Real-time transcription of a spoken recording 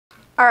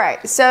All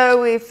right,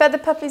 so we fed the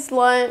puppies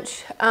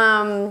lunch,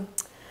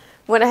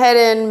 went ahead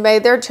and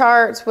made their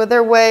charts with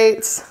their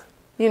weights,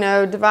 you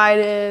know,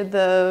 divided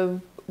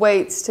the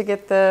weights to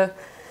get the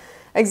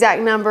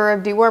exact number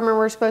of dewormer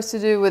we're supposed to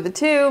do with the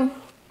two.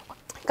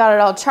 Got it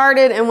all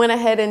charted and went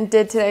ahead and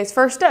did today's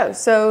first dose.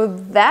 So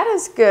that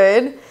is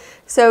good.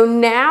 So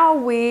now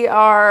we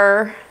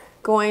are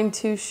going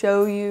to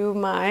show you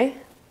my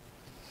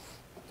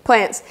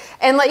plants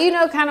and let you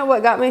know kind of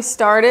what got me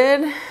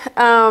started.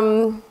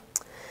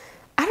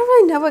 I don't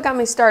really know what got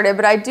me started,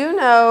 but I do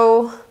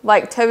know,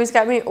 like, Toby's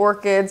got me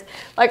orchids.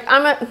 Like,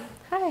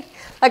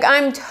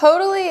 I'm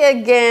totally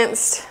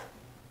against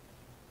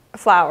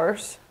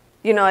flowers.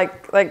 You know,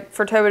 like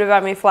for Toby to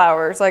buy me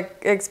flowers, like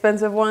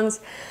expensive ones,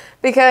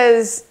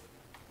 because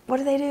what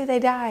do? They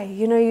die.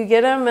 You know, you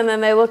get them and then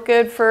they look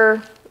good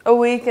for a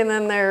week and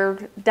then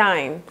they're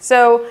dying.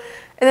 So, and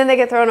then they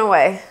get thrown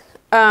away.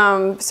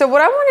 So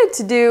what I wanted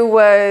to do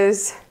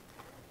was,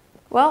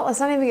 well, let's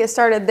not even get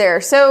started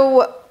there.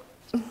 So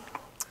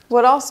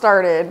what all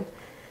started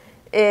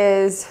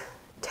is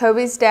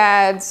Toby's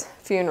dad's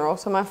funeral,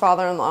 so my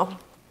father-in-law.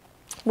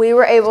 We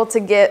were able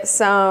to get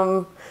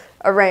some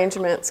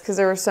arrangements because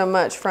there was so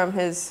much from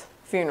his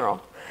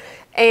funeral.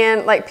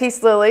 And like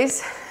peace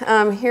lilies,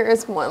 here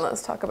is one,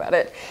 let's talk about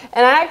it.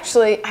 And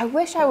I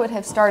wish I would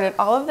have started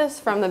all of this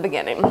from the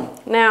beginning.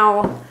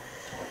 Now,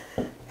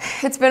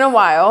 it's been a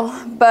while,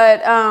 but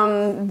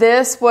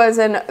this was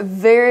a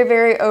very,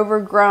 very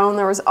overgrown.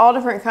 There was all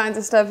different kinds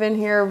of stuff in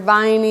here,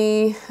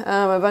 viney,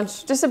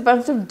 just a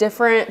bunch of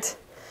different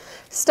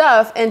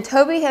stuff. And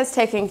Toby has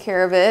taken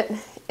care of it,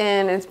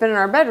 and it's been in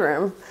our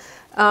bedroom.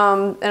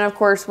 And of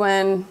course,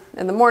 when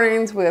in the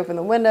mornings we open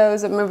the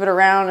windows and move it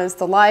around as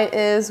the light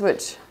is,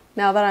 which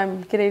now that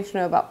I'm getting to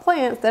know about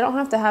plants, they don't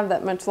have to have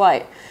that much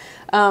light.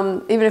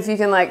 Even if you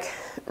can like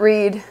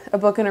read a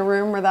book in a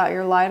room without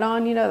your light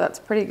on, you know, that's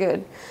pretty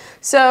good.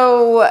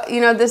 So,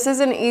 you know, this is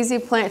an easy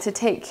plant to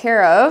take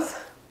care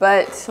of,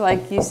 but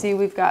like you see,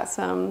 we've got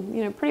some,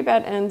 you know, pretty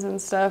bad ends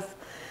and stuff.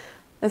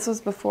 This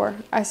was before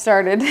I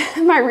started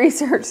my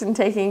research and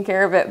taking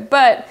care of it.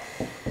 But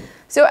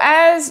so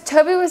as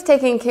Toby was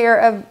taking care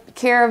of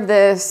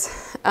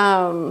this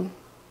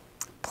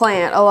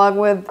plant, along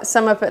with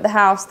some up at the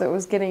house that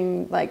was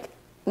getting like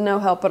no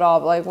help at all,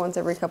 but like once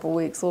every couple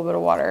weeks, a little bit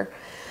of water.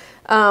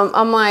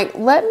 I'm like,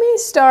 let me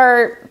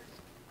start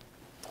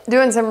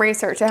doing some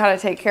research on how to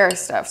take care of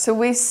stuff. So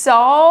we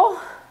saw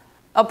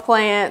a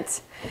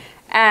plant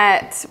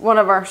at one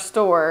of our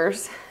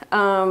stores,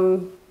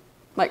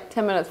 like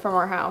 10 minutes from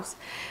our house.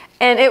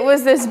 And it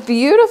was this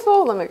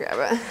beautiful, let me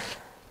grab it.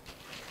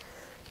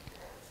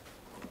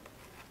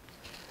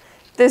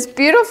 This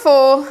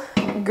beautiful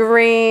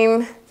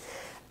green,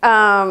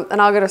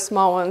 and I'll get a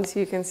small one so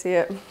you can see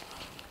it.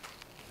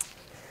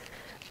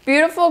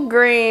 Beautiful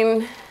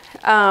green,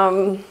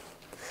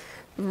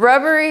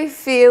 rubbery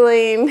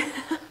feeling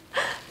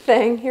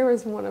thing. Here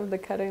was one of the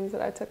cuttings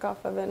that I took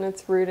off of it, and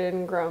it's rooted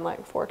and grown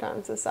like 4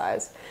 times the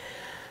size.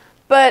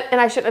 But, and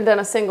I shouldn't have done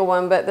a single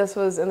one, but this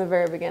was in the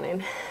very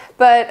beginning.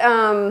 But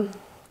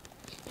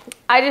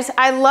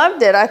I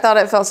loved it. I thought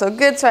it felt so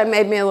good, so I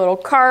made me a little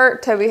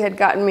cart. Toby had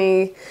gotten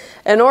me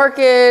an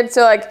orchid,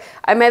 so like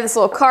I made this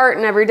little cart,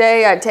 and every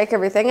day I'd take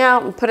everything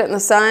out and put it in the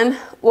sun.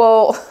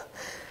 Well,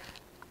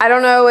 I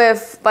don't know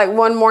if like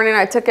one morning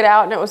I took it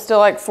out and it was still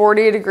like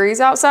 40 degrees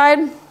outside,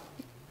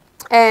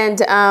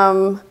 and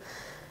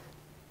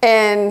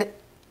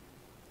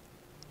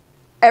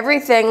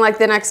everything like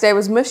the next day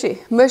was mushy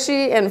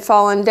and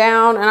falling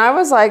down, and I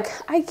was like,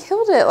 I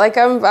killed it. Like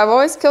I've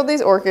always killed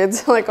these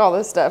orchids, like all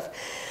this stuff.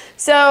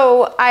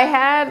 So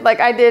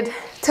I did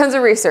tons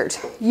of research,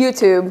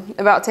 YouTube,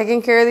 about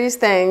taking care of these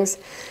things,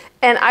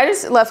 and I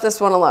just left this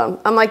one alone.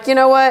 I'm like, you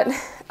know what?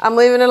 I'm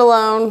leaving it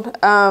alone.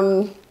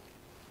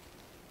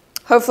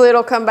 Hopefully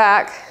it'll come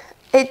back.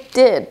 It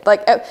did,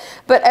 like,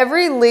 but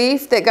every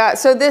leaf that got,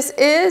 so this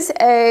is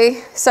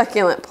a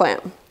succulent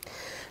plant.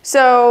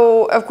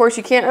 So of course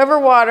you can't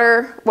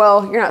overwater.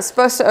 Well, you're not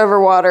supposed to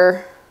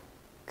overwater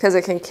because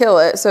it can kill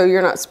it. So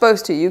you're not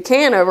supposed to. You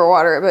can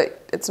overwater it,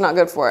 but it's not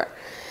good for it.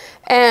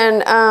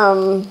 And,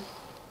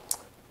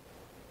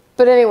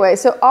 but anyway,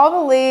 so all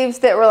the leaves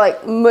that were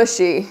like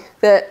mushy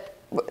that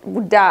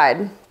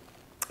died,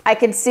 I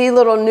could see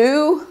little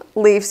new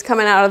leaves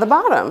coming out of the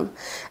bottom.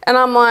 And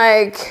I'm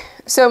like,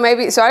 so I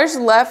just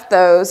left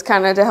those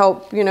kind of to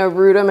help, you know,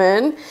 root them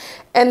in.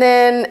 And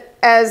then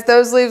as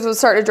those leaves would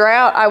start to dry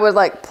out, I would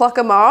like pluck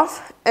them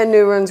off and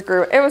new ones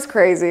grew. It was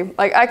crazy.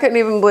 Like I couldn't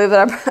even believe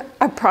that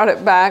I brought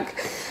it back.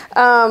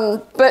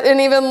 And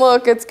even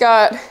look, it's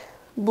got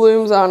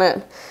blooms on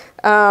it.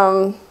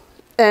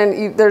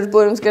 There's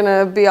blooms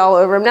gonna be all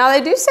over them. Now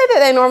they do say that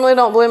they normally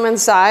don't bloom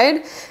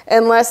inside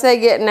unless they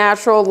get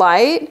natural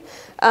light.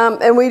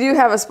 And we do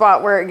have a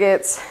spot where it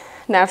gets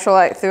natural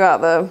light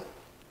throughout the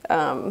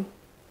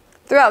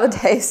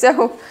day.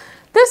 So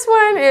this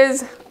one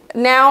is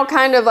now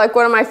kind of like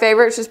one of my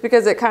favorites just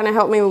because it kind of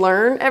helped me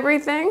learn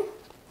everything.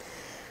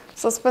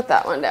 So let's put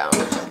that one down.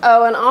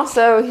 Oh, and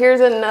also here's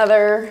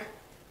another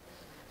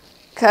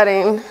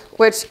cutting,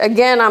 which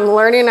again, I'm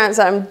learning as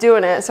I'm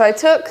doing it. So I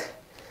took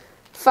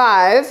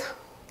 5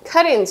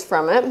 cuttings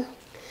from it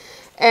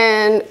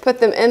and put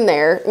them in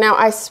there. Now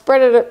I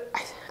spreaded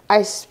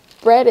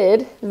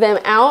them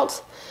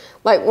out,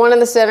 like 1 in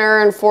the center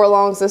and 4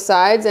 along the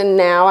sides, and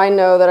now I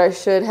know that I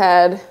should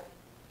had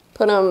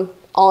put them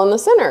all in the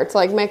center to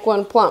like make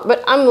one plump,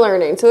 but I'm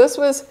learning. So this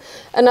was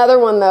another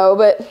one though,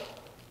 but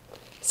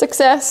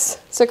success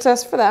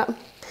for that.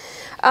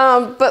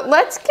 But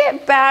let's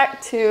get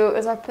back to,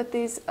 as I put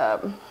these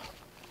up,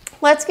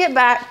 let's get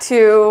back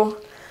to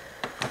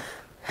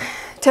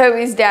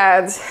Toby's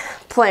dad's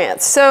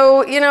plants.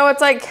 So, you know,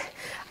 it's like,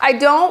 I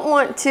don't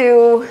want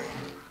to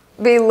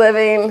be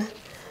living,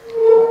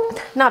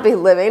 not be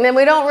living, and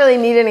we don't really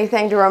need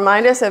anything to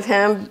remind us of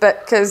him,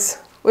 but because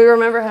we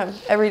remember him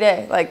every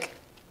day, like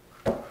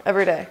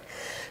every day.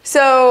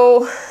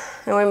 So,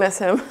 and we miss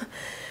him.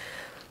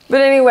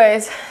 But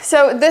anyways,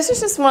 so this is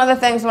just one of the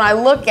things when I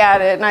look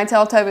at it and I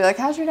tell Toby, like,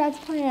 how's your dad's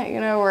plant?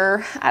 You know,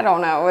 or I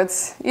don't know.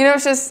 It's, you know,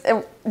 it's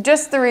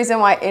just the reason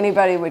why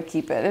anybody would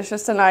keep it. It's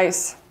just a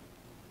nice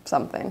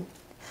something.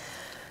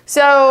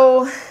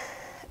 So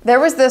there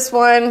was this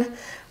one.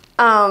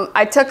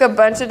 I took a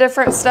bunch of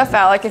different stuff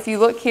out. Like if you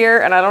look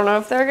here, and I don't know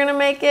if they're gonna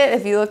make it,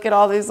 if you look at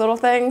all these little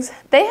things,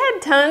 they had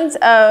tons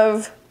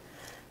of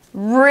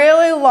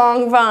really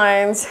long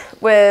vines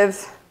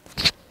with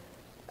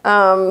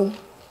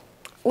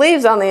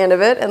leaves on the end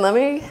of it. And let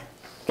me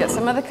get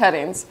some of the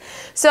cuttings.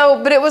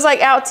 So, but it was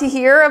like out to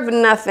here of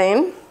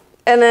nothing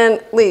and then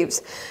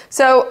leaves.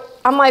 So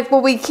I'm like,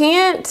 well, we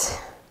can't,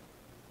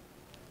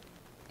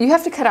 you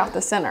have to cut out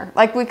the center.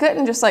 Like we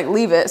couldn't just like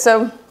leave it.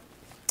 So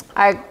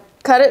I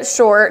cut it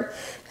short,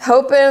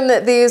 hoping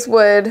that these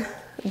would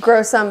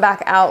grow some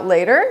back out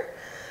later.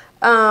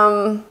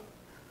 I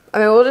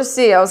mean, we'll just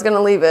see. I was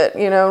gonna leave it,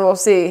 you know, and we'll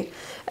see.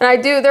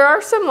 And there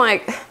are some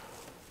like,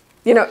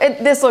 you know,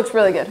 this looks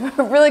really good,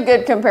 really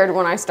good compared to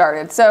when I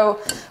started.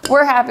 So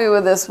we're happy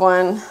with this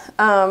one.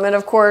 And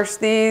of course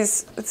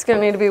these, it's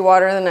gonna need to be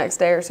watered the next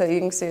day or so. You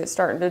can see it's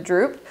starting to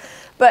droop,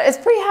 but it's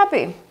pretty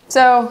happy.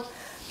 So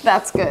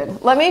that's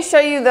good. Let me show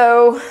you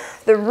though,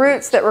 the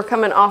roots that were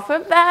coming off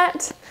of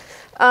that.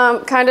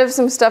 Kind of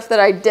some stuff that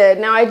I did.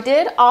 Now I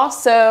did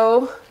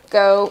also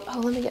go, oh,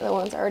 let me get the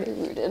ones already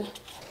rooted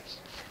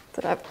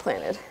that I've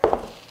planted.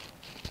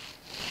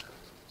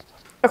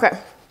 Okay.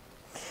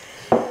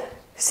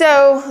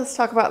 So let's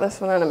talk about this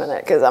one in a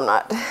minute because I'm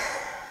not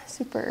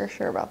super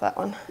sure about that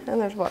one.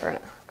 And there's water in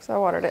it because I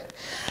watered it.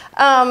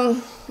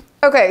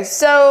 Okay,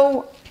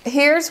 so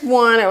here's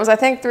one. It was, I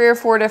think, 3 or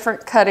 4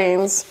 different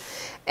cuttings.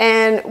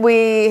 And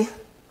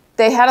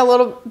they had a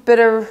little bit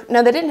of,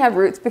 no, they didn't have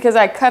roots because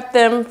I cut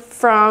them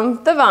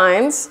from the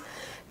vines.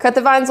 Cut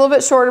the vines a little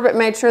bit shorter, but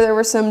made sure there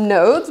were some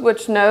nodes,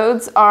 which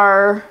nodes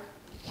are,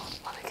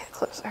 let me get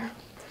closer.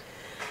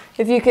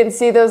 If you can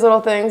see those little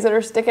things that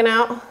are sticking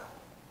out.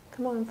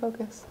 Come on,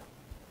 focus.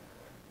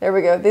 There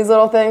we go. These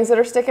little things that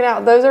are sticking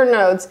out, those are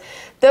nodes.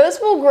 Those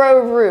will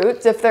grow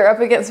roots if they're up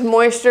against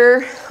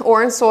moisture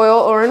or in soil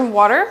or in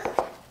water.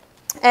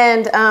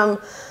 And,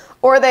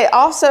 or they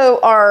also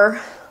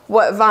are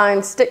what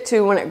vines stick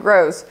to when it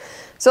grows.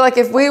 So like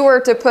if we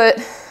were to put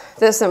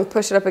this and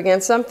push it up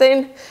against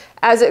something,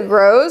 as it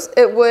grows,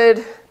 it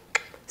would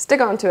stick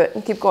onto it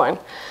and keep going.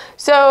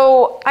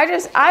 So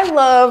I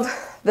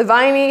love the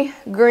viney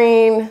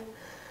green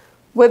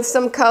with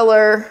some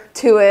color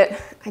to it.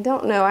 I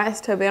don't know, I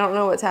asked Toby, I don't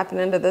know what's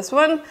happening to this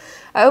one.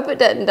 I hope it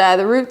doesn't die.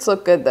 The roots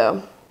look good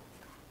though,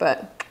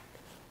 but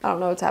I don't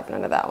know what's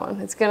happening to that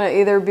one. It's gonna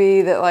either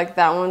be that like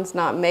that one's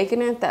not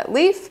making it, that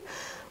leaf,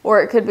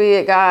 or it could be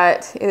it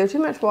got either too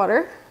much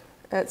water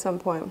at some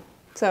point.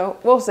 So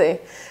we'll see.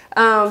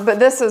 But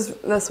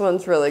this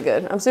one's really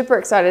good. I'm super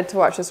excited to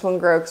watch this one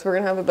grow because we're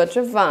gonna have a bunch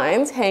of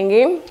vines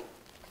hanging.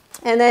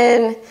 And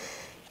then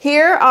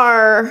here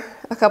are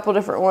a couple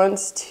different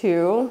ones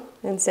too.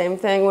 And same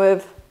thing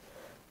with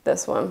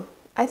this one.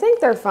 I think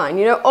they're fine.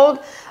 You know,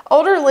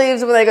 older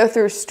leaves when they go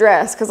through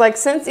stress, because like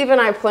since even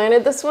I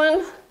planted this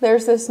one,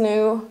 there's this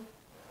new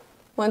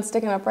one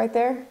sticking up right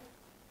there.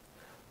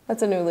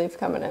 That's a new leaf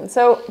coming in.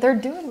 So they're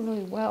doing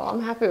really well.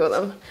 I'm happy with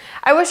them.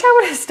 I wish I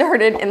would have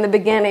started in the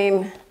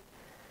beginning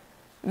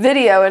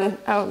video and,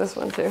 oh, this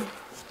one too.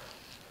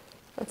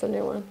 That's a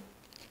new one.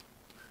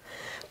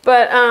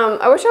 But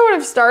I wish I would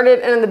have started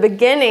in the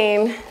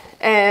beginning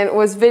and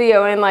was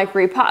videoing like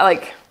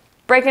like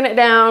breaking it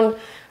down,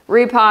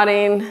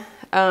 repotting,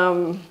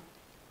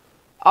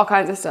 all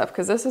kinds of stuff,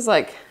 because this is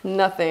like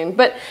nothing.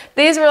 But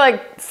these were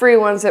like free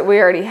ones that we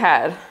already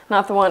had.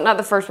 Not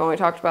the first one we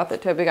talked about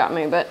that Toby got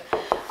me, but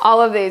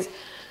all of these.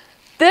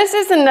 This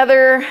is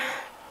another,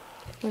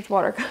 there's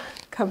water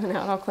coming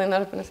out. I'll clean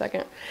that up in a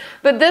second.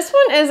 But this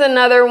one is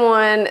another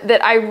one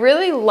that I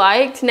really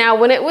liked. Now,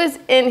 when it was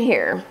in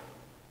here,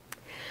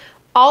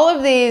 all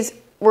of these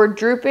were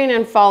drooping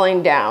and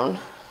falling down.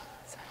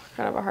 It's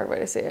kind of a hard way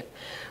to see it.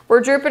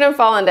 We're drooping and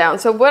falling down.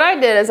 So what I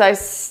did is I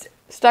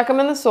stuck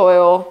them in the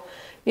soil,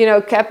 you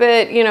know, kept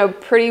it, you know,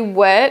 pretty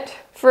wet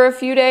for a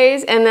few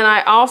days. And then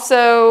I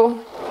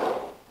also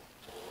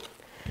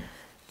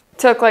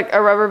took like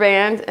a rubber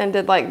band and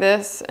did like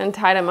this and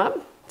tied them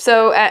up.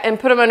 So, and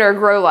put them under a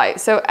grow light.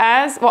 So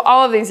as, well,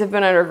 all of these have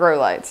been under grow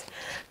lights,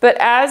 but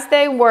as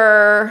they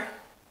were,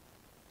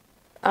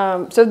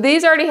 so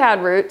these already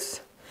had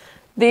roots.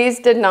 These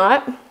did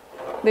not,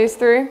 these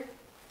three,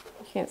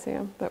 you can't see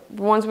them, but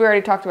the ones we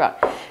already talked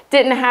about,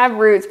 didn't have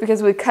roots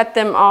because we cut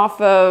them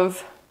off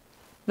of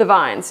the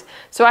vines.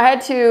 So I had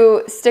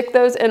to stick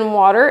those in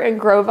water and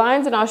grow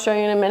vines, and I'll show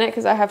you in a minute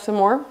because I have some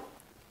more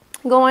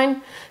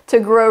going to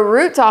grow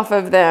roots off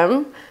of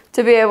them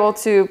to be able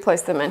to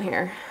place them in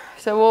here.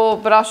 So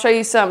but I'll show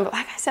you some.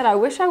 Like I said, I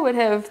wish I would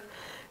have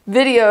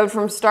videoed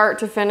from start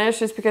to finish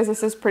just because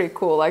this is pretty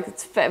cool. Like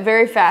it's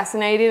very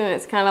fascinating, and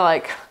it's kind of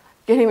like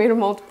getting me to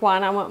multiply,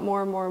 and I want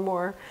more and more and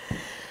more.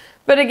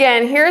 But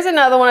again, here's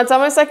another one. It's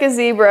almost like a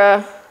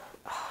zebra.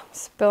 Oh, I'm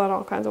spilling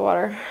all kinds of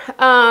water.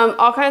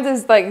 All kinds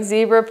of like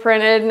zebra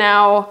printed.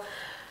 Now,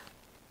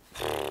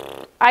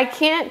 I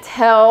can't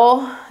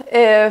tell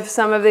if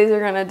some of these are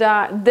gonna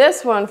die.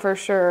 This one for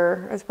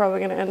sure is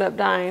probably gonna end up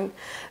dying.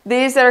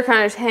 These that are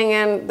kind of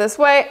hanging this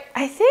way,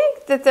 I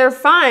think that they're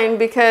fine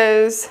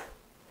because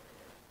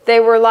they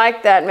were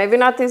like that. Maybe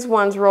not these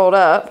ones rolled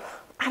up.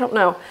 I don't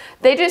know.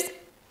 They just,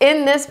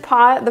 in this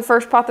pot, the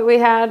first pot that we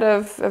had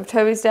of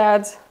Toby's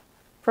dad's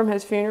from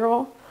his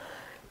funeral,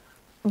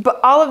 but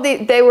all of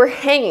they were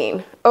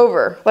hanging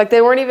over. Like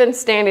they weren't even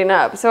standing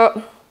up.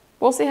 So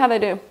we'll see how they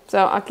do.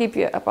 So I'll keep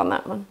you up on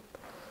that one.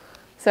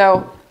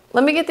 So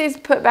let me get these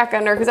put back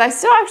under because I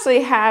still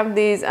actually have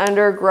these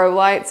under grow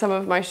light, some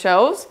of my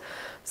shelves.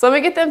 So let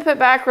me get them put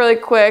back really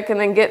quick and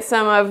then get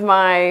some of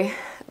my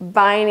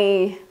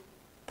viney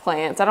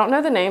plants. I don't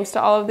know the names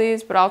to all of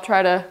these, but I'll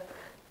try to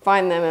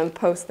find them and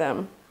post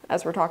them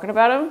as we're talking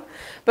about them.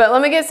 But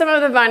let me get some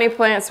of the viney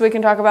plants so we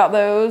can talk about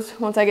those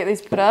once I get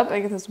these put up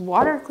and get this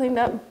water cleaned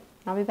up.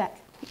 I'll be back.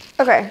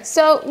 Okay,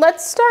 so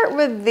let's start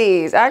with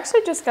these. I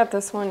actually just got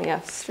this one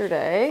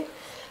yesterday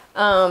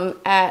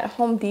at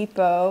Home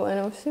Depot, and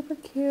it was super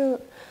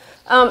cute.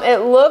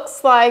 It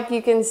looks like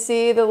you can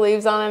see the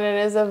leaves on it.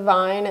 It is a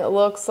vine. It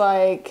looks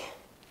like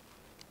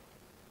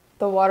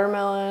the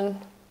watermelon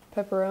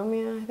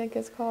peperomia, I think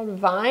it's called,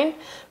 vine.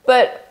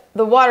 But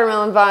the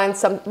watermelon vine,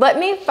 let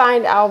me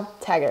find, I'll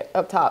tag it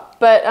up top.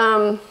 But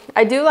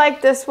I do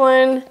like this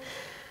one.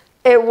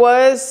 It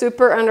was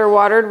super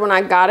underwatered when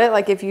I got it.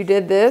 Like if you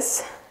did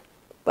this,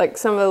 like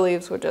some of the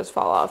leaves would just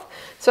fall off.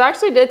 So I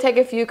actually did take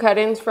a few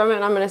cuttings from it,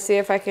 and I'm gonna see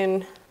if I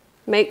can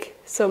make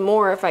some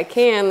more. If I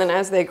can, then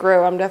as they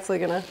grow, I'm definitely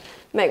gonna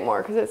make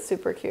more because it's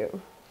super cute.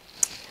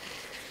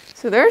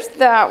 So there's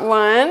that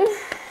one.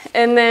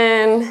 And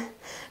then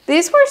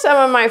these were some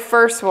of my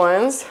first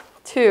ones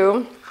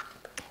too.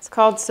 It's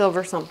called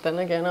Silver something.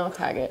 Again, I'll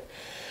tag it.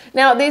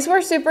 Now these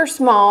were super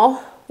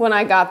small when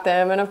I got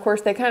them, and of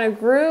course they kind of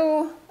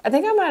grew. I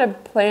think I might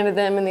have planted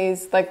them in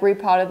these, like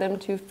repotted them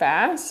too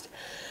fast,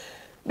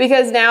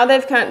 because now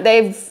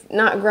they've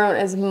not grown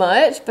as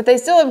much, but they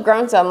still have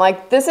grown some.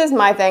 Like this is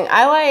my thing.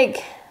 I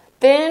like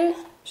thin,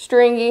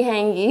 stringy,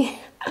 hangy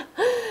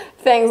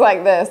things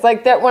like this.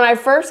 Like that when I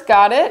first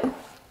got it,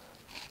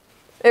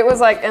 it was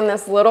like in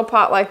this little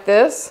pot like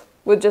this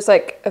with just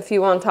like a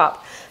few on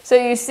top. So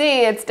you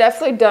see, it's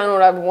definitely done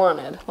what I've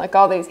wanted, like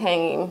all these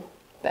hanging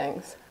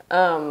things.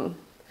 But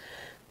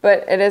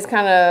it is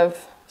kind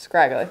of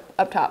scraggly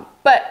up top,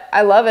 but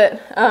I love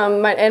it.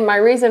 And my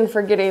reason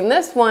for getting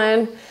this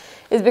one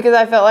is because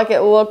I felt like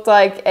it looked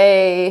like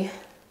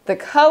the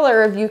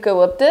color of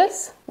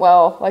eucalyptus.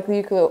 Well, like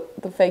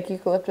the fake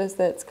eucalyptus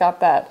that's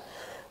got that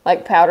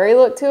like powdery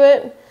look to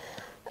it,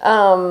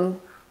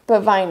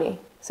 but viney.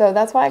 So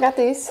that's why I got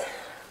these.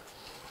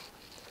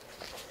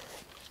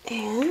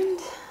 And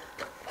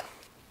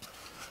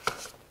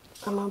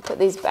I'm gonna put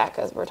these back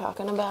as we're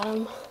talking about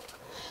them.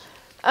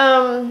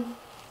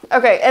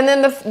 Okay, and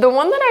then the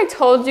one that I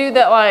told you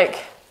that like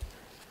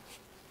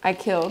I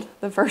killed,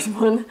 the first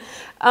one,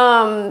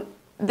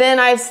 then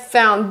I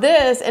found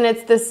this, and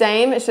it's the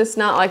same. It's just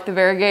not like the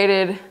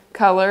variegated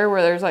color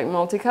where there's like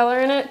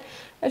multicolor in it.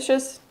 It's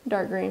just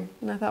dark green,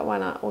 and I thought, why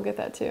not? We'll get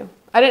that too.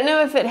 I didn't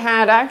know if it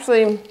had,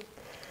 actually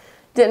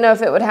didn't know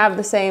if it would have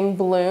the same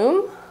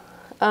bloom.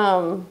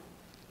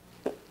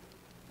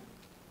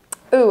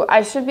 Ooh,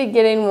 I should be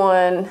getting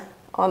one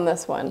on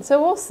this one,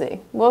 so we'll see.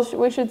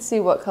 We should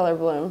see what color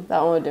bloom that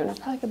one would do. And I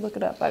probably could look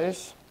it up. I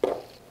just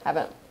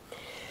haven't.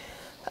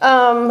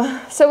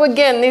 So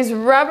again, these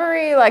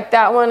rubbery, like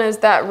that one is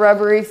that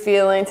rubbery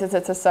feeling since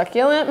it's a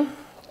succulent.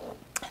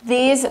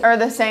 These are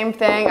the same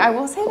thing. I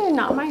will say they're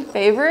not my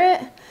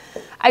favorite.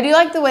 I do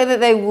like the way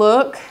that they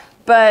look,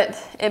 but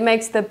it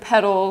makes the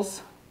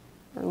petals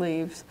or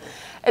leaves.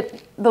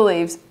 The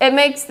leaves. It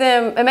makes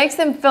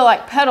them feel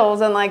like petals,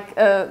 and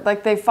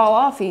like they fall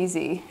off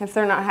easy if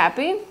they're not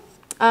happy.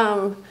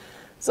 So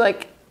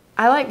like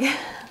I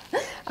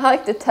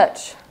like to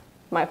touch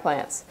my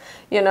plants.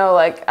 You know,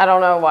 like I don't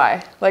know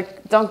why.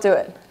 Like don't do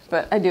it,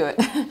 but I do it.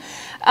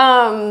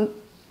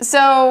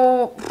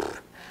 So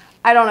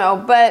I don't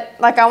know, but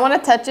like I want to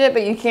touch it,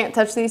 but you can't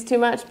touch these too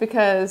much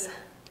because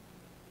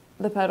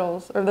the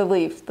petals or the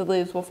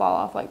leaves will fall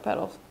off like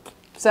petals.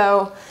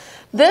 So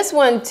This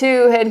one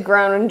too had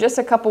grown in just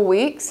a couple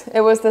weeks. It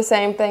was the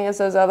same thing as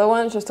those other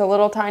ones, just a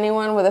little tiny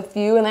one with a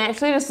few, and they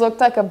actually just looked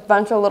like a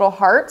bunch of little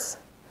hearts.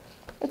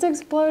 It's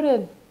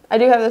exploded. I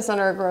do have this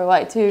under a grow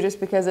light too, just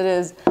because it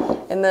is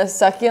in the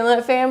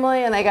succulent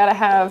family and they gotta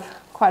have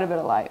quite a bit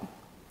of light.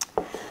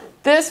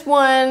 This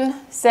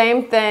one,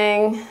 same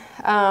thing.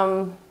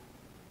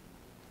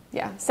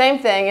 Yeah, same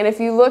thing. And if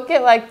you look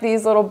at like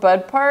these little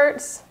bud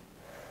parts,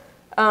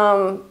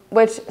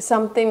 which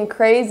something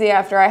crazy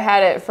after I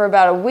had it for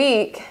about a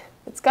week,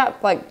 it's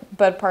got like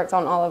bud parts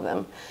on all of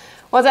them.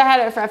 Once I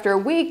had it for after a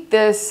week,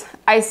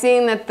 I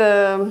seen that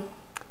the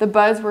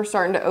buds were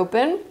starting to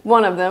open,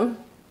 one of them.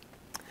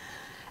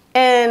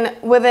 And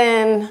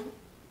within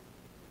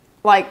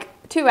like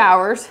 2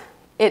 hours,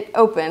 it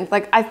opened.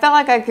 Like I felt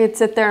like I could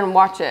sit there and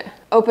watch it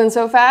open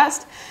so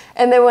fast.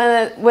 And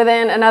then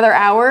within another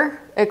hour,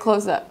 it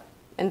closed up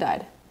and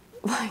died.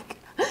 Like,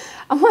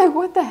 I'm like,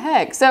 what the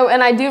heck? So,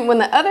 and when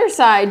the other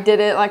side did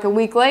it like a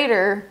week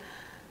later,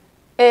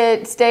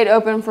 it stayed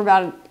open for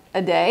about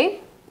a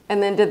day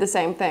and then did the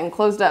same thing,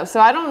 closed up. So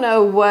I don't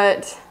know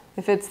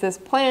if it's this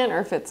plant or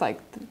if it's like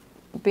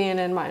being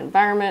in my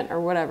environment or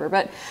whatever,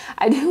 but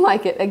I do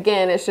like it.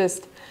 Again, it's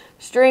just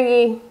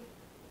stringy,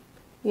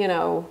 you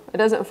know, it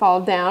doesn't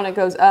fall down, it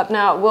goes up.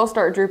 Now it will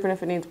start drooping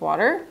if it needs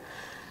water.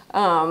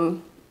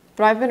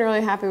 But I've been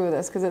really happy with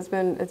this because it's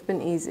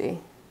been easy,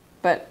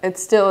 but it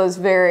still is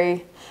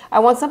I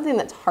want something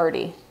that's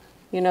hardy,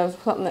 you know,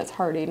 something that's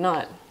hardy,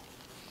 not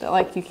that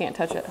like you can't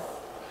touch it.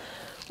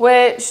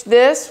 Which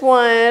this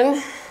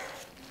one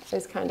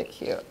is kind of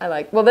cute.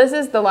 Well, this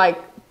is the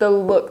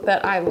look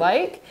that I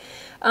like.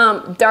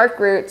 Dark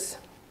roots,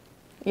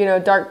 you know,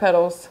 dark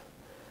petals,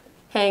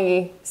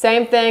 hangy.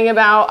 Same thing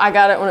I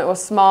got it when it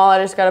was small.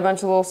 I just got a bunch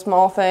of little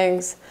small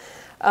things.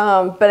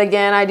 But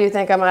again, I do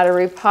think I might have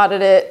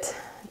repotted it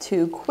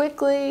too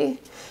quickly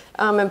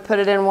and put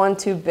it in one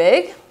too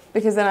big,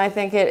 because then I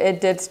think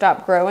it did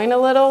stop growing a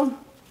little,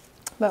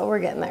 but we're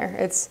getting there.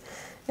 It's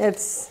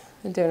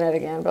doing it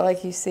again, but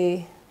like you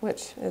see,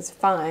 which is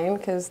fine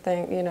because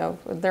you know,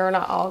 they're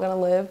not all gonna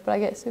live, but I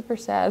get super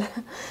sad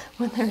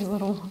when there's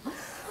little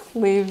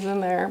leaves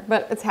in there,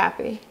 but it's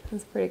happy.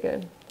 It's pretty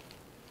good.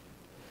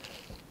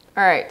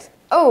 All right.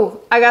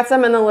 Oh, I got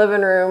some in the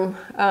living room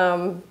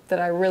that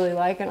I really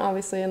like, and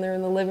obviously, and they're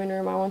in the living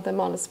room, I want them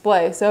on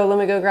display. So let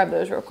me go grab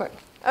those real quick.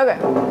 Okay.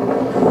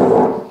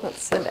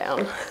 Let's sit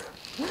down.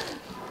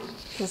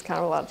 This is kind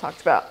of a lot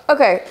talked about.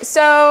 Okay,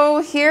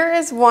 so here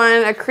is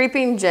one, a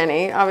creeping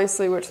Jenny,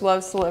 obviously, which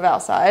loves to live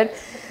outside.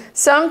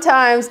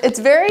 Sometimes it's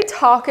very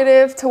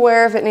talkative to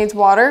where if it needs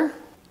water,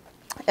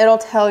 it'll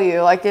tell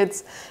you, like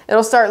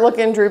it'll start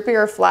looking droopy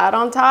or flat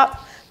on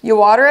top. You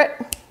water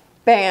it,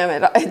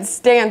 bam, it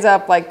stands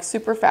up like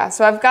super fast.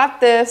 So I've got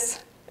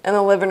this in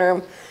the living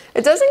room.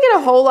 It doesn't get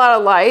a whole lot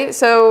of light,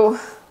 so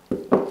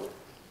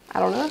I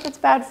don't know if it's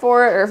bad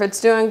for it or if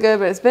it's doing good,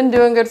 but it's been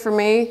doing good for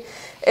me,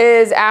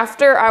 is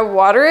after I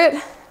water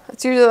it,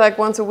 it's usually like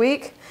once a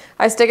week,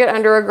 I stick it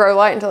under a grow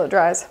light until it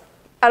dries.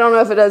 I don't know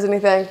if it does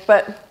anything,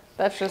 but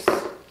that's just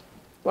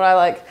what I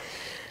like.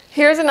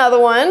 Here's another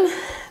one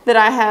that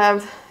I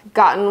have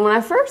gotten. When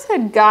I first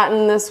had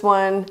gotten this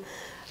one,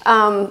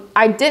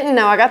 I didn't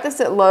know, I got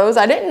this at Lowe's.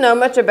 I didn't know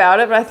much about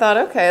it, but I thought,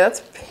 okay,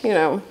 that's, you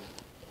know,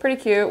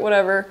 pretty cute,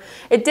 whatever.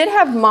 It did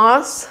have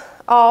moss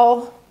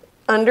all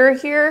under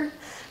here,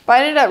 but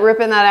I ended up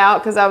ripping that out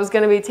because I was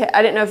going to be,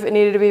 I didn't know if it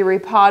needed to be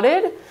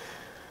repotted.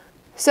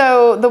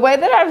 So the way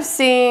that I've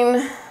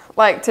seen,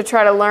 like to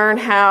try to learn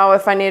how,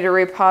 if I need to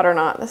repot or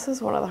not, this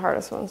is one of the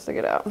hardest ones to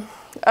get out,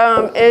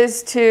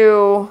 is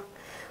to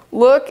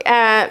look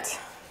at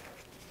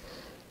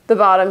the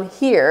bottom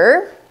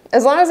here.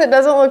 As long as it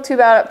doesn't look too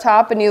bad up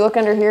top and you look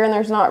under here and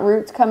there's not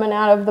roots coming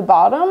out of the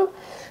bottom,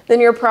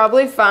 then you're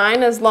probably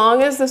fine, as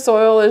long as the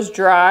soil is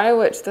dry,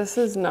 which this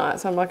is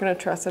not, so I'm not going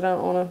to trust it. I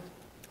don't want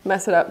to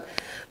mess it up.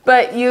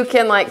 But you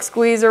can like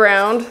squeeze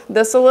around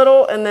this a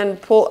little and then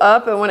pull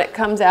up, and when it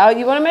comes out,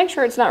 you want to make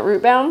sure it's not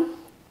root bound.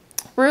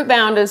 Root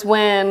bound is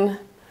when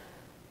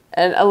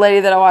a lady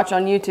that I watch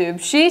on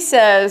YouTube, she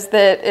says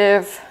that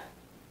if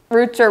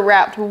roots are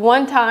wrapped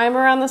one time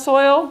around the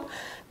soil,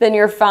 then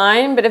you're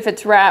fine, but if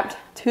it's wrapped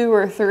 2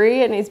 or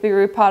 3, it needs to be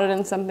repotted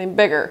in something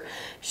bigger.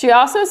 She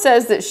also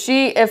says that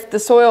if the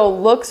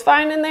soil looks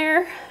fine in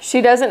there,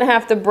 she doesn't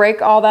have to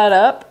break all that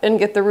up and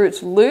get the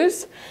roots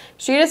loose.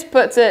 She just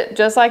puts it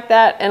just like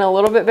that in a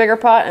little bit bigger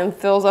pot and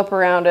fills up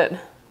around it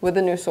with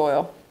the new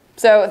soil.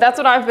 So that's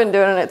what I've been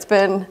doing, and it's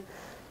been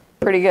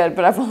pretty good,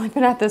 but I've only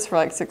been at this for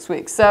like 6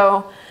 weeks.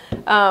 So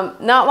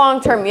not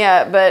long term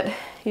yet, but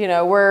you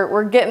know,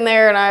 we're getting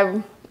there, and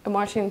I'm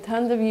watching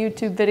tons of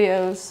YouTube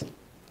videos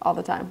all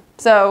the time.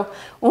 So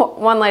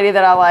one lady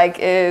that I like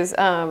is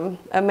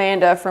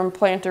Amanda from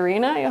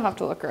Plantarina. You'll have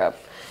to look her up.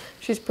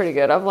 She's pretty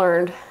good. I've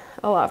learned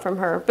a lot from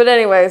her. But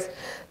anyways,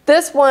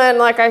 this one,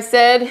 like I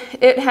said,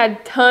 it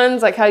had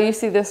tons, like how you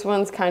see this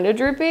one's kind of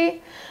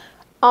droopy.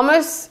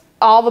 Almost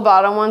all the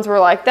bottom ones were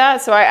like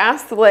that. So I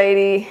asked the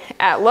lady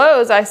at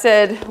Lowe's, I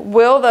said,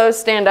 will those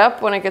stand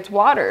up when it gets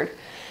watered?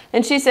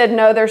 And she said,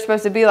 no, they're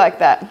supposed to be like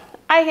that.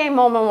 I came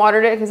home and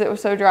watered it because it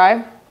was so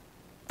dry.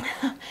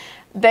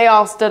 They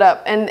all stood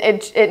up, and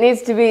it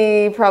needs to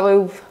be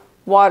probably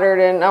watered,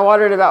 and I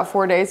watered about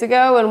 4 days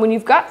ago. And when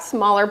you've got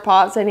smaller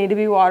pots, they need to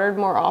be watered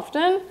more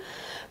often.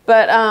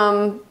 But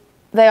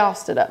they all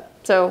stood up.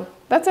 So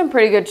that's in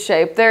pretty good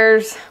shape.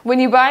 When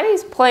you buy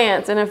these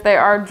plants, and if they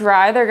are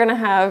dry, they're gonna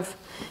have,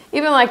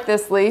 even like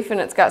this leaf,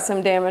 and it's got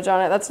some damage on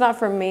it. That's not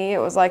from me. It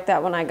was like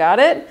that when I got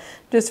it,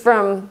 just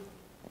from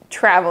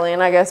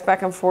traveling, I guess,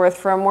 back and forth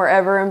from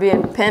wherever and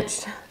being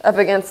pinched up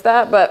against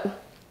that. But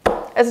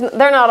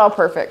they're not all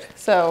perfect.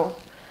 So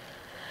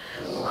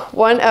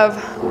one of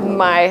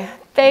my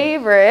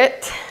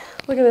favorite,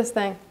 look at this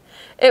thing.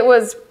 It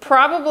was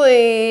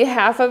probably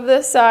half of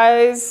this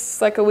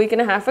size like a week and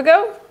a half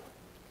ago.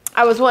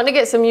 I was wanting to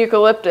get some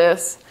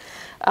eucalyptus.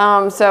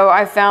 So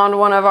I found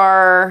one of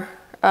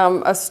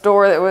a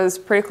store that was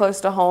pretty close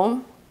to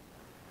home,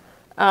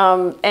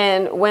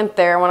 and went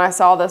there. When I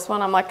saw this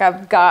one, I'm like,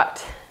 I've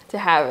got to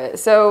have it.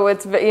 So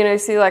it's, you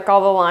see like all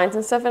the lines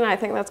and stuff, and I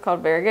think that's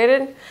called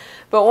variegated.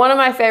 But one of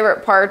my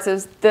favorite parts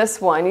is this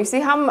one. You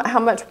see how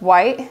much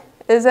white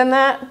is in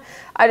that?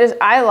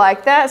 I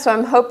like that. So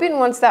I'm hoping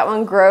once that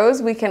one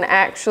grows, we can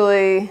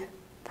actually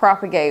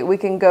propagate. We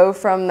can go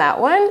from that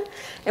one,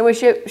 and we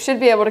should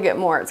be able to get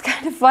more. It's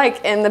kind of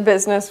like in the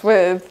business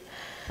with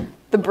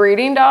the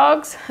breeding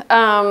dogs.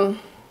 I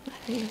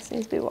think this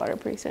needs to be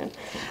watered pretty soon.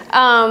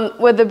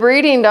 With the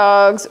breeding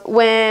dogs,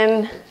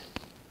 when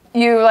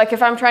you, like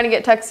if I'm trying to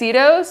get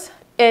tuxedos,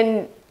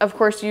 and of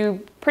course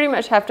you pretty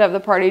much have to have the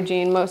party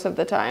gene most of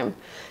the time.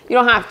 You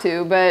don't have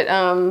to, but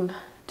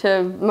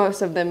to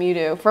most of them you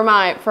do. For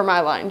my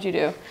lines you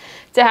do.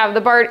 To have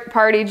the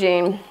party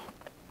gene.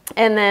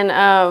 And then,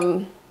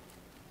 yeah,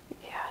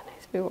 it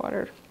needs to be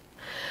watered.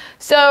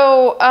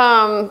 So,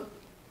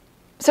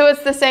 so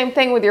it's the same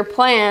thing with your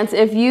plants.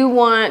 If you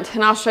want,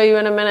 and I'll show you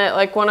in a minute,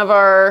 like one of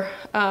our,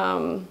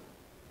 the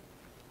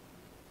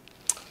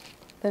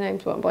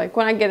name's went blank.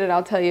 When I get it,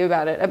 I'll tell you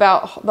about it,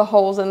 about the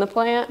holes in the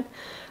plant.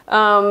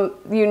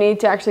 You need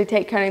to actually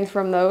take cuttings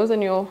from those,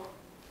 and you'll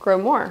grow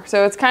more.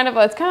 So it's kind of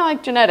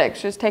like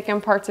genetics, just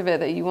taking parts of it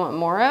that you want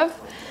more of.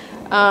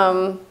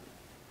 I'm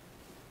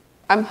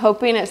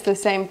hoping it's the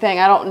same thing.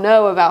 I don't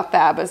know about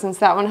that, but since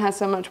that one has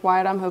so much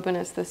white, I'm hoping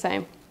it's the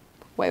same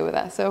way with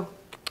that. So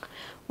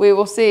we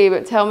will see,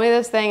 but tell me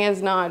this thing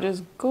is not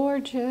just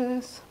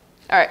gorgeous.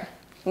 All right,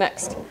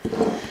 next.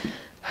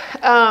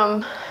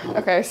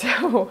 Okay,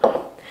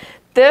 so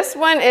this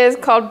one is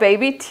called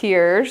Baby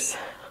Tears.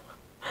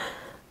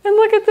 And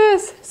look at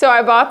this. So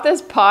I bought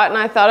this pot and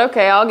I thought,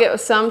 okay, I'll get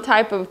some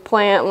type of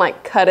plant and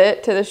like cut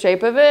it to the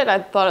shape of it. I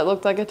thought it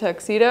looked like a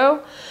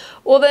tuxedo.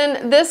 Well,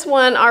 then this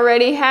one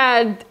already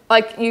had,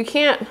 like, you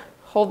can't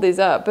hold these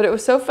up, but it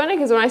was so funny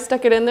because when I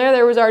stuck it in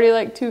there was already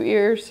like 2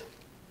 ears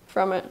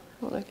from it.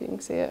 I don't know if you can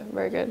see it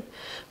very good,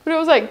 but it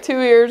was like 2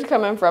 ears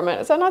coming from it.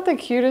 Is that not the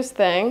cutest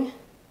thing?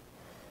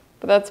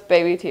 But that's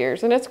Baby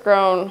Tears, and it's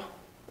grown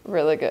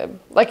really good.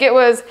 Like it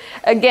was,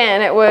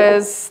 again, it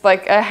was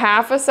like a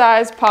half a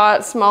size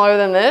pot smaller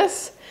than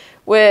this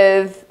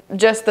with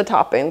just the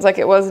toppings. Like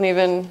it wasn't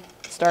even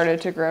started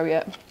to grow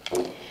yet.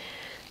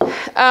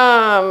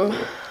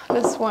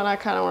 This one I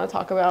kind of want to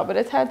talk about, but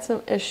it's had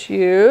some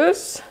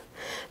issues.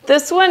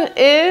 This one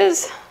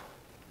is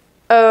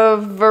a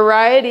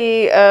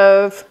variety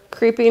of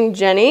Creeping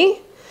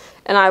Jenny,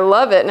 and I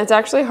love it, and it's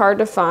actually hard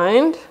to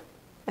find,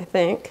 I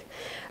think.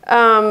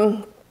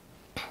 But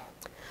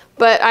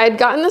I had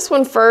gotten this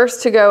one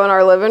first to go in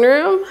our living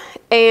room,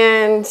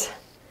 and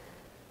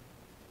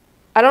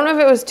I don't know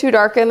if it was too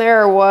dark in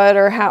there or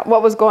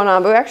what was going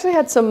on, but we actually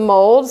had some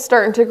mold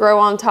starting to grow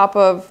on top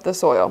of the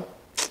soil.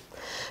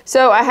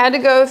 So I had to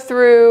go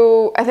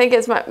through, I think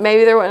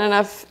maybe there wasn't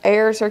enough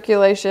air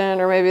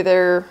circulation, or maybe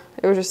it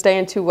was just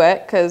staying too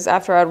wet, because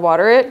after I'd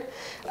water it,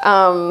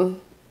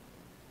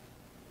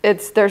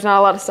 there's not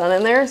a lot of sun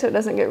in there, so it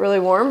doesn't get really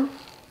warm.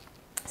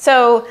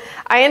 So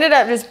I ended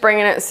up just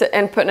bringing it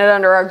and putting it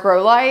under our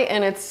grow light,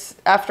 and it's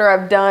after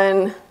I've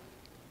done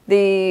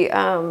the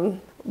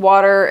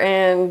water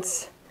and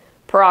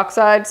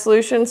peroxide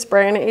solution,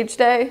 spraying it each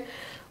day.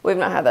 We've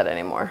not had that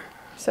anymore.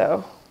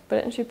 So,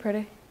 but isn't she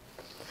pretty?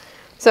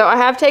 So I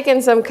have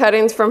taken some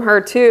cuttings from her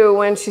too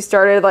when she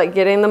started like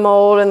getting the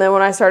mold, and then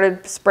when I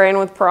started spraying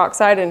with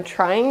peroxide and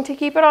trying to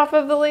keep it off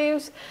of the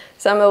leaves,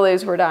 some of the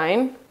leaves were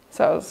dying.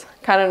 So I was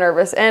kind of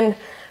nervous. And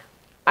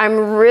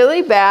I'm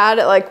really bad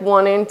at like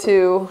wanting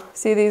to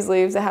see these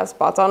leaves that have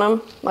spots on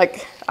them.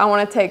 Like I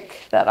want to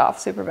take that off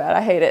super bad.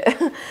 I hate it.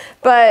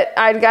 But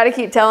I've got to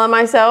keep telling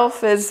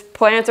myself is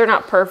plants are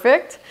not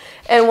perfect.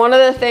 And one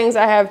of the things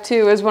I have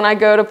too is when I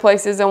go to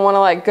places and want to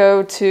like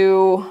go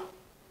to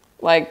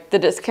like the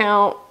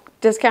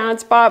discounted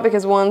spot,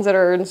 because ones that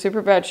are in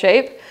super bad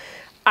shape,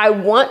 I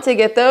want to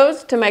get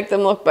those to make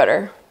them look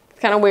better.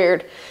 It's kind of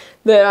weird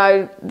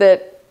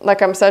that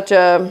like I'm such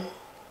a,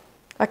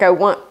 like I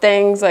want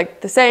things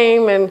like the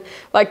same. And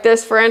like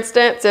this, for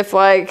instance, if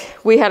like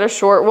we had a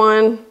short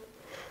one,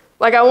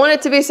 Like I want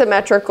it to be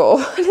symmetrical.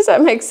 Does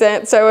that make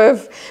sense? So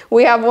if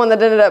we have one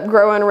that ended up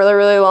growing really,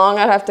 really long,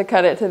 I'd have to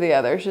cut it to the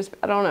others. Just,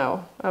 I don't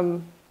know.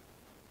 I'm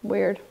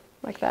weird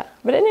like that.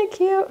 But isn't it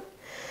cute?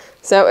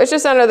 So it's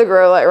just under the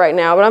grow light right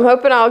now, but I'm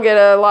hoping I'll get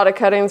a lot of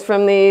cuttings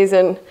from these.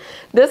 And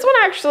this one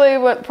actually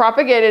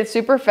propagated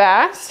super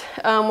fast,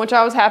 which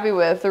I was happy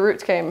with. The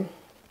roots came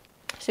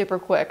super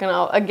quick. And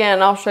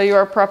I'll show you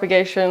our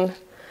propagation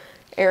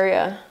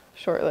area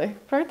shortly.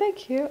 But aren't they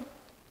cute?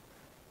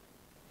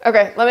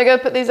 Okay, let me go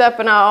put these up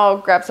and I'll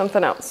grab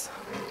something else.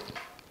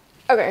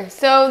 Okay,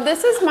 so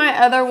this is my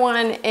other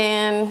one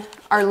in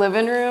our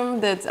living room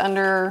that's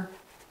under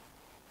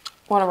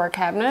one of our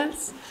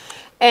cabinets.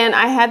 And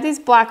I had these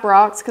black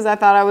rocks because I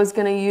thought I was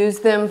going to use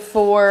them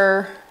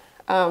for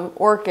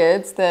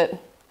orchids that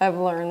I've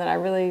learned that I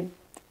really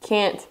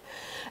can't.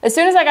 As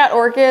soon as I got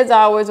orchids,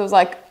 I always was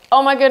like,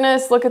 oh my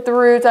goodness, look at the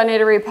roots, I need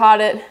to repot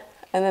it,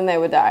 and then they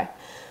would die.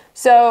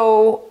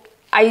 So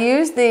I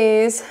used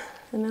these,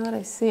 and now that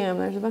I see them,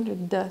 there's a bunch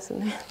of dust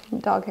and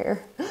dog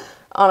hair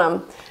on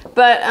them.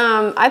 But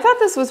I thought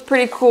this was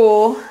pretty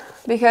cool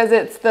because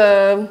it's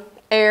the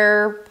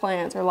air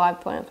plants or live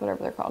plants,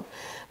 whatever they're called.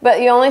 But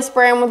you only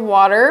spray them with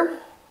water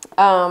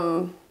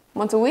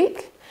once a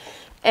week.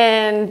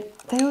 And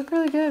they look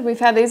really good. We've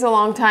had these a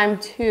long time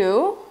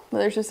too. But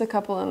there's just a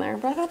couple in there.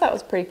 But I thought that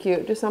was pretty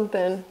cute. Just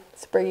something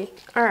spriggy.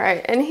 All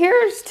right, and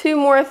here's two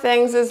more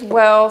things as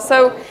well.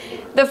 So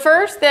the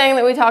first thing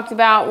that we talked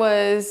about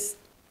was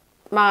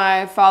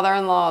my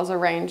father-in-law's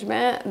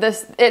arrangement.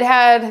 It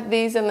had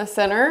these in the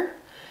center.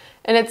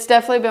 And it's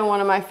definitely been one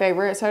of my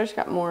favorites. So I just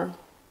got more.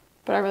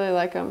 But I really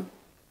like them.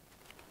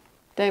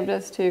 Dave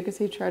does too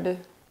because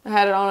I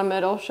had it on a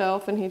middle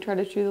shelf and he tried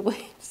to chew the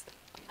leaves.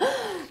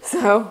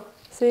 So,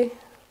 see,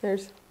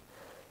 there's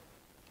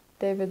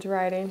David's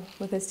writing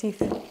with his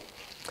teeth. And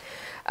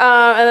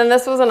then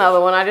this was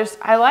another one.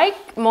 I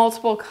like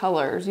multiple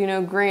colors, you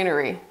know,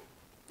 greenery.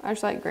 I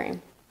just like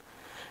green.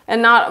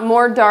 And not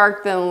more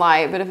dark than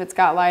light, but if it's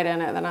got light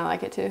in it, then I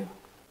like it too.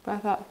 But I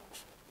thought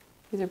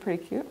these are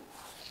pretty cute.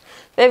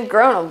 They've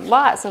grown a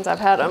lot since I've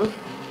had them.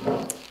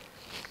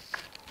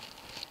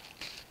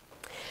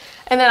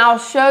 And then I'll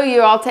show you,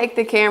 I'll take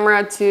the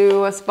camera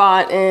to a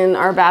spot in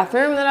our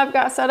bathroom that I've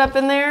got set up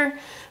in there.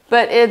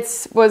 But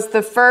it was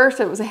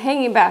a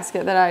hanging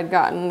basket that I had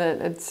gotten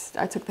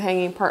I took the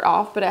hanging part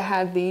off, but it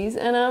had these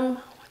in them.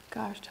 Oh my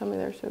gosh, tell me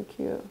they're so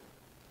cute.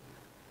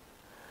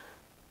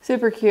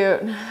 Super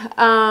cute.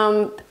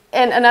 And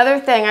another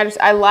thing,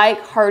 I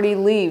like hardy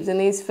leaves, and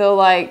these feel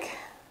like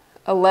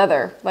a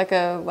leather, like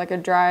a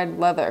dried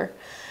leather.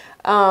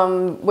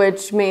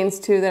 Which means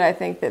too that I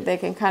think that they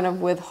can kind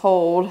of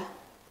withhold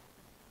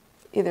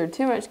either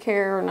too much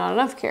care or not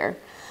enough care.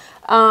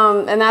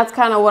 And that's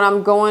kind of what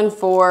I'm going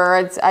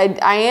for.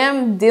 I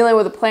am dealing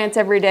with the plants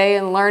every day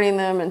and learning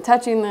them and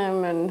touching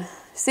them and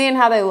seeing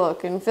how they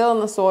look and feeling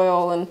the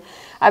soil. And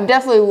I've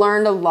definitely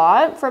learned a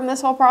lot from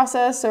this whole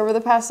process over the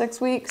past 6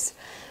 weeks.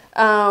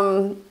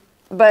 But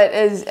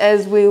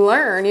as we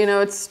learn, you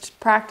know, it's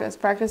practice.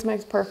 Practice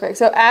makes perfect.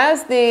 So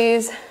as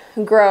these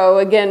grow,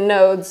 again,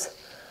 nodes,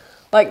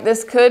 like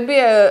this could be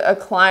a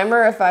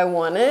climber if I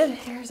wanted.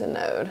 Here's a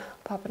node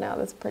popping out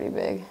that's pretty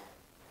big.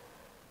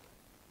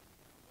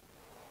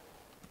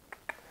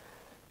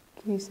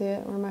 Can you see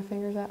it where my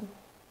finger's at?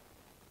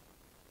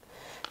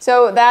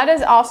 So that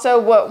is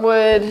also what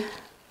would,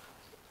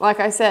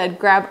 like I said,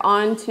 grab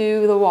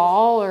onto the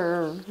wall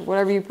or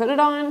whatever you put it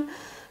on.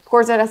 Of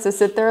course, it has to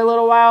sit there a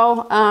little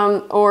while,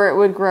 or it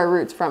would grow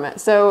roots from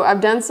it. So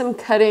I've done some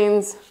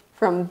cuttings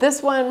from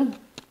this one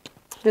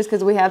just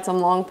because we had some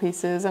long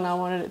pieces and I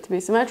wanted it to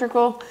be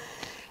symmetrical.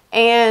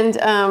 And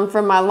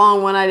from my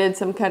long one, I did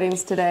some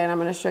cuttings today, and I'm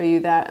going to show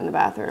you that in the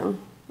bathroom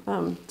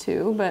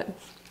too. But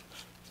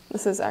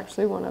this is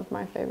actually one of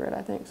my favorite,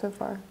 I think, so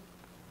far.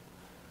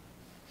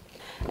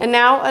 And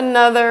now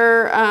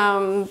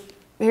another,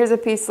 here's a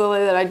peace lily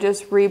that I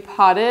just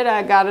repotted.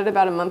 I got it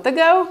about a month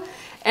ago,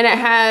 and it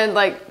had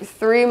like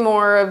 3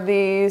 more of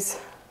these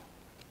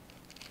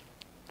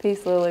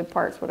peace lily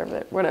parts,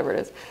 whatever it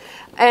is.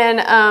 And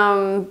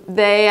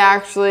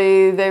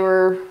they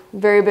were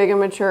very big and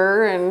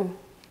mature and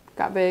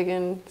got big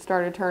and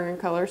started turning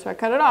color, so I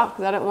cut it off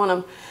because I didn't want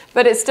them.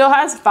 But it still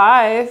has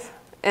 5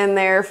 in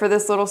there for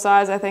this little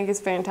size. I think is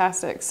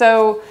fantastic.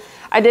 So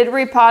I did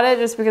repot it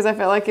just because I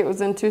felt like it was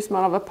in too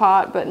small of a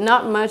pot, but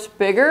not much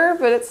bigger,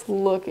 but it's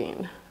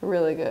looking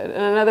really good.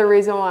 And another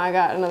reason why I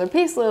got another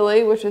peace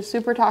lily, which is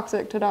super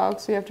toxic to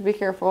dogs, so you have to be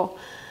careful,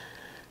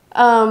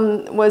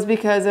 was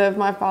because of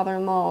my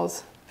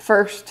father-in-law's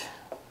first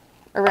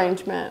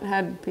arrangement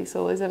had peace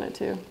lilies in it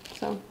too.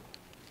 So,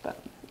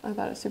 but I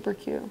thought it's super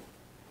cute.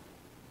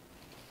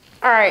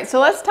 All right, so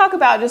let's talk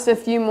about just a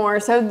few more.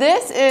 So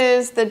this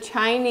is the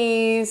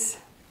Chinese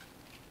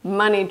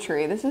money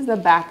tree. This is the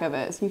back of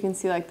it. So you can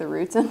see like the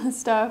roots and the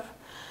stuff,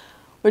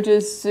 which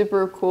is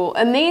super cool.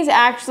 And these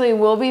actually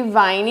will be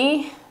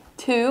viney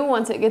too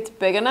once it gets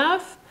big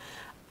enough.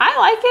 I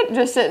like it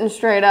just sitting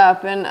straight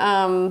up, and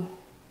I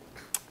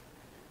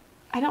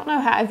don't know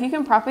how, if you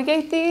can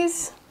propagate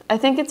these I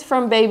think it's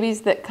from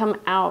babies that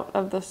come out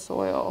of the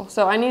soil.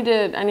 So I need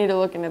to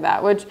look into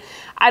that, which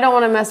I don't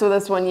want to mess with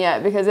this one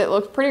yet because it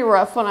looked pretty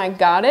rough when I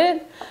got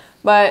it,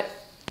 but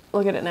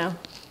look at it now.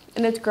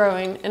 And it's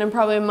growing, and in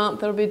probably a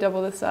month it'll be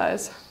double this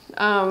size.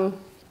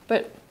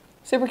 But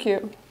super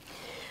cute.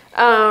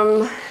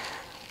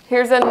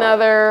 Here's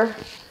another,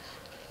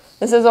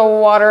 this is a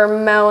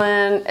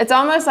watermelon. It's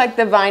almost like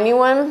the viney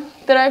one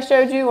that I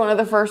showed you, one of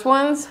the first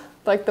ones,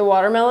 like the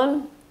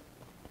watermelon.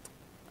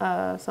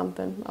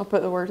 Something, I'll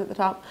put the words at the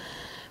top.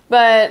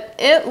 But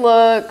it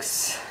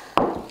looks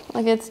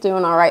like it's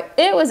doing all right.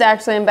 It was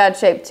actually in bad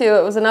shape too.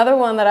 It was another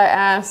one that I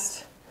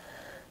asked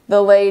the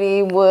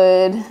lady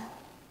would, and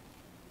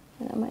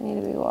it might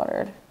need to be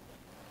watered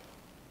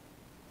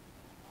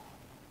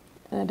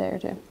in a day or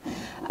two.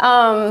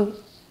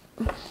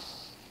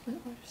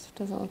 It just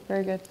doesn't look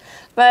very good.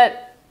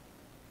 But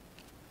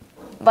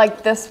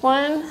like this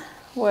one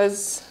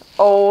was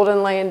old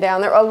and laying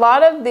down. There were a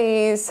lot of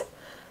these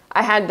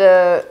I had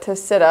to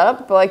sit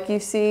up, but like you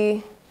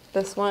see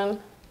this one,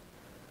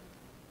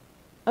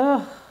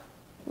 ugh,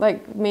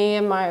 like me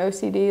and my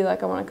OCD,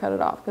 like I want to cut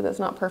it off because it's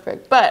not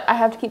perfect. But I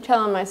have to keep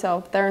telling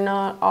myself they're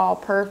not all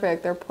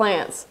perfect. They're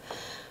plants.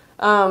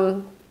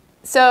 But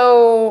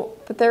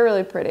they're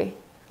really pretty.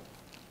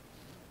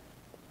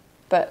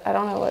 But I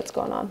don't know what's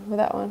going on with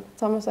that one.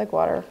 It's almost like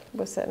water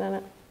was sitting in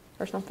it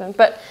or something.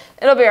 But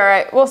it'll be all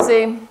right. We'll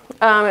see.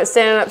 It's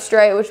standing up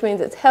straight, which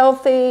means it's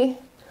healthy.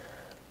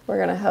 We're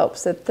going to help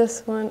sit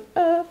this one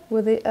up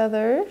with the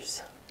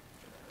others.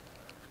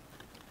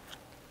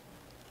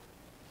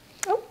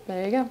 Oh,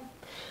 there you go.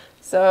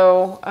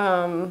 So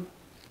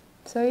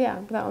yeah,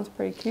 that one's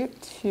pretty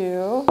cute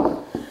too.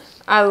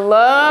 I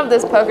love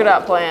this polka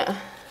dot plant.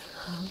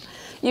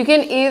 You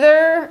can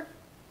either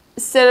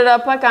sit it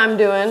up like I'm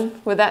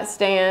doing with that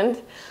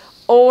stand,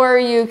 or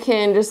you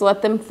can just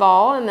let them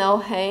fall and they'll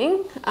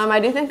hang. I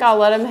do think I'll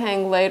let them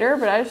hang later,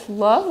 but I just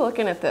love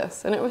looking at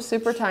this. And it was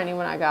super tiny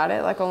when I got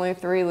it, like only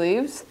 3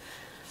 leaves.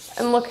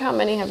 And look how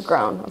many have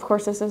grown. Of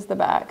course, this is the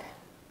back.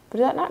 But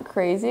is that not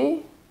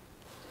crazy?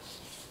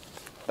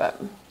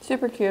 But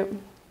super cute.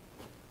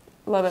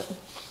 Love it.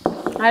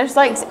 I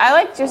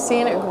like just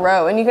seeing it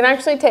grow. And you can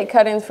actually take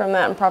cuttings from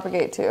that and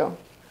propagate too.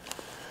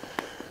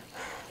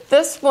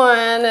 This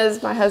one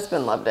is, my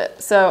husband loved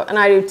it, so, and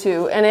I do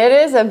too. And it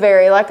is a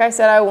very, like I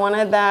said, I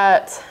wanted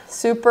that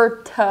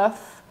super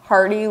tough,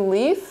 hardy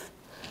leaf.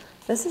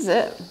 This is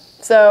it.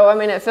 So, I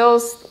mean, it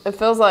feels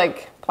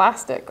like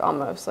plastic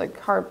almost, like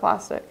hard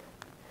plastic.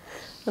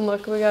 And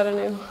look, we got a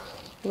new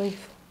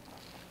leaf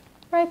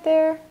right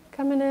there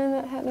coming in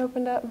that hadn't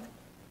opened up.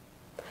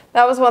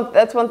 That's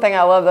one thing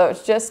I love though.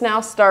 It's just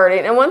now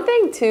starting. And one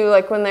thing too,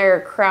 like when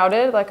they're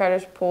crowded, like I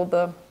just pulled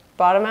the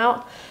bottom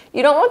out,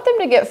 you don't want them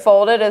to get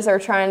folded as they're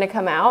trying to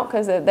come out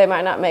because they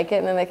might not make it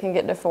and then they can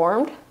get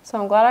deformed. So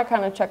I'm glad I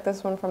kind of checked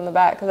this one from the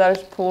back because I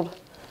just pulled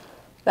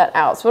that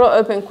out. So it'll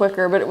open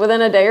quicker, but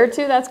within a day or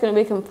two, that's going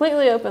to be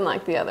completely open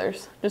like the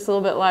others. Just a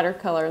little bit lighter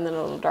color and then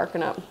it'll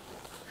darken up.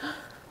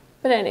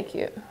 But ain't it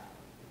cute?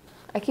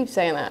 I keep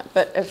saying that,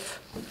 but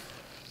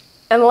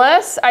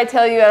unless I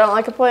tell you I don't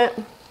like a plant,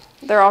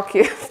 they're all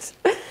cute.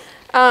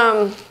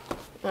 All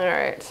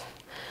right.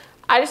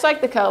 I just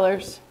like the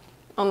colors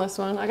on this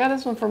one. I got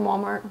this one from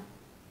Walmart.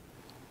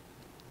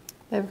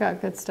 They've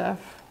got good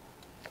stuff.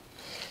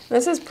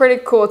 This is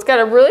pretty cool. It's got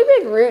a really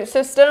big root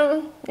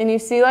system, and you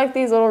see like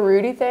these little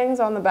rooty things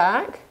on the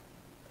back.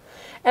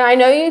 And I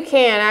know you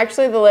can.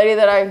 Actually, the lady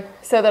that I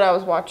said that I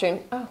was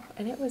watching, oh,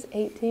 and it was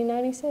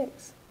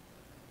 $18.96.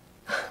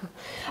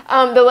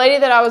 The lady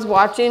that I was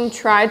watching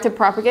tried to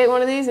propagate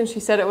one of these, and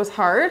she said it was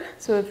hard.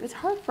 So if it's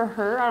hard for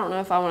her, I don't know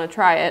if I want to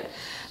try it.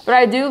 But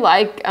I do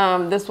like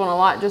this one a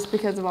lot just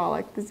because of all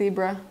like the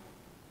zebra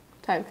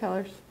type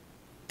colors.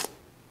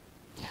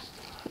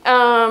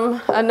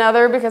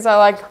 Another, because I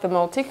like the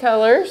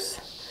multicolors,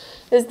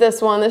 is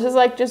this one. This is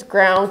like just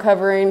ground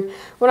covering.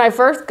 When I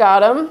first got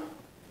them,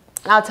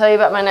 I'll tell you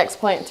about my next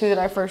plant too that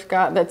I first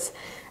got that's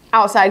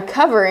outside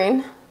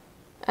covering.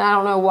 And I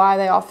don't know why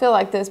they all feel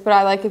like this, but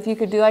I like if you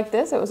could do like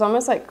this, it was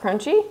almost like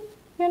crunchy,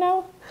 you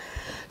know?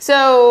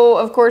 So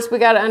of course we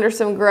got it under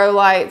some grow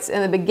lights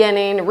in the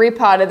beginning,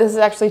 repotted. This is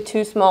actually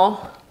 2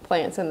 small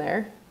plants in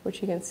there,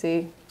 which you can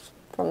see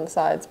from the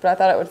sides, but I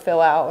thought it would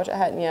fill out, which I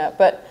hadn't yet,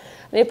 but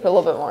I need to put a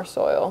little bit more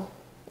soil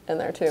in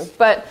there too.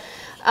 But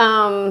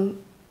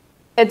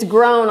it's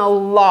grown a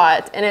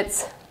lot and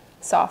it's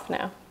soft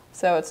now,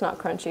 so it's not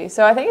crunchy.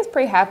 So I think it's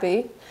pretty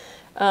happy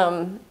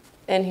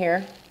in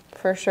here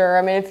for sure.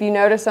 I mean, if you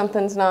notice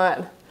something's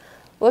not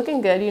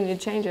looking good, you need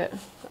to change it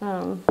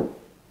because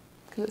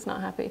it's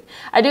not happy.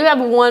 I do have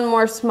one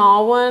more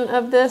small one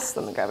of this.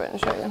 Let me grab it and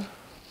show you.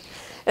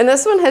 And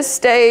this one has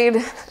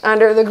stayed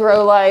under the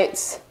grow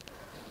lights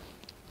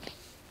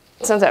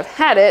since I've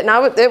had it,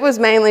 and it was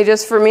mainly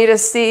just for me to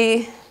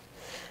see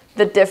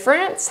the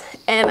difference.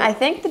 And I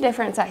think the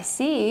difference I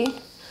see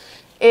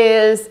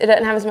is it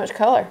doesn't have as much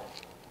color.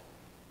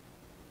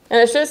 And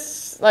it's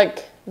just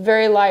like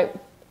very light.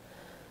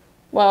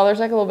 Well, there's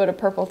like a little bit of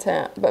purple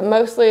tint, but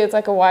mostly it's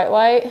like a white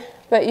light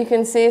but you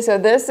can see, so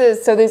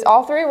these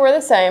all three were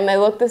the same. They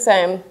look the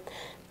same.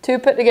 2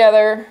 put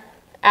together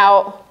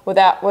out with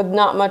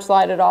not much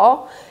light at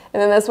all.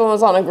 And then this one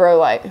was on a grow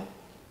light.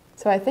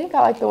 So I think I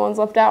like the ones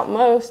left out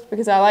most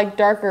because I like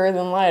darker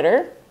than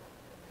lighter,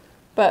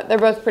 but they're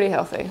both pretty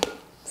healthy.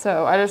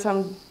 So I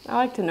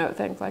like to note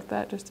things like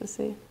that just to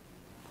see,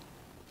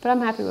 but I'm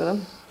happy with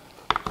them.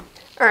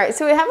 All right,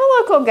 so we have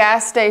a local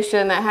gas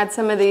station that had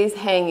some of these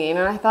hanging,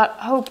 and I thought,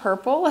 oh,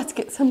 purple, let's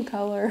get some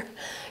color.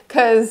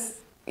 Because,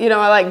 you know,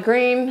 I like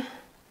green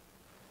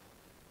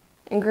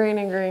and green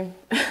and green.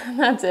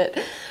 That's it.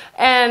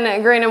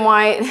 And green and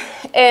white.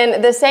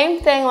 And the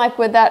same thing like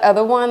with that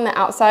other one, the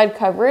outside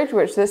coverage,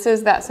 which this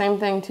is that same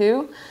thing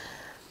too.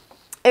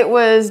 It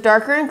was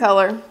darker in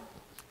color.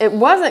 It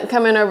wasn't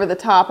coming over the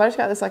top. I just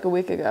got this like a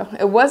week ago.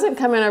 It wasn't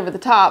coming over the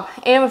top.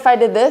 And if I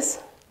did this,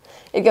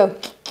 it'd go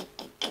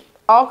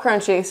all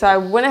crunchy. So I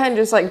went ahead and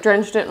just like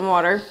drenched it in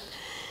water,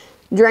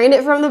 drained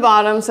it from the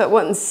bottom so it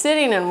wasn't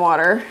sitting in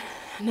water.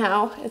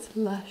 Now it's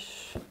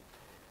lush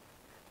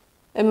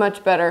and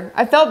much better.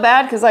 I felt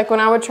bad because like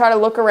when I would try to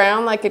look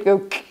around, like it'd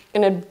go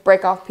and it'd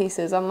break off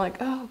pieces. I'm like,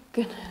 oh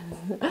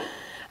goodness.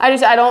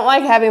 I don't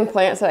like having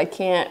plants that I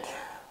can't,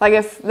 like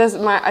if this,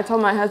 I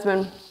told my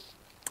husband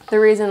the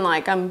reason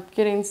like I'm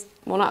getting,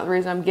 well not the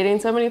reason I'm getting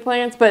so many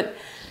plants, but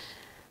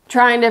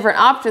trying different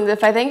options.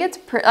 If I think it's,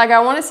 like I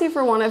want to see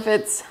for one if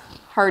it's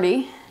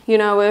hardy, you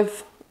know,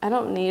 if I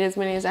don't need as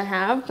many as I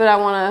have, but I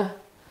want to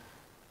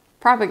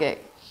propagate,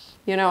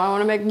 you know, I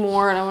want to make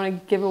more and I want to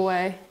give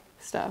away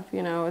stuff,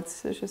 you know,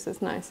 it's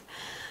nice.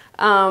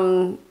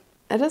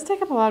 It does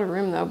take up a lot of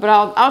room though, but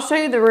I'll show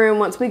you the room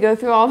once we go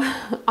through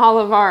all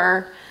of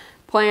our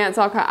plants.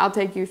 I'll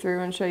take you through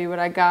and show you what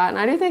I got. And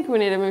I do think we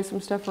need to move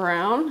some stuff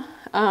around.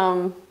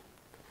 But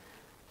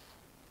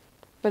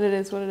it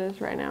is what it is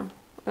right now.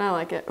 And I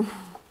like it.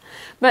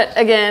 But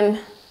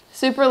again,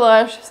 super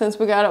lush since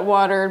we got it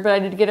watered, but I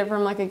did get it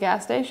from like a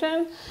gas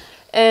station.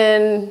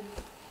 And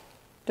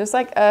just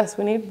like us,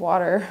 we need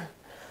water.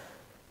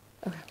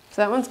 Okay,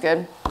 so that one's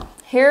good.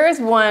 Here is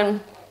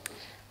one.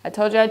 I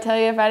told you I'd tell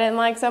you if I didn't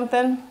like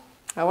something.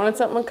 I wanted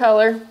something with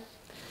color.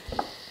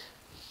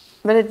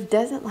 But it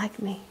doesn't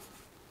like me.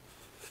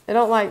 It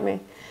don't like me.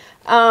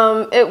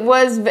 It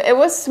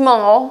was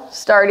small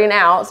starting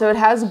out, so it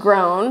has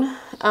grown.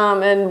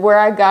 And where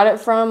I got it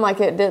from, like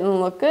it didn't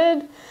look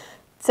good.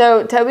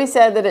 So Toby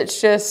said that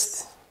it's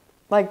just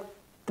like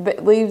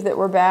the leaves that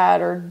were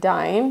bad or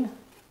dying,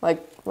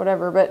 like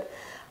whatever. But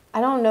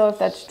I don't know if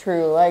that's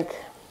true. Like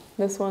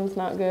this one's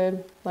not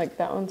good. Like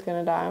that one's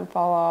gonna die and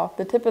fall off.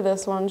 The tip of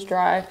this one's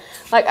dry.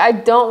 Like I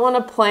don't want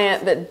a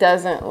plant that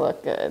doesn't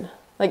look good.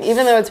 Like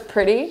even though it's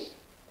pretty,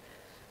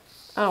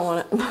 I don't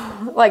want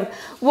it. Like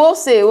we'll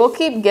see. We'll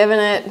keep giving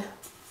it.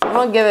 I'm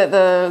gonna give it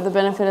the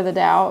benefit of the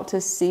doubt to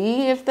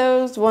see if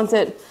those, once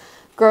it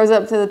grows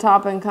up to the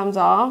top and comes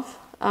off.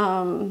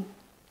 But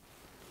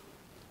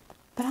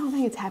I don't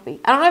think it's happy.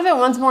 I don't know if it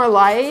wants more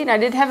light. I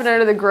did have it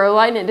under the grow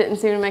light and it didn't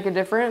seem to make a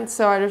difference.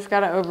 So I just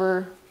got it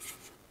over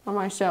on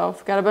my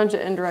shelf. Got a bunch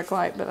of indirect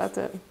light, but that's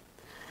it.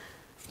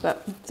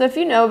 But so if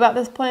you know about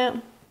this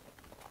plant,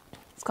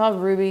 it's called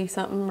Ruby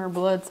something or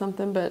Blood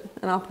something, and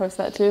I'll post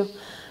that too.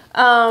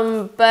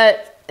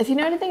 But if you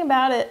know anything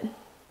about it,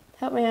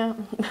 help me out.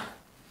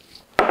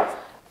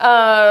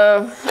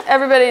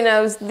 Everybody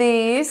knows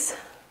these.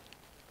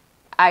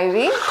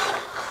 Ivy.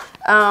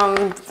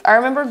 I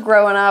remember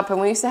growing up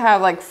and we used to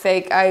have like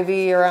fake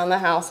ivy around the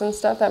house and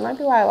stuff. That might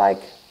be why I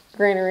like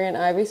greenery and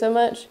ivy so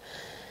much.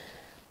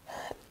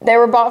 They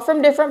were bought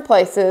from different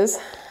places.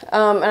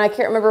 And I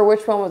can't remember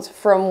which one was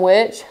from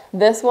which.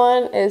 This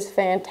one is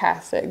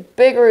fantastic.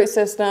 Big root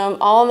system,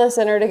 all in the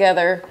center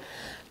together.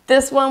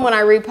 This one, when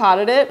I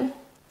repotted it,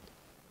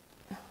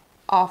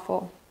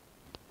 awful.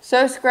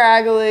 So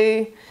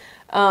scraggly,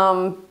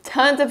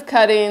 tons of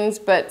cuttings,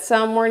 but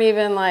some weren't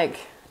even like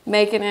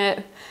making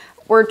it.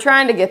 We're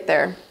trying to get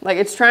there. Like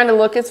it's trying to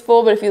look it's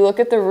full, but if you look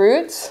at the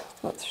roots,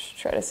 let's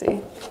try to see.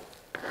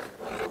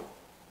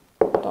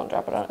 Don't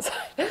drop it on its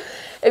side.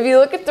 If you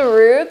look at the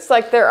roots,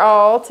 like they're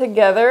all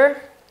together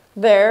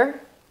there,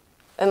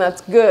 and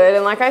that's good.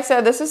 And like I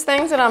said, this is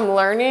things that I'm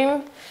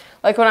learning.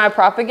 Like when I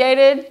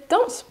propagated,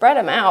 don't spread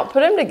them out.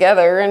 Put them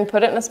together and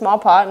put it in a small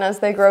pot, and as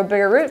they grow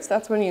bigger roots,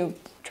 that's when you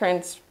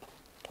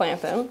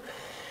transplant them.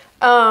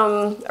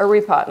 Or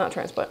repot, not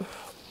transplant.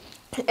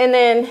 And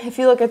then if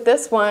you look at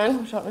this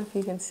one, which I don't know if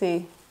you can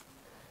see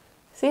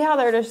how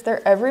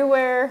they're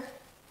everywhere,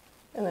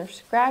 and they're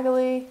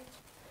scraggly,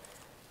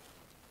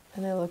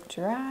 and they look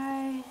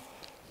dry.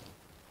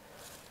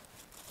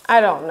 I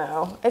don't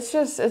know.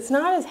 It's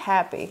not as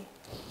happy.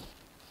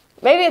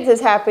 Maybe it's as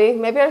happy.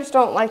 Maybe I just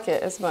don't like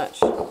it as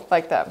much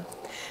like that.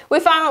 We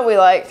find what we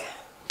like.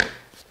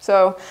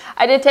 So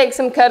I did take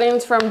some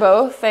cuttings from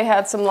both. They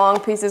had some long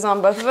pieces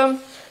on both of them.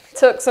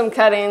 Took some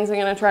cuttings. I'm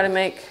gonna try to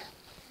make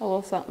a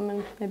little something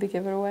and maybe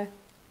give it away.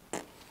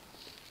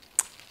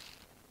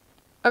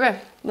 Okay,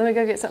 let me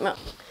go get something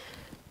else.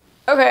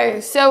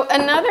 Okay, so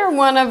another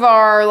one of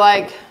our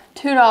like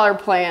 $2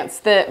 plants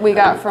that we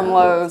got from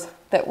Lowe's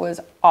that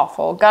was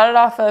awful. Got it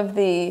off of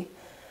the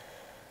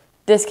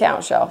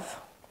discount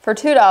shelf for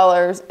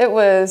 $2. It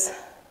was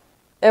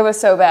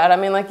so bad. I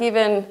mean, like,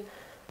 even,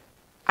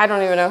 I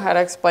don't even know how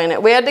to explain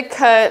it. We had to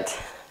cut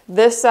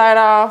this side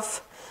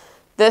off,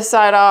 this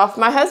side off.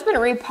 My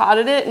husband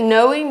repotted it,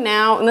 knowing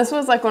now, and this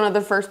was like one of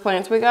the first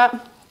plants we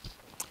got,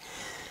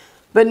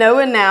 but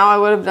knowing now I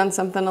would have done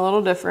something a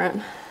little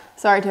different.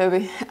 Sorry,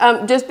 Toby.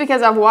 Just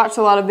because I've watched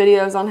a lot of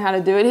videos on how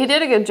to do it. He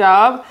did a good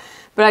job,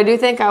 but I do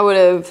think I would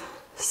have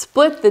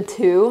split the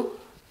two.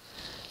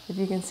 If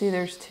you can see,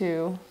 there's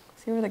two.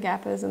 See where the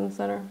gap is in the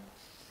center?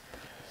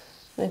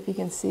 And if you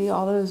can see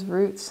all those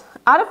roots,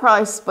 I'd have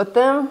probably split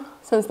them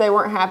since they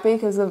weren't happy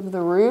because of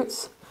the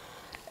roots,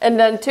 and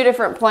done two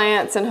different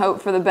plants and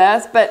hope for the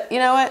best. But you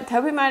know what?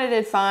 Toby might have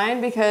did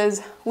fine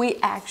because we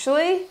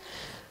actually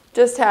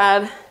just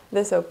had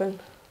this open.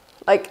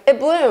 Like, it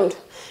bloomed,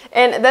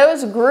 and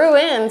those grew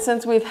in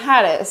since we've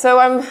had it. So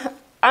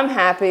I'm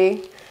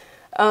happy.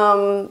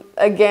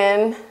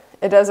 Again,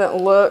 it doesn't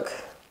look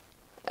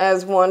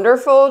as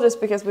wonderful just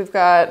because we've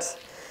got,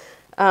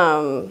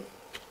 you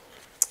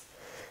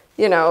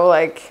know,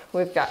 like,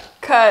 we've got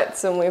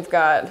cuts and we've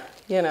got,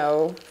 you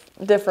know,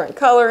 different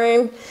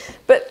coloring,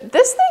 but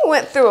this thing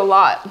went through a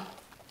lot.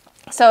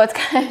 So it's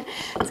kind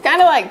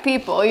of like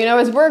people, you know,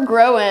 as we're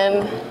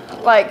growing,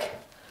 like,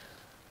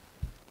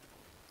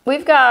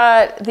 we've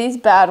got these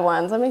bad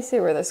ones. Let me see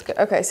where this goes.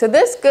 Okay, so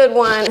this good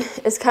one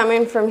is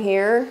coming from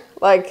here,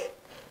 like,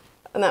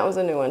 and that was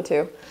a new one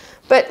too.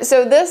 But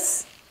so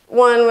this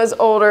one was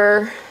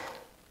older.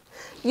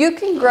 You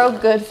can grow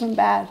good from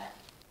bad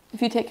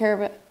if you take care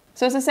of it.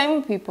 So it's the same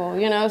with people,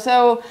 you know,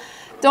 so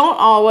don't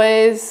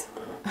always,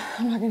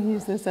 I'm not going to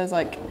use this as,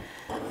 like,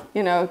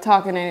 you know,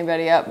 talking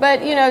anybody up,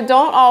 but, you know,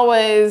 don't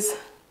always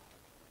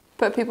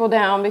put people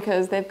down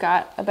because they've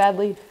got a bad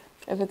leaf.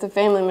 If it's a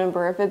family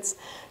member, if it's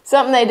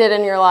something they did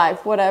in your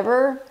life,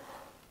 whatever,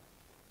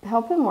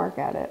 help them work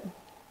at it.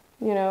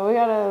 You know, we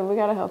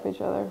gotta help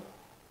each other,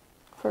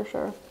 for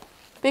sure.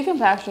 Be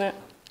compassionate.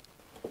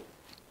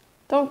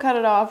 Don't cut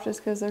it off just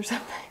because there's some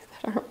things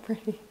that aren't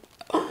pretty.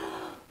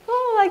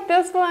 Oh, like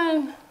this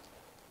one.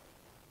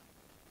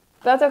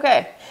 That's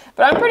okay.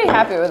 But I'm pretty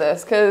happy with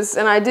this because,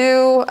 and I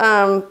do,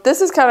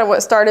 this is kind of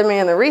what started me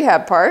in the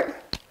rehab part.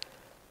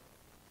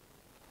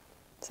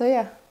 So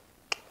yeah.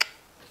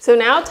 So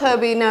now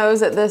Toby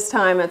knows at this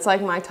time it's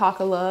like my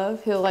talk of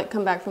love. He'll like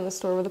come back from the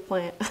store with a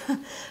plant.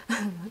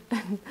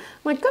 I'm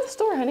like, go to the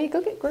store, honey,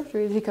 go get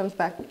groceries. He comes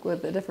back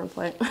with a different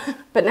plant.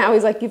 But now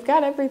he's like, you've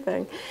got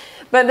everything.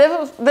 But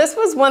this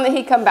was one that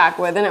he come back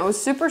with, and it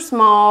was super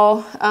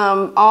small.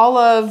 All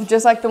of,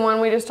 just like the one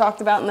we just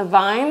talked about in the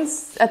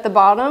vines at the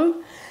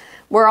bottom,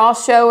 we're all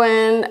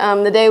showing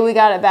the day we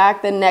got it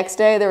back. The next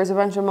day there was a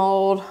bunch of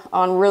mold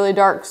on really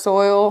dark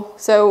soil.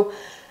 So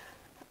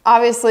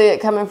obviously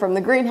it coming from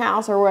the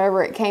greenhouse or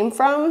wherever it came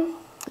from,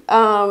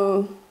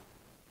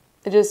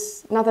 it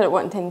just, not that it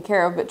wasn't taken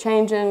care of, but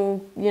changing,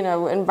 you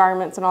know,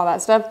 environments and all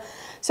that stuff.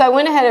 So I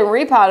went ahead and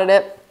repotted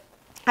it.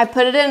 I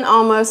put it in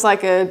almost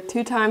like a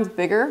 2 times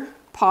bigger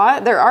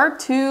pot. There are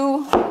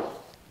 2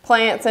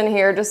 plants in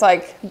here, just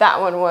like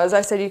that one was.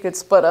 I said you could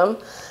split them,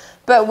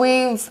 but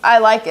I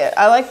like it.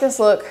 I like this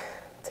look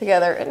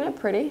together. Isn't it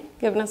pretty?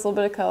 Giving us a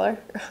little bit of color.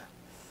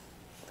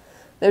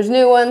 There's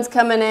new ones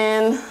coming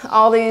in.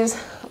 All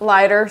these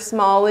lighter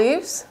small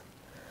leaves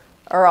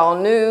are all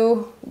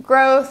new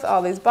growth.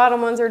 All these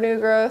bottom ones are new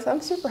growth.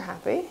 I'm super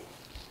happy.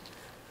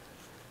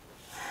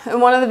 In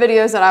one of the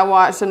videos that I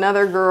watched,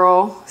 another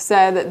girl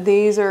said that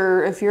these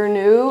are, if you're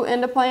new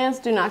into plants,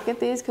 do not get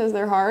these because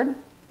they're hard.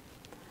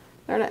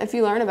 If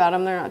you learn about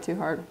them, they're not too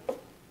hard.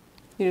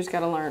 You just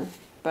gotta learn.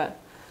 But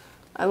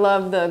I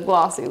love the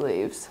glossy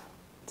leaves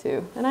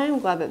too. And I am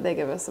glad that they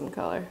give us some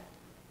color.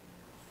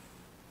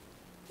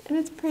 And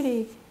it's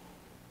pretty.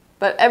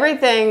 But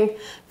everything,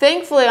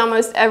 thankfully,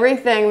 almost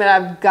everything that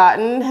I've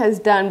gotten has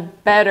done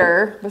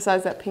better,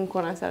 besides that pink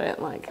one I said I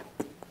didn't like.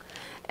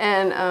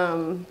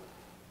 And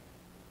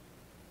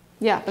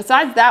yeah,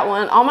 besides that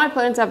one, all my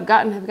plants I've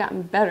gotten have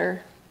gotten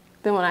better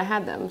than when I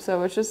had them.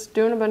 So it's just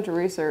doing a bunch of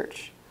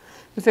research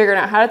and figuring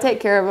out how to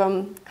take care of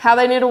them, how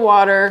they need to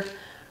water,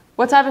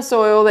 what type of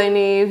soil they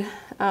need,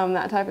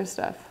 that type of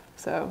stuff.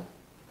 So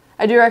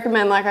I do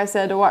recommend, like I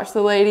said, to watch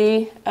the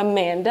lady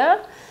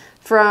Amanda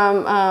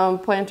from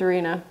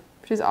Plantarina.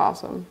 She's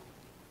awesome.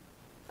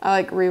 I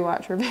like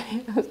rewatch her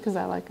videos because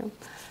I like them.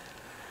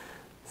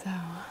 So,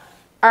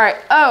 all right.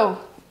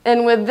 Oh,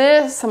 and with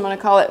this, I'm gonna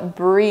call it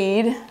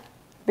breed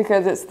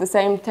because it's the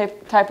same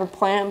type of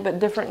plant but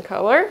different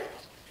color.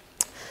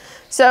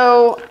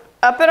 So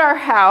up at our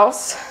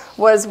house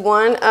was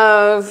one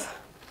of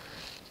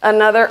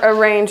another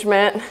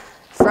arrangement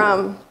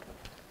from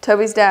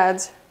Toby's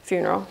dad's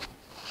funeral.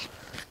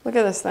 Look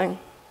at this thing.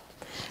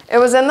 It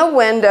was in the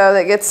window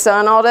that gets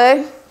sun all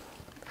day.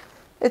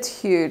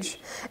 It's huge.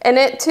 And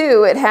it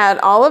too, it had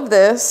all of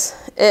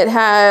this. It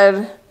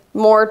had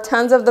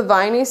tons of the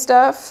viney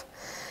stuff.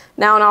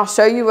 Now, and I'll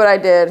show you what I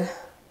did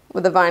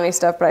with the viney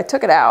stuff, but I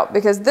took it out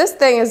because this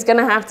thing is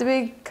gonna have to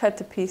be cut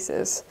to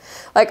pieces.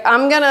 Like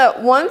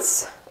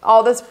once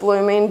all this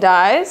blooming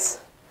dies,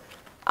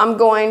 I'm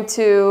going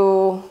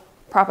to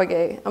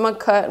propagate. I'm gonna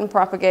cut and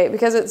propagate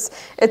because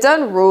it's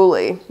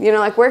unruly. You know,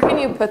 like where can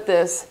you put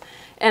this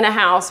in a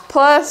house?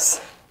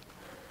 Plus,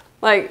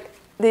 like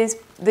these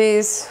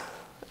leaves,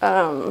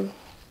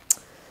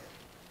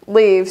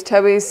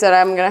 Toby said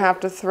I'm gonna have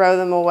to throw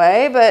them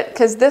away, but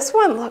because this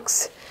one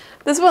looks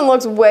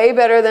way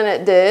better than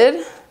it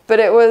did, but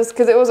it was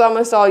because it was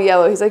almost all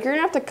yellow. He's like, you're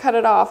gonna have to cut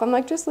it off. I'm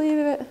like, just leave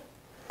it.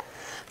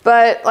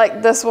 But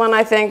like this one,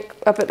 I think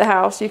up at the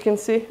house, you can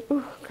see,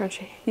 ooh,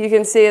 crunchy. You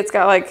can see it's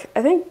got like,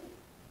 I think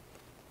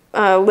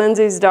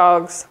Lindsay's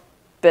dogs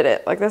bit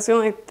it. Like that's the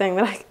only thing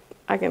that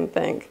I can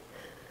think.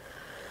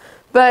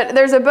 But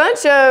there's a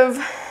bunch of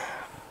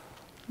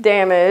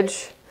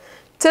damage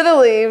to the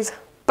leaves,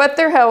 but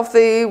they're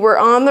healthy. We're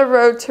on the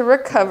road to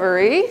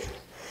recovery.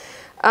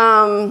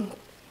 I'm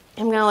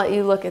gonna let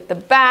you look at the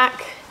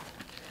back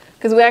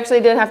because we actually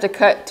did have to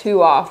cut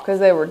 2 off because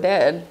they were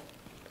dead.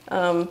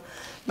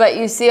 But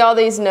you see all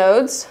these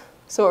nodes.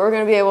 So what we're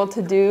gonna be able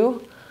to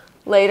do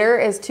later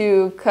is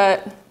to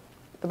cut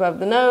above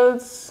the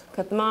nodes,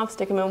 cut them off,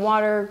 stick them in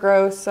water,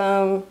 grow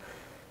some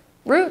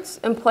roots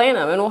and plant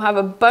them, and we'll have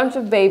a bunch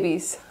of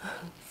babies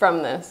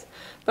from this.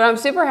 But I'm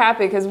super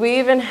happy because we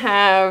even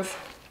have,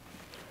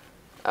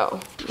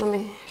 oh, let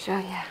me show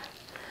you.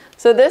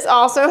 So this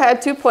also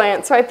had 2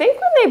 plants. So I think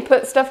when they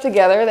put stuff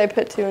together, they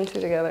put 2 and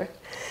 2 together.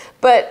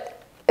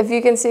 But if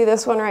you can see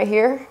this one right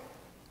here,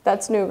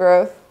 that's new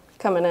growth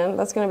coming in.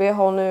 That's gonna be a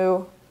whole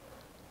new,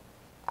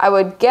 I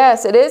would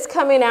guess, it is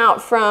coming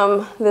out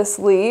from this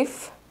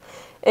leaf.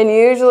 And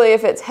usually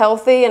if it's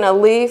healthy and a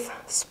leaf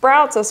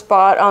sprouts a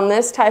spot on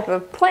this type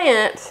of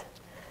plant,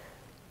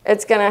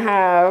 it's gonna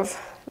have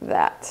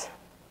that.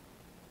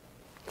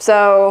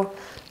 So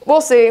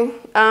we'll see.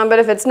 But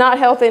if it's not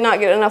healthy, not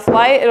getting enough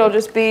light, it'll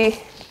just be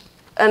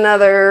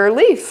another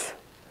leaf.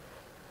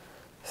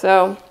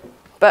 So,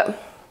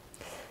 but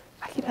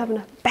I keep having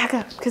to back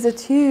up because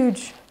it's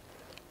huge.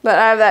 But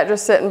I have that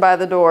just sitting by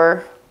the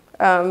door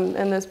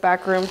in this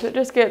back room. So it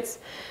just gets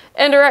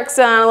indirect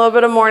sun, a little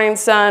bit of morning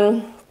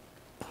sun.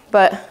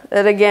 But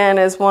it again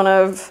is one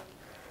of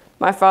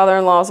my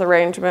father-in-law's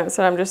arrangements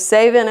that I'm just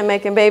saving and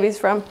making babies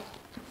from.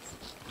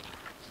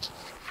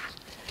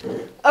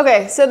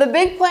 Okay, so the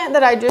big plant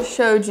that I just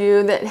showed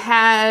you that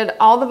had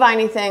all the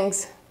viney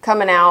things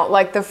coming out,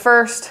 like the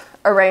first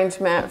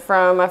arrangement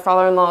from my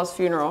father-in-law's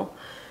funeral,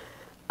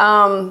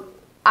 it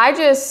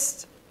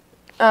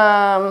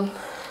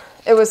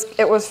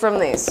was from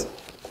these.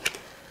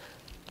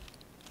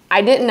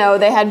 I didn't know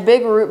they had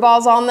big root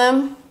balls on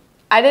them.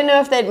 I didn't know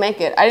if they'd make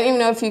it. I didn't even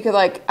know if you could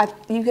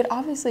you could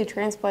obviously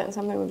transplant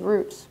something with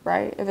roots,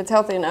 right? If it's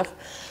healthy enough.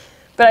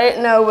 But I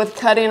didn't know with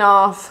cutting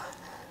off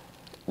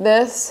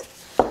this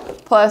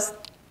plus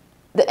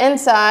the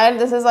inside,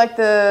 this is like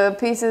the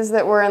pieces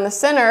that were in the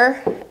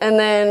center, and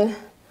then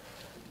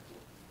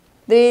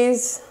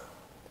these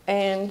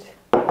and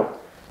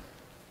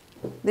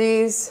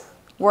these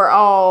were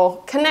all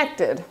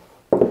connected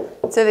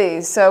to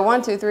these. So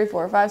 1, 2, 3,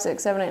 4, 5,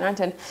 6, 7, 8, 9,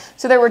 10.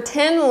 So there were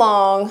 10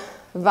 long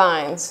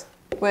vines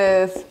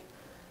with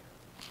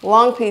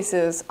long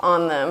pieces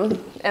on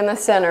them in the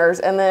centers,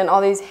 and then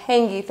all these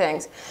hangy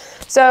things.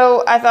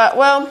 So I thought,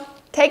 well,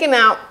 take them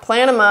out,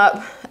 plant them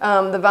up.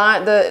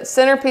 The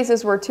center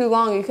pieces were too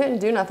long. You couldn't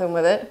do nothing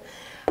with it.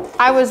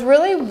 I was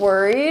really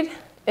worried,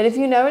 and if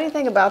you know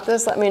anything about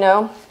this, let me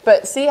know.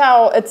 But see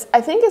how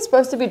I think it's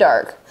supposed to be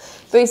dark,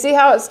 but you see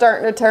how it's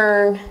starting to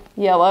turn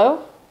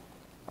yellow?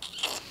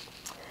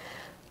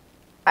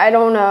 I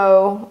don't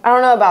know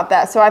about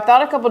that. So I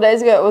thought a couple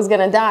days ago it was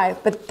gonna die,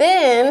 but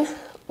then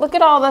look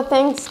at all the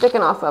things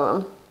sticking off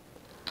of them.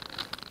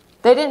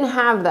 They didn't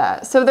have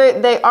that. So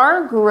they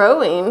are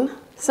growing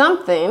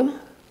something.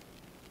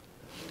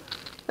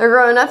 They're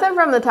growing nothing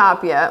from the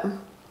top yet.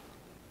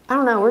 I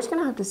don't know, we're just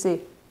gonna have to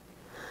see.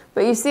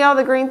 But you see all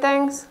the green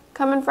things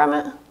coming from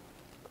it,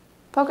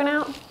 poking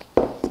out?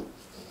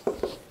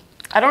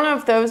 I don't know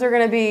if those are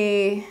gonna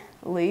be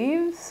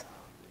leaves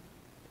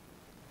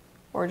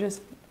or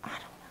just, I don't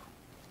know.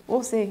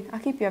 We'll see, I'll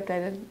keep you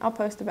updated. I'll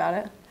post about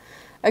it.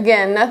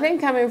 Again, nothing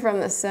coming from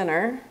the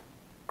center,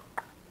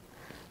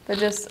 but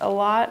just a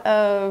lot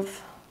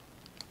of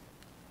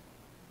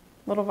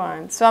little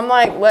vines. So I'm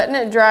like letting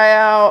it dry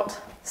out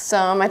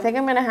some. I think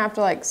I'm gonna have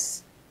to like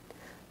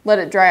let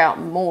it dry out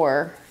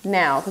more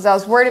now because I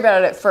was worried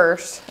about it at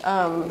first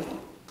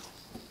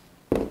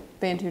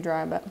being too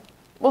dry, but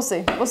we'll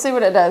see. We'll see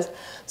what it does.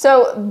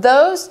 So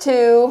those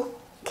two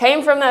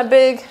came from that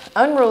big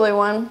unruly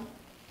one.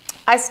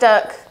 I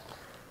stuck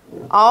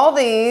all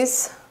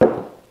these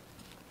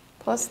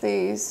plus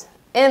these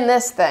in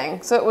this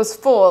thing. So it was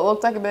full. It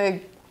looked like a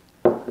big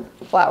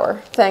flower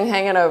thing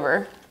hanging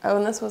over. Oh,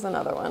 and this was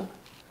another one.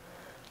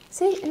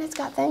 See, and it's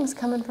got things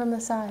coming from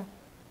the side.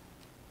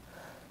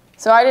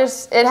 So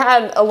it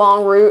had a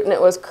long root and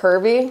it was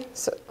curvy.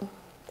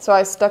 So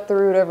I stuck the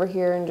root over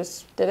here and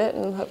just did it,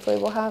 and hopefully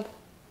we'll have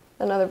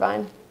another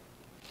vine.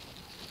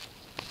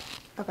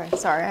 Okay,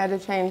 sorry, I had to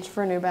change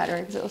for a new battery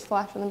because it was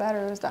flashing, the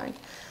battery was dying.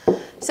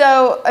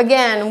 So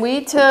again,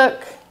 we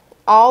took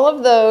all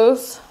of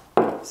those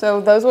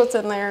So those what's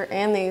in there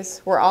and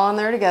these were all in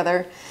there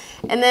together.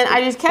 And then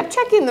I just kept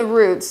checking the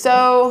roots.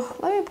 So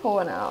let me pull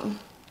one out.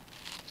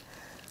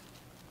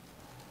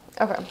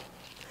 Okay.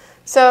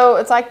 So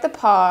it's like the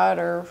pod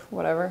or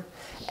whatever.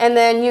 And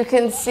then you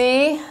can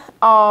see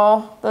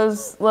all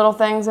those little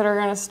things that are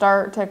going to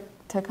start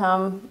to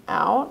come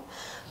out.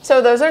 So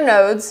those are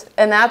nodes,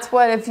 and that's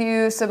what, if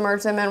you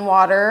submerge them in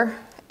water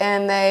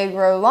and they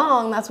grow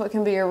long, that's what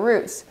can be your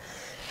roots.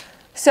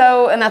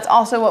 So, and that's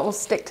also what will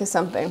stick to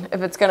something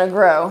if it's going to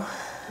grow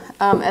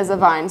as a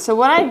vine. So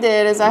what I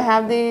did is I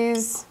have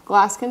these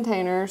glass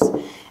containers,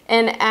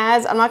 and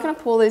I'm not going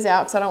to pull these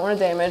out because I don't want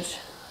to damage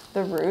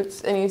the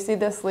roots. And you see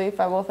this leaf,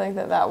 I will think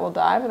that that will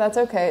die, but that's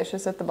okay. It's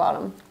just at the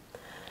bottom.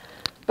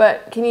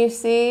 But can you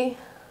see?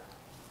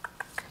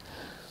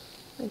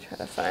 Let me try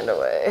to find a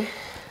way.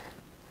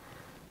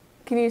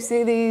 Can you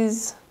see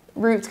these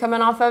roots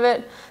coming off of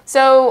it?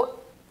 So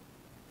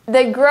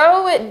they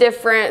grow at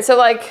different, so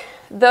like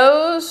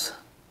those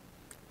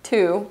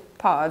 2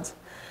 pods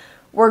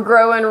were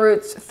growing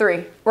roots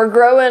 3. We're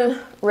growing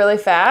really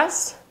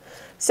fast.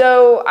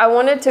 So I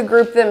wanted to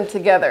group them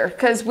together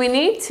because we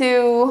need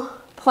to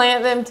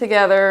plant them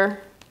together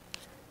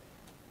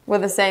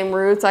with the same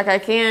roots. Like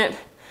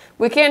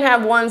we can't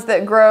have ones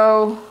that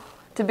grow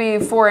to be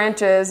 4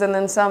 inches and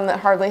then some that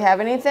hardly have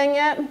anything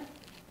yet.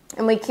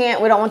 And we don't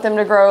want them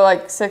to grow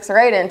like 6 or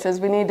 8 inches.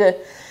 We need to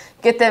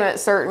get them at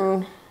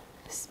certain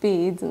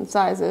speeds and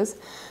sizes.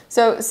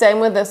 So same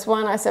with this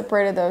one. I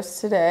separated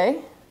those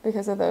today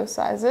because of those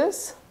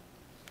sizes.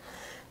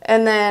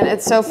 And then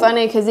it's so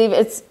funny because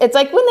it's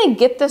like when they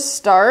get the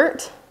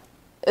start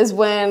is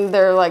when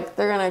they're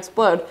gonna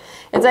explode.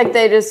 It's like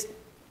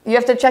you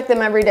have to check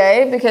them every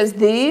day because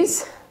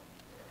these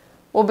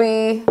will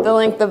be the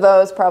length of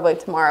those probably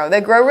tomorrow. They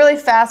grow really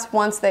fast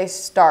once they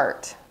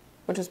start,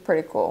 which is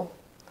pretty cool.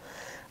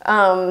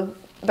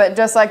 But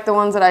just like the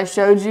ones that I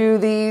showed you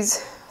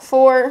these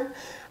 4,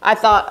 I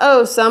thought,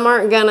 oh, some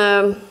aren't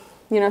gonna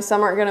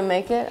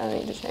make it. I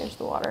need to change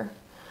the water.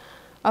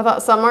 I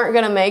thought some aren't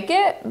gonna make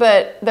it,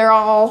 but they're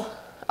all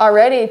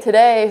already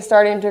today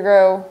starting to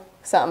grow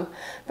some.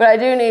 But I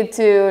do need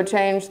to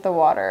change the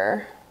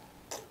water.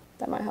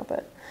 That might help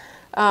it.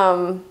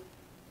 But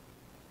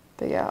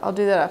yeah, I'll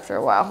do that after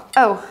a while.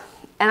 Oh,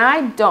 and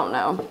I don't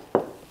know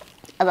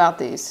about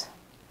these.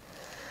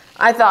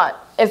 I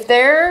thought if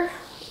they're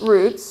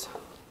roots,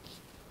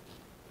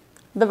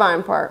 the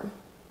vine part,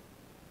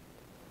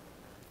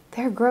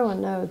 they're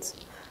growing nodes.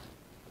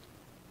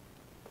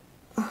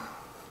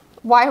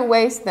 Why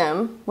waste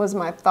them was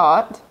my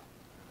thought.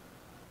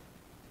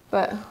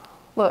 But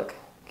look,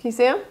 can you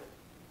see them?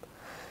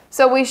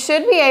 So we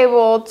should be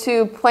able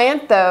to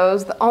plant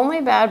those. The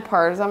only bad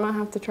part is I'm gonna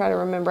have to try to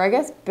remember. I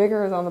guess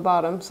bigger is on the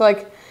bottom. So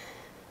like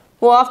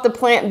we'll have to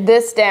plant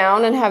this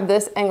down and have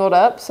this angled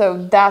up.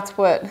 So that's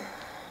what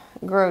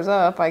grows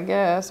up, I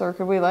guess. Or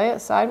could we lay it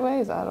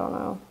sideways? I don't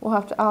know.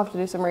 I'll have to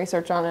do some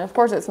research on it. Of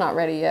course, it's not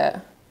ready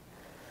yet.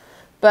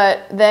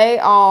 But they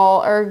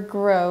all are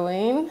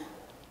growing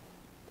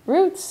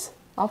roots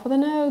off of the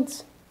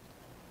nodes.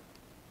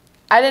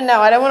 I didn't know.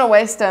 I didn't want to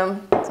waste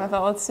them. So I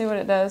thought, let's see what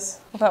it does.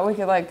 I thought we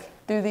could like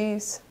do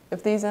these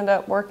if these end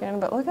up working.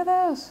 But look at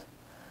those.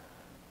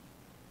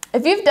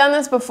 If you've done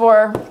this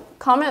before,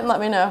 comment and let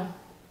me know.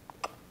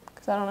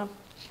 Because I don't know.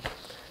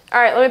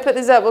 All right, let me put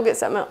these up. We'll get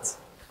something else.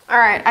 All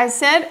right, I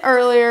said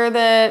earlier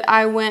that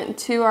I went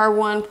to our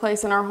one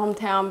place in our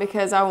hometown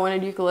because I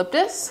wanted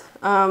eucalyptus.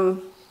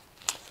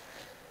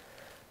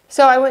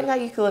 So I went and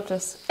got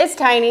eucalyptus. It's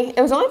tiny.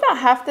 It was only about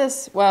half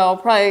this, well,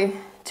 probably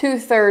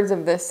 2/3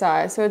 of this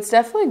size. So it's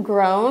definitely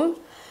grown.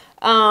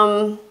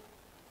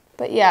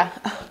 But yeah.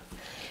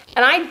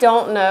 And I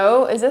don't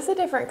know, is this a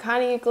different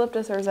kind of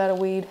eucalyptus or is that a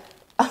weed?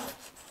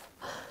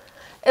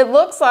 It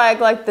looks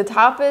like the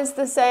top is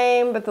the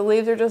same, but the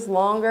leaves are just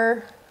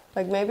longer.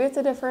 Like maybe it's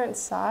a different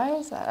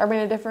size. I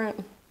mean,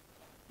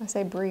 I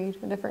say breed,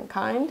 a different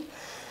kind.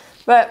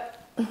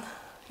 But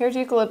here's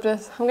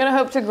eucalyptus. I'm gonna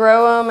hope to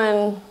grow them,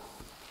 and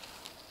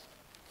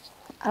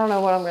I don't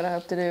know what I'm gonna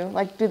hope to do.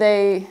 Like, do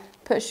they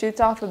put shoots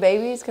off of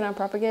babies? Can I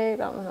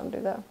propagate? I don't know how to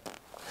do that,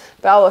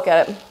 but I'll look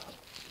at it.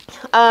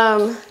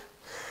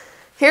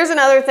 Here's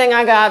another thing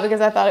I got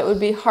because I thought it would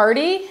be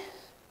hardy.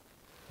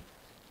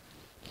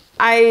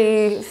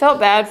 I felt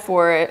bad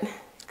for it,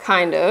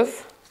 kind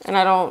of. And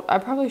I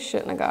probably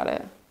shouldn't have got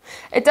it.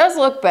 It does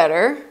look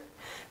better,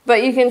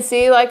 but you can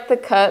see like the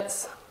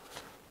cuts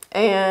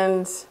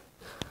and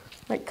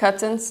like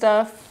cuts and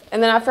stuff.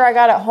 And then after I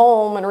got it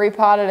home and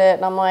repotted it,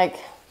 and I'm like,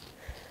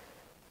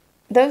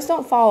 those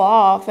don't fall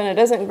off and it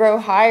doesn't grow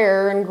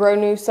higher and grow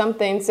new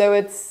something. So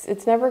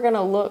it's never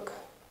gonna look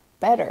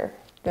better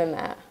than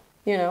that,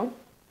 you know?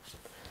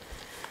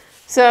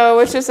 So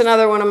it's just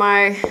another one of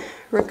my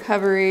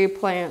recovery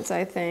plants,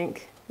 I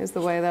think, is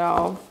the way that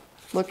I'll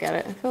look at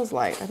it. It feels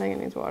light. I think it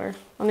needs water.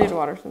 I'll need to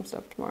water some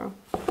stuff tomorrow.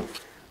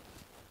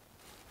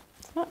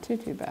 It's not too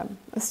bad.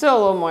 It's still a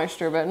little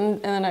moisture, but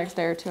in the next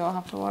day or two, I'll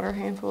have to water a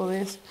handful of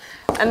these.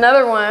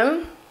 Another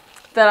one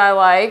that I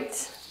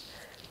liked,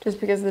 just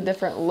because of the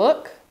different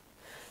look,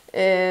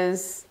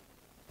 is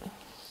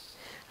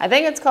I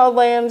think it's called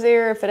lamb's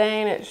ear. If it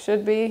ain't, it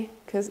should be,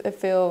 because it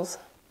feels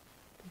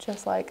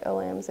just like a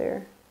lamb's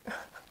ear.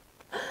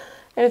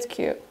 And it's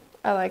cute.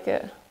 I like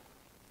it.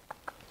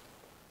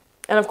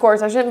 And of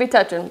course, I shouldn't be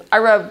touching. I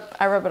rub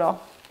it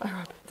all. I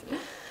rub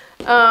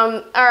it.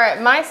 All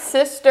right, my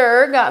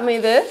sister got me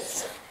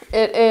this.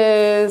 It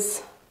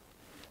is,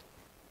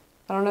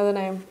 I don't know the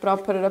name, but I'll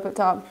put it up at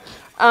top.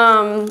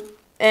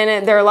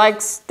 And they're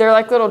like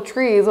little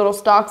trees, little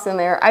stalks in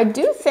there. I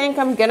do think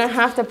I'm gonna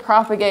have to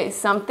propagate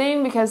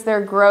something because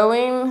they're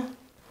growing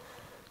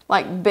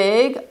like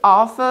big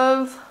off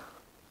of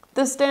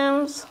the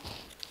stems.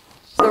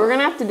 So we're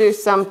gonna have to do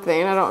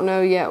something. I don't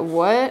know yet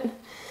what.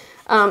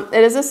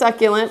 It is a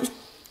succulent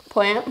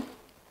plant,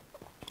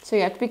 so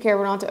you have to be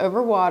careful not to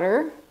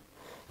overwater.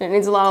 And it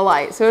needs a lot of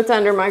light, so it's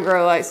under my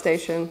grow light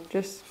station,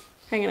 just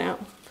hanging out.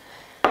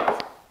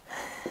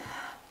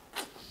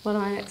 One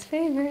of my next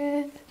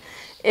favorites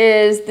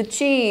is the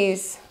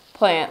cheese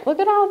plant. Look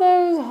at all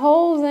those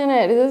holes in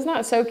it. Isn't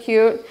that so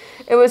cute?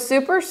 It was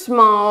super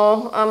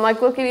small.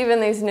 Like, look at even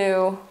these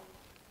new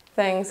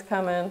things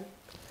coming.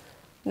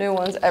 New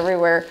ones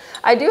everywhere.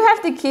 I do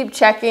have to keep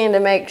checking to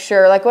make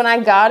sure. Like, when I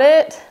got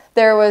it,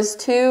 there was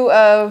 2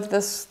 of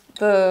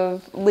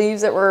the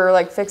leaves that were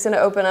like fixing to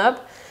open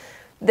up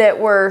that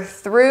were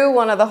through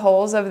one of the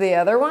holes of the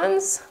other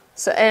ones.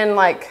 So, and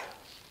like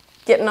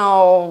getting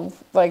all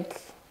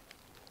like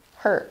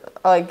hurt,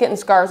 like getting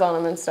scars on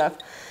them and stuff.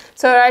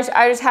 So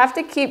I just have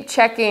to keep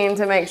checking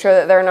to make sure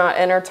that they're not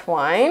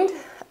intertwined.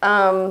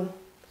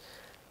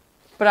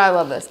 But I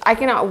love this. I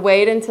cannot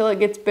wait until it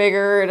gets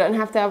bigger. It doesn't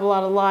have to have a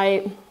lot of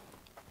light.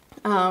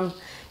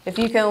 If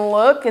you can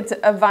look, it's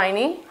a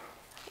viney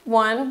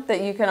one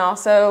that you can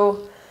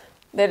also,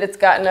 that it's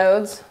got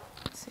nodes.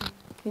 Let's see,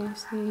 can you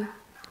see?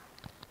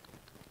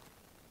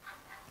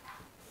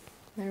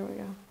 There we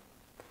go.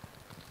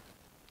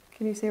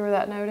 Can you see where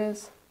that node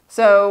is?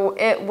 So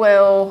it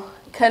will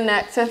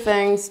connect to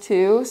things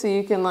too, so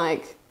you can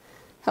like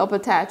help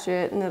attach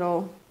it and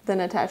it'll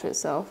then attach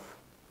itself.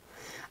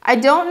 I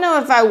don't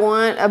know if I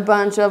want a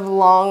bunch of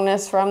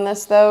longness from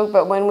this though,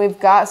 but when we've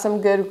got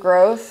some good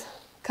growth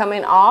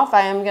coming off,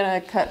 I am gonna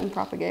cut and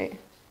propagate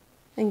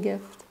and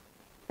gift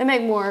and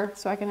make more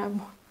so I can have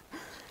more.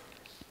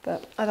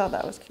 But I thought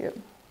that was cute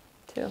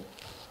too.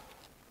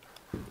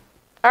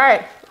 All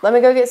right, let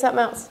me go get something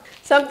else.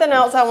 Something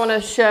else I want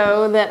to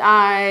show that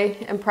I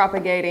am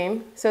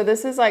propagating. So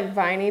this is like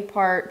viney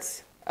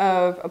parts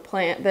of a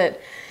plant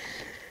that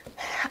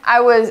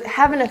I was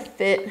having a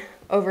fit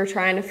over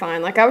trying to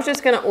find. Like, I was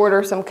just going to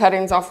order some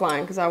cuttings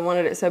offline because I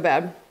wanted it so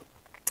bad.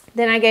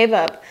 Then I gave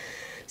up.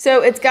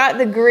 So it's got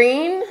the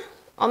green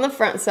on the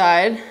front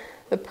side,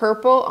 the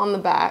purple on the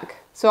back.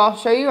 So I'll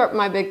show you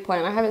my big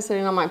plant. I have it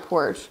sitting on my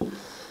porch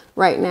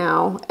right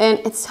now, and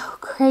it's so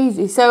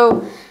crazy.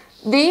 So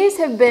these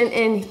have been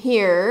in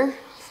here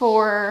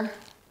for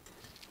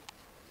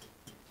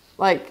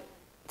like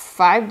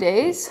 5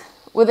 days.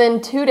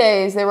 Within 2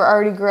 days, they were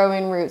already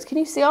growing roots. Can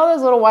you see all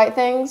those little white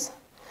things?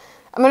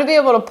 I'm gonna be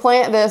able to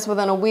plant this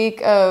within a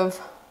week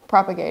of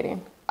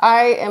propagating.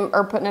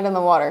 Or putting it in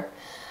the water.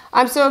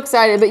 I'm so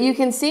excited, but you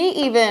can see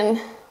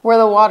even where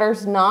the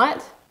water's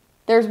not,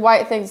 there's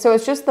white things. So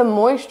it's just the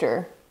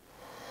moisture.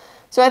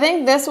 So I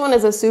think this one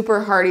is a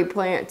super hardy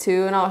plant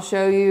too, and I'll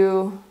show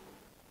you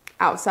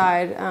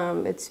outside.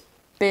 It's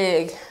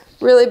big,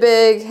 really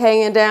big,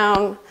 hanging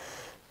down,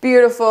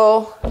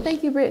 beautiful.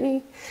 Thank you,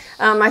 Brittany.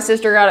 My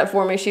sister got it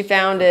for me. She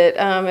found it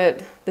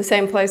at the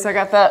same place I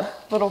got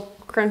that little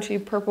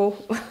crunchy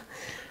purple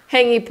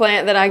hangy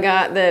plant that I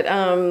got that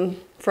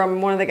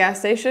from one of the gas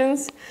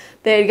stations.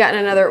 They had gotten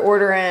another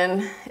order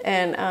in,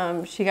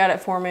 and she got it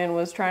for me and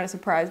was trying to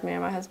surprise me,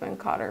 and my husband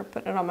caught her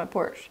putting it on my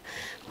porch.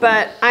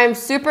 But I'm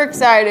super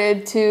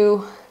excited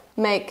to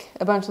make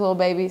a bunch of little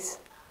babies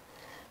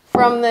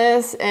from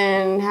this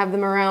and have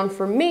them around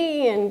for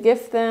me and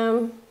gift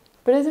them.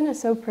 But isn't it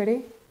so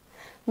pretty?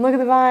 Look at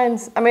the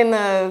vines. I mean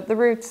the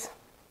roots.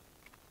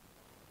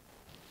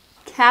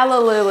 Calla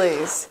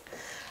lilies.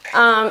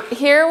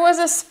 Here was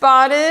a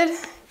spotted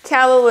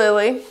calla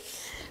lily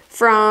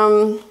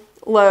from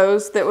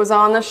Lowe's that was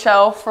on the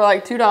shelf for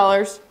like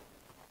 $2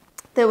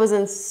 that was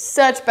in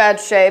such bad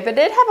shape. It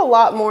did have a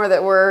lot more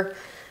that were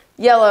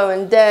yellow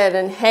and dead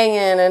and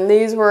hanging, and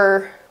these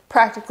were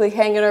practically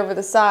hanging over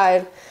the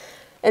side.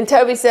 And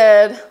Toby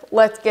said,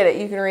 let's get it,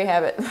 you can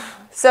rehab it.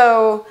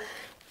 So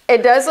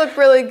it does look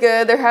really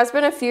good. There has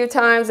been a few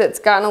times it's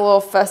gotten a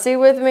little fussy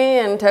with me,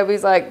 and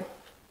Toby's like,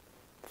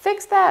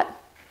 fix that.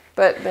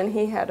 But then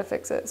he had to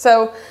fix it.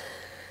 So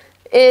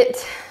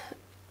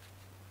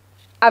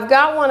I've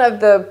got one of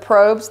the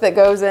probes that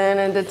goes in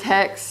and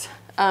detects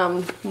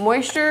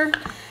moisture,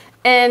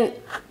 and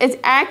it's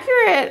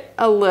accurate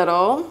a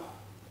little,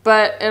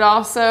 but it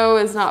also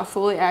is not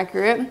fully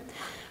accurate.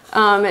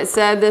 It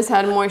said this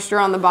had moisture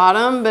on the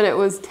bottom, but it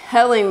was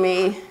telling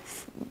me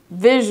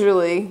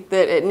visually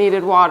that it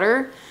needed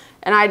water.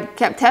 And I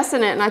kept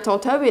testing it, and I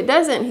told Toby it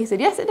doesn't. He said,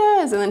 yes, it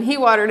does. And then he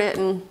watered it,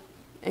 and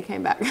it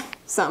came back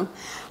some.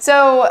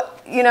 So,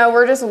 you know,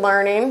 we're just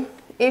learning.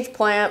 Each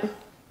plant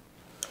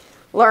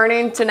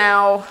learning to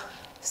now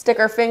stick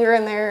our finger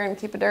in there and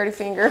keep a dirty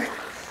finger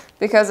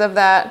because of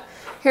that.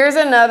 Here's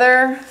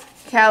another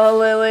calla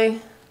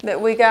lily that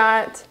we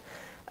got.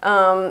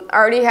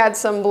 Already had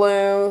some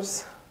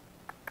blooms.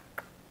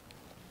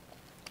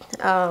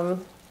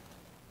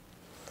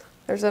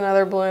 There's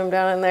another bloom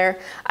down in there.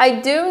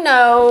 I do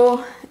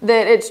know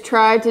that it's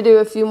tried to do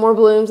a few more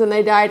blooms and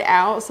they died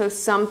out, so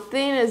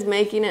something is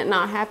making it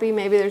not happy.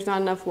 Maybe there's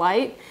not enough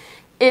light.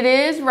 It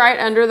is right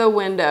under the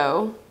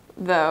window,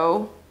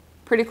 though,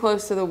 pretty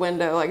close to the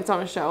window, like it's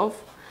on a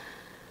shelf.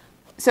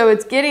 So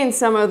it's getting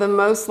some of the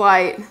most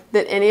light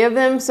than any of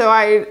them. So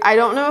I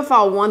don't know if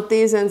I'll want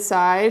these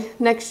inside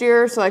next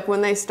year. So like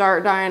when they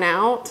start dying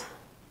out,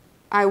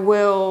 I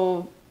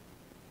will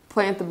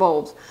plant the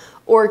bulbs.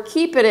 Or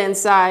keep it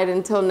inside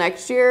until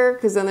next year,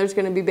 because then there's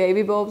going to be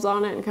baby bulbs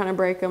on it and kind of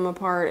break them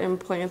apart and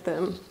plant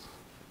them.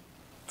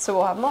 So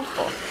we'll have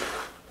multiple.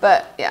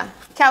 But yeah,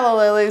 calla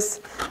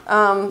lilies.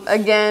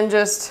 Again,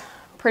 just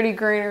pretty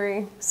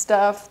greenery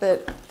stuff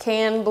that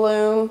can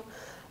bloom.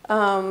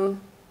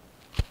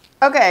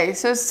 Okay,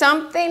 so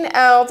something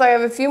else. I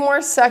have a few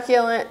more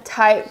succulent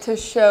type to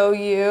show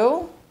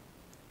you.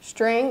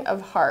 String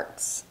of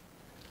hearts.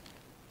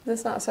 This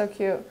is not so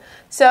cute.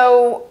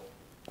 So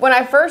when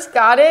I first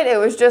got it, it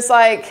was just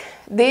like,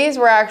 these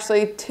were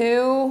actually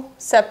two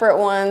separate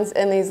ones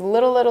in these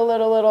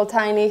little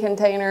tiny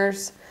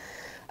containers.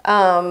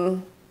 Yeah,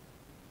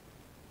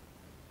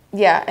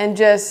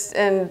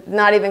 and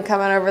not even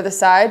coming over the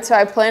side. So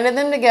I planted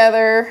them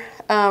together.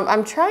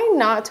 I'm trying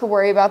not to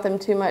worry about them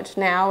too much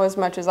now, as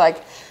much as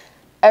like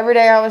every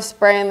day I was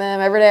spraying them,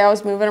 every day I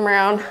was moving them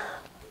around.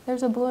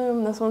 There's a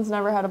bloom. This one's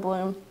never had a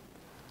bloom.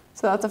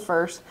 So that's a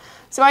first.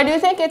 So I do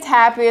think it's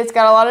happy. It's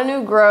got a lot of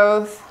new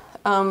growth.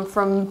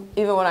 From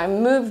even when I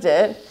moved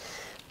it.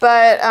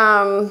 But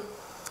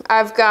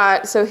I've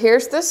got, so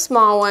here's the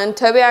small one.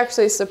 Toby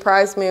actually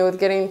surprised me with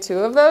getting two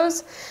of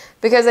those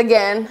because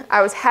again,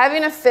 I was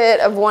having a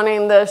fit of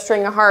wanting the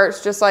string of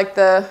hearts, just like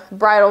the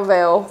bridal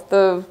veil,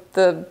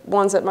 the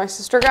ones that my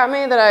sister got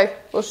me that I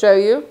will show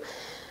you,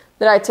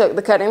 that I took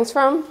the cuttings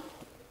from,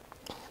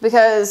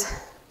 because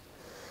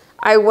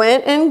I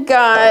went and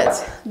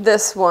got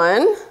this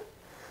one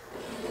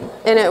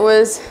and it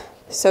was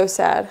so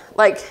sad.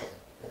 Like,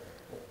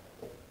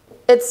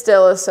 it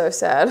still is so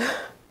sad.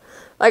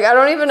 Like, I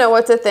don't even know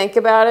what to think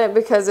about it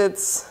because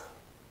it's,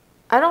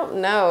 I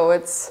don't know.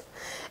 It's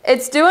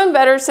doing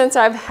better since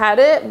I've had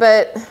it,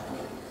 but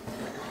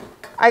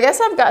I guess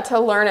I've got to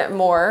learn it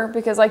more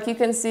because like you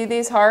can see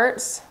these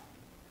hearts.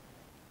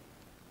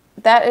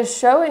 That is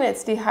showing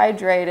it's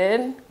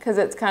dehydrated because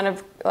it's kind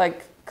of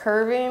like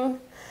curving.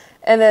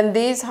 And then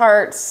these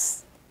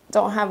hearts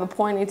don't have a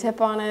pointy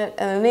tip on it.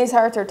 And then these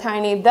hearts are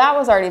tiny. That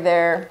was already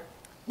there.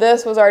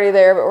 This was already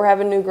there, but we're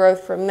having new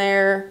growth from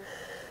there.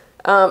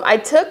 I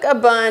took a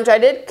bunch. I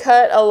did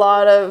cut a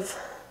lot of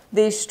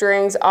these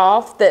strings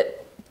off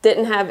that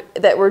didn't have,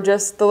 that were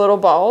just the little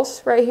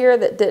balls right here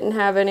that didn't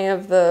have any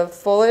of the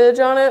foliage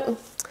on it.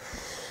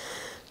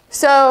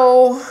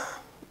 So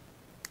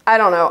I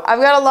don't know. I've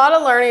got a lot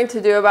of learning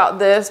to do about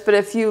this, but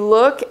if you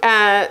look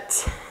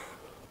at,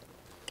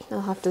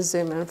 I'll have to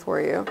zoom in for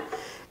you.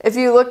 If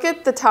you look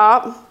at the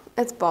top,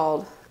 it's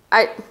bald.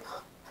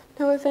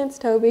 No offense,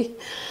 Toby.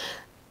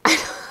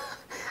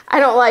 I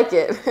don't like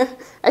it.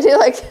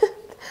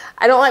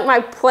 I don't like my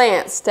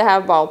plants to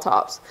have bald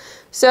tops.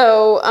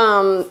 So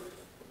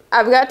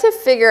I've got to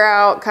figure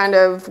out kind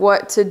of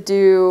what to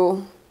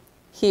do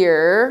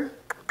here.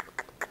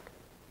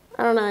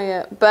 I don't know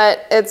yet,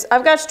 but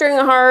I've got string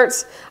of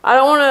hearts. I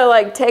don't want to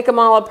like take them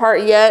all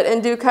apart yet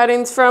and do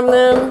cuttings from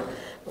them,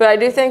 but I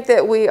do think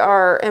that we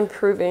are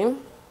improving.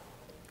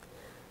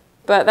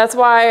 But that's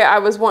why I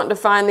was wanting to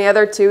find the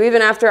other two.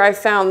 Even after I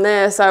found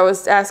this, I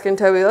was asking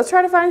Toby, let's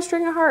try to find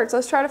string of hearts.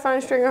 Let's try to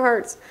find string of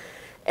hearts.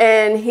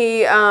 And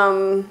he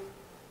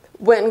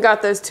went and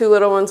got those two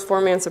little ones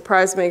for me and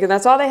surprised me because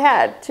that's all they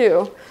had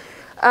too.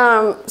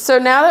 So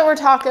now that we're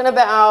talking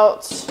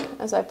about,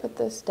 as I put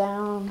this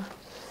down,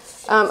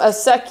 a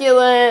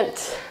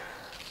succulent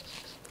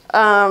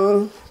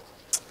hangy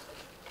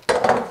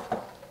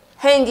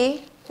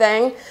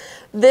thing.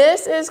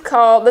 This is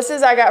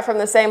I got from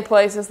the same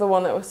place as the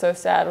one that was so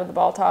sad with the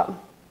ball top.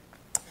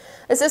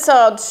 This is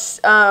called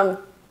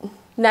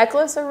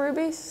Necklace of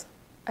Rubies,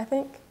 I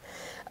think.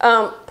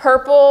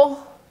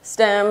 Purple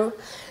stem.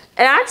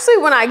 And actually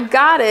when I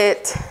got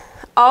it,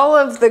 all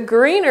of the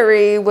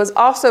greenery was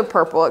also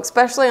purple,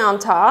 especially on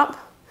top.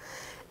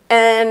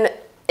 And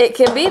it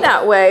can be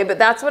that way, but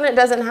that's when it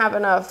doesn't have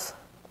enough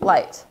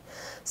light.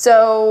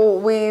 So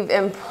we've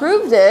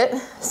improved it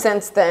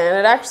since then.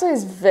 It actually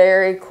is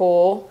very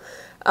cool.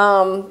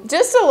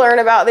 Just to learn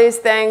about these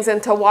things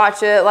and to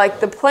watch it. Like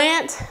the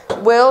plant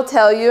will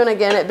tell you, and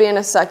again, it being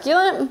a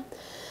succulent,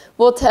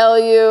 will tell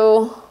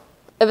you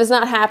if it's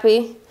not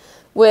happy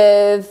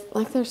with,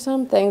 like there's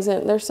some things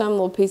in, there's some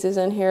little pieces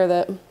in here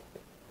that,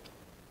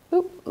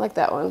 oop, like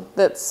that one,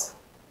 that's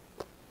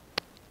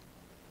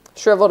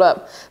shriveled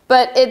up.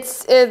 But they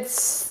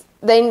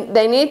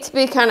need to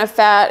be kind of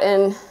fat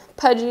and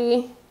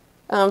pudgy.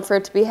 for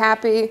it to be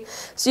happy.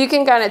 So you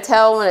can kind of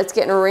tell when it's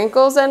getting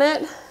wrinkles in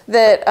it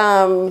that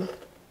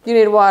you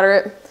need to water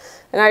it.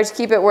 And I just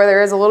keep it where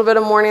there is a little bit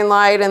of morning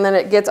light, and then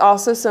it gets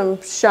also some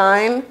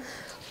shine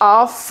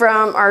off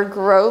from our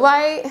grow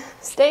light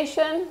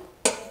station.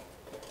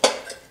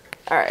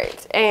 All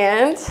right,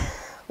 and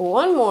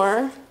one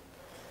more.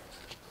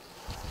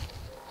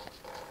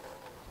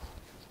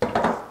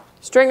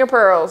 String of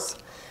pearls.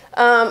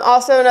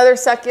 Also another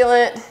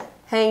succulent,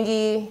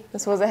 hangy.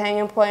 This was a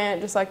hanging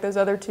plant, just like those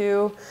other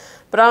two.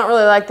 But I don't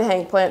really like the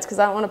hang plants because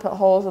I don't want to put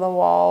holes in the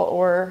wall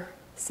or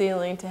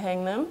ceiling to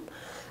hang them.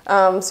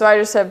 So I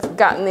just have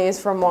gotten these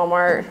from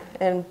Walmart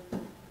and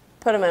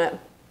put them in it.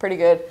 Pretty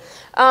good.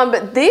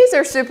 But these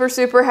are super,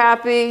 super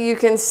happy. You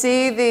can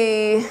see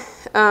the,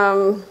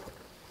 I'll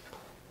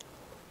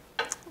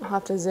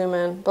have to zoom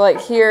in, but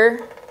like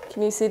here,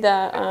 can you see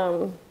that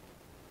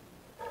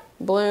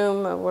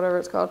bloom or whatever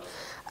it's called?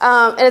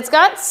 And it's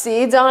got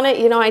seeds on it.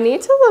 You know, I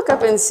need to look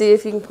up and see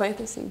if you can plant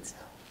the seeds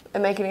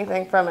and make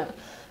anything from it.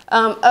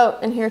 Oh,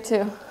 and here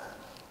too.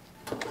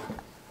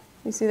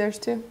 You see there's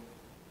two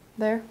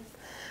there?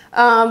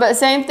 But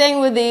same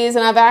thing with these,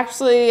 and I've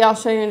actually, I'll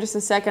show you in just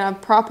a second,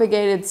 I've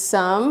propagated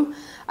some.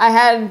 I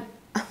had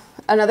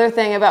another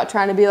thing about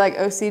trying to be like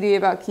OCD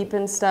about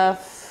keeping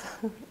stuff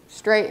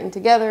straight and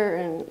together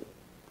and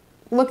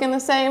looking the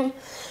same,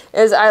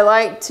 is I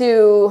like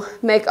to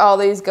make all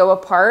these go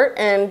apart,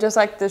 and just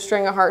like the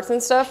string of hearts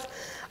and stuff,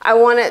 I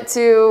want it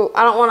to,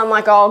 I don't want them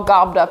like all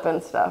gobbed up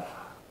and stuff.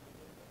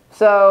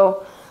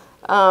 So,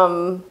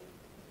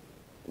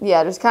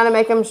 yeah, just kind of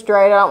make them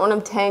straight. I don't want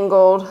them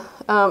tangled.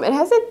 It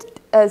has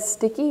a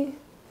sticky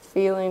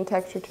feeling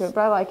texture to it,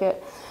 but I like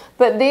it.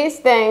 But these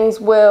things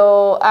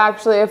will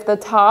actually, if the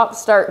tops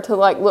start to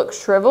like look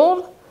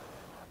shriveled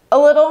a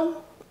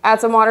little, add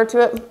some water to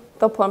it,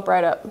 they'll plump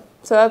right up.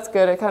 So that's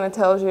good. It kind of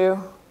tells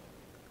you.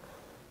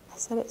 I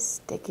said it's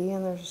sticky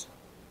and there's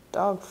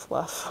dog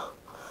fluff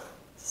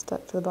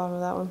stuck to the bottom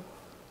of that one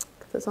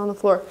because it's on the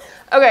floor.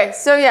 Okay,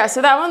 so yeah,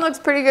 so that one looks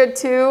pretty good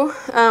too,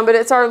 but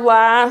it's our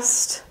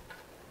last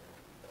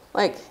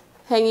like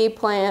hangy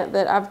plant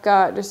that I've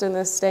got just in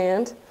this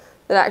stand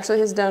that actually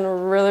has done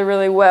really,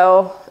 really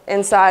well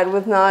inside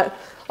with not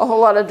a whole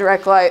lot of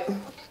direct light.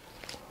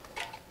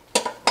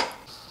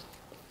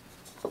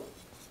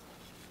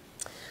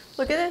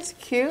 Look at this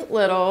cute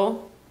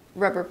little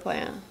rubber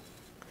plant.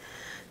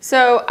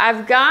 So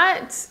I've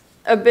got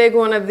a big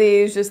one of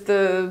these, just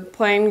the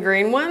plain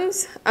green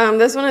ones.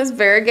 This one is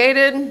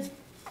variegated.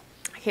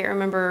 I can't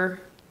remember.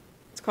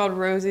 It's called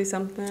Rosie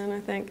something, I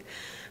think.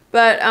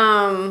 But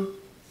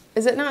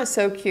is it not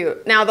so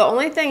cute? Now the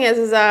only thing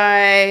is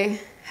I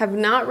have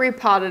not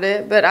repotted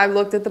it, but I've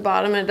looked at the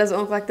bottom and it doesn't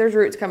look like there's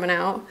roots coming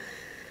out.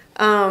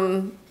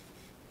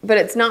 But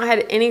it's not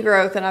had any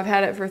growth, and I've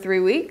had it for 3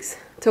 weeks,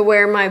 to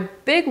where my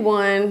big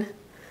one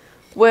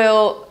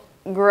will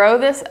grow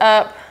this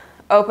up,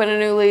 open a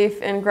new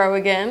leaf, and grow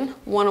again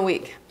 1 a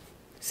week.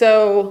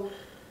 So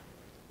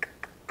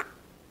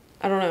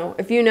I don't know.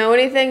 If you know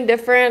anything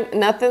different,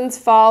 nothing's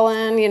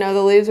fallen, you know,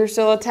 the leaves are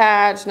still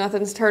attached,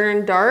 nothing's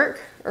turning dark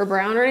or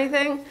brown or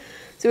anything.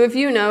 So if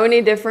you know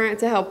any different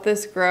to help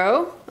this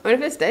grow, I mean,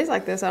 if it stays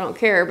like this, I don't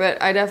care,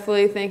 but I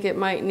definitely think it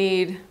might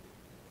need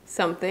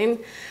something.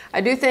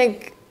 I do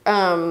think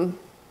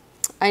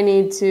I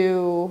need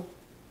to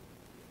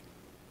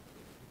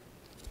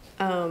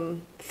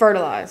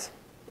fertilize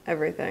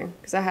everything,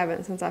 because I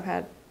haven't since I've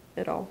had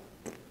it all.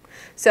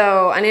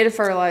 So I need to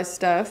fertilize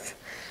stuff.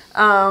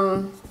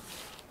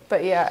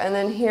 But yeah, and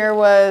then here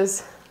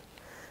was,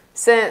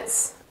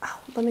 since, oh,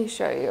 let me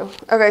show you.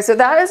 Okay, so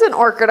that is an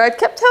orchid. I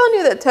kept telling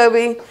you that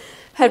Toby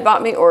had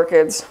bought me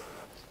orchids,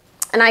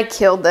 and I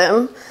killed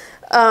them.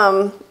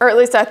 Or at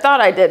least I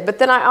thought I did. But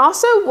then I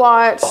also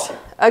watched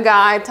a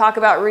guy talk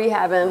about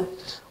rehabbing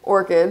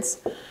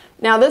orchids.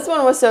 Now this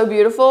one was so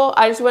beautiful,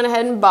 I just went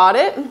ahead and bought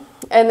it.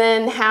 And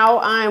then how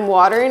I'm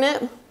watering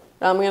it,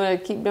 I'm gonna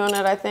keep doing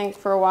it I think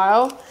for a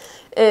while,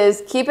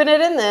 is keeping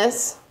it in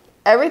this.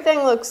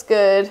 Everything looks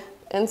good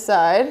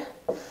inside.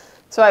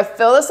 So I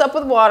fill this up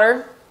with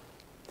water,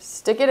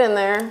 stick it in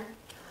there,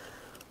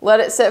 let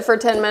it sit for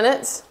 10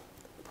 minutes,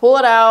 pull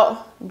it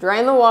out,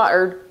 drain the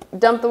water,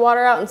 dump the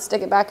water out and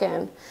stick it back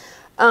in.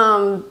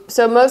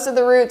 So most of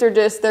the roots are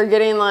just, they're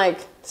getting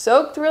like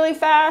soaked really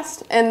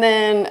fast, and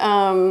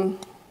then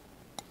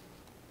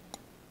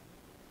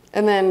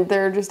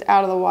they're just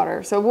out of the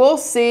water. So we'll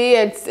see.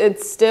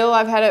 It's still,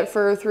 I've had it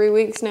for 3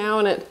 weeks now,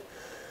 and it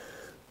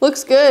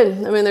looks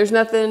good. I mean, there's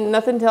nothing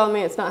telling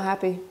me it's not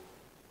happy.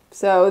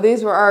 So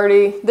these were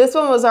already, this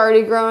one was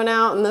already growing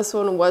out and this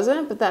one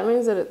wasn't, but that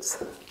means that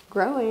it's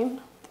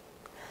growing.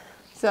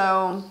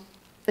 So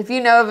if you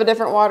know of a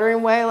different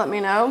watering way, let me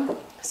know.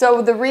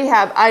 So the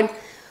rehab,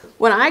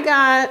 when I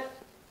got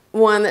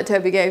one that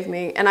Toby gave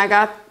me, and I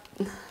got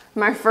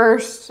my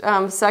first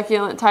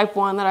succulent type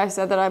one that I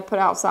said that I put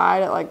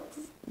outside at like,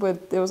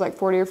 it was like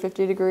 40 or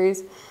 50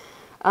 degrees.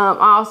 I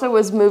also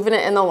was moving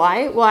it in the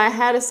light. Well, I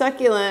had a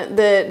succulent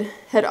that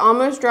had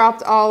almost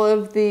dropped all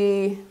of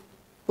the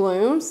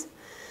blooms.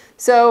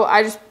 So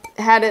I just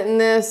had it in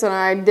this, and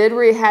I did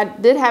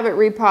have it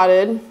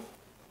repotted,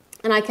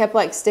 and I kept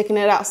like sticking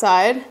it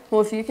outside.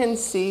 Well, if you can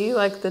see,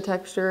 like the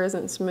texture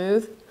isn't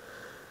smooth.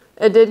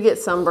 It did get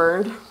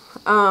sunburned.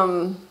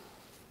 All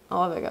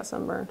of it got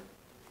sunburned.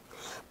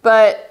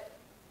 But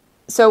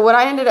so what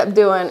I ended up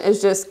doing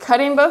is just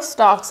cutting both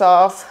stalks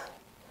off,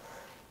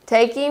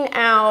 taking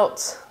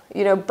out,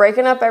 you know,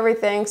 breaking up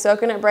everything,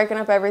 soaking it, breaking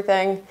up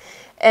everything.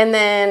 And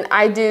then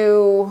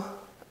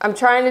I'm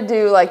trying to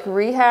do like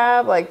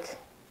rehab, like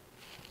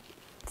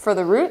for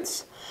the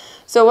roots.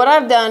 So what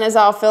I've done is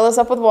I'll fill this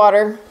up with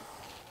water,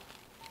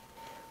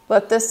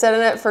 let this sit in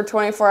it for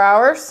 24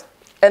 hours,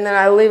 and then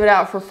I leave it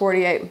out for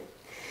 48.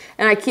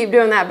 And I keep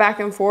doing that back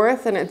and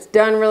forth, and it's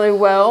done really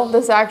well.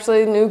 This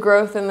actually new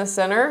growth in the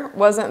center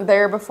wasn't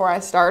there before I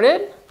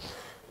started,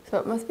 so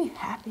it must be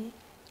happy.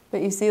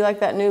 But you see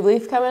like that new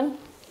leaf coming?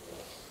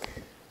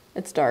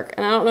 It's dark,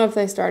 and I don't know if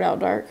they start out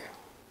dark,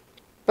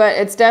 but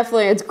it's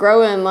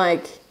growing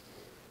like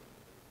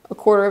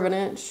 1/4 of an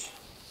inch,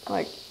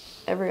 like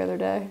every other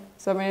day.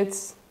 So I mean,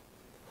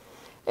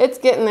 it's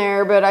getting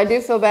there, but I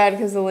do feel bad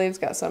because the leaves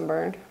got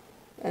sunburned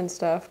and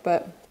stuff.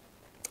 But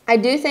I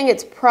do think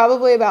it's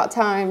probably about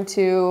time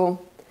to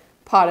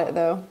pot it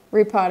though,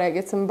 repot it,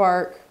 get some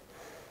bark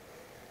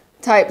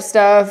type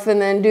stuff,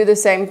 and then do the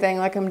same thing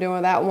like I'm doing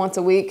with that once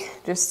a week.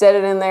 Just set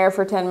it in there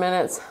for 10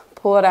 minutes,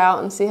 pull it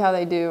out, and see how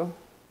they do.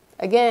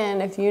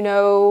 Again, if you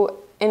know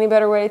any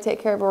better way to take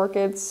care of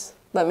orchids,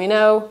 let me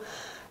know.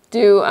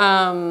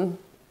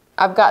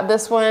 I've got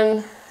this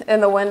one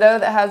in the window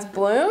that has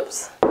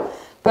blooms,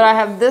 but I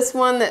have this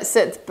one that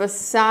sits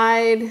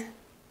beside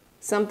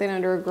something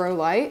under a grow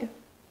light.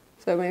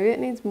 So maybe it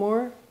needs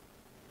more.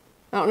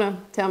 I don't know.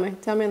 Tell me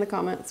in the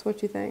comments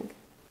what you think.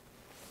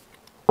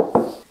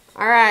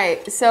 All right,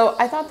 so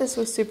I thought this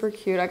was super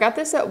cute. I got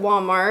this at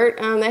Walmart.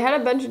 They had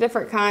a bunch of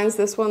different kinds.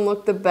 This one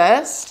looked the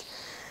best.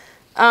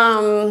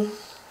 I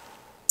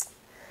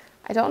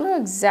don't know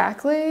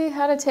exactly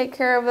how to take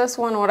care of this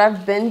one, what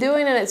I've been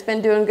doing, and it's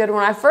been doing good.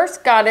 When I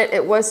first got it,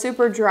 it was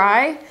super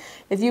dry.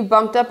 If you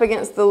bumped up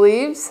against the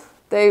leaves,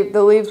 the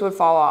leaves would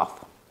fall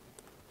off.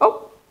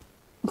 Oh,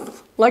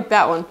 like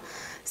that one.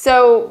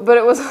 So, but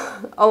it was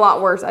a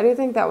lot worse. I do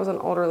think that was an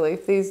older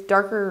leaf. These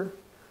darker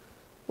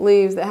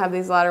leaves that have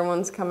these lighter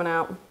ones coming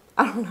out,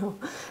 I don't know.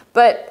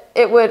 But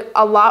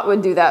a lot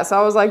would do that. So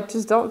I was like,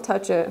 just don't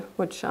touch it,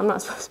 which I'm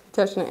not supposed to be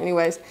touching it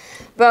anyways.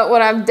 But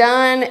what I've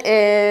done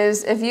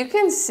is, if you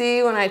can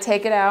see when I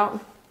take it out,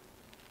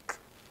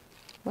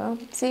 well,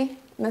 see,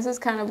 this is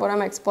kind of what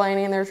I'm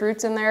explaining. There's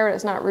roots in there, but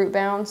it's not root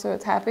bound, so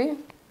it's happy.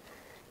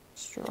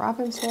 Just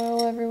dropping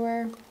soil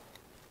everywhere.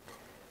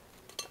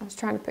 I was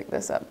trying to pick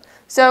this up.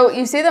 So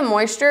you see the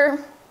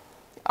moisture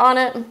on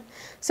it?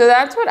 So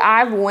that's what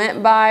I've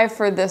went by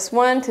for this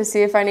one to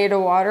see if I need to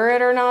water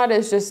it or not,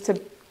 is just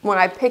to, when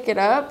I pick it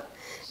up,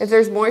 if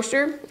there's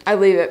moisture, I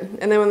leave it.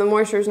 And then when the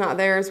moisture is not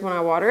there is when I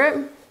water it.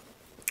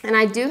 And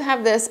I do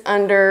have this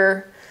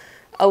under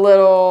a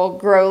little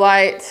grow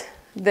light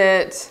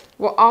that,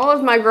 well, all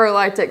of my grow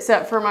lights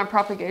except for my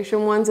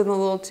propagation ones and the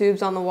little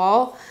tubes on the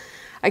wall,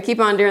 I keep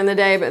on during the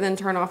day but then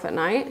turn off at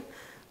night.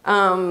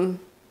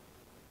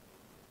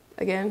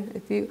 Again,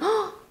 if you,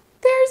 oh,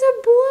 there's a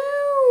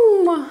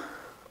bloom.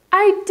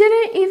 I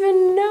didn't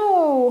even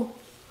know.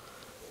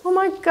 Oh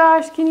my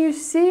gosh, can you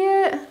see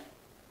it?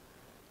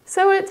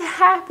 So it's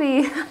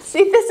happy.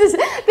 See, this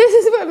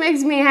is what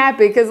makes me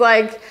happy, because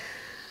like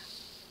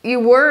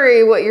you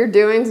worry what you're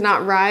doing is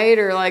not right,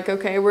 or like,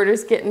 okay, we're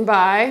just getting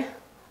by.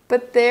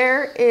 But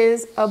there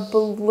is a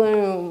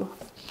bloom.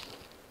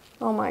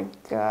 Oh my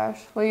gosh.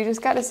 Well, you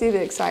just got to see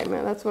the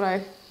excitement. That's what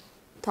I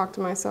talk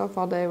to myself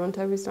all day when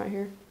Toby's not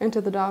here, and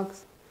to the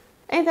dogs.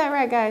 Ain't that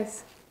right,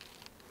 guys?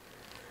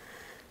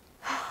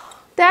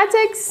 That's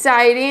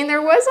exciting.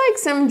 There was like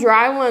some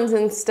dry ones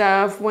and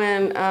stuff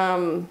when,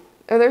 oh,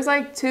 there's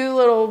like 2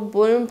 little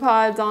bloom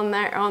pods on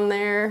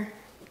there.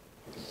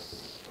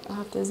 I'll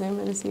have to zoom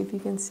in to see if you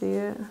can see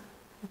it,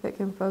 if it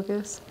can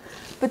focus.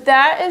 But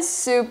that is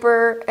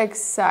super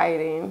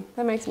exciting.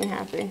 That makes me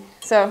happy.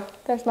 So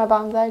there's my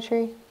bonsai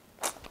tree,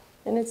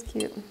 and it's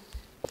cute.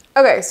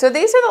 Okay, so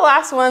these are the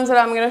last ones that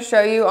I'm gonna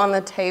show you on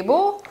the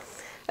table,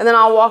 and then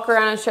I'll walk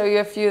around and show you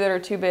a few that are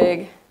too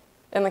big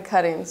in the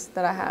cuttings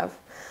that I have.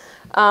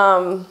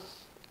 And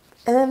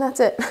then that's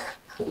it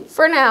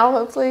for now.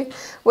 Hopefully,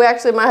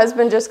 my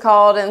husband just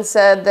called and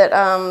said that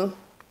I'm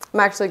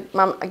actually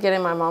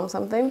getting my mom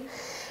something,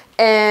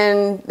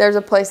 and there's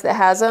a place that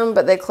has them,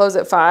 but they close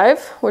at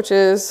 5, which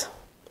is,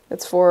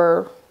 it's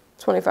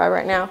 $4.25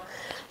 right now.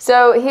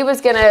 So he was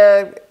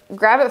gonna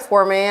grab it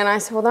for me, and I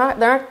said,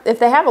 well, if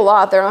they have a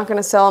lot, they're not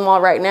gonna sell them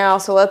all right now,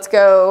 so let's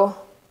go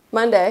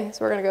Monday.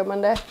 So we're gonna go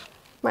Monday.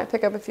 Might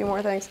pick up a few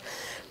more things.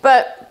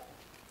 But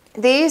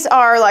these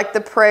are like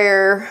the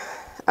prayer,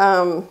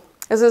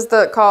 is this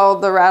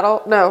called the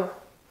rattle? No,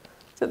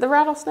 is it the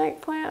rattlesnake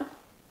plant?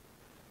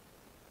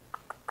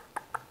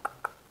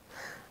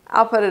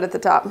 I'll put it at the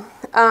top.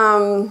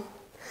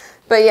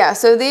 But yeah,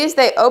 so these,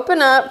 they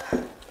open up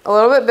a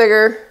little bit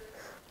bigger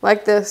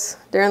like this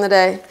during the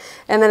day.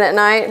 And then at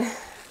night,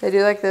 They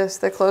do like this.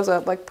 They close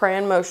up like pray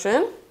in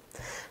motion.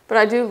 But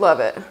I do love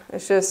it.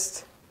 It's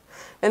just,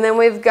 and then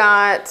we've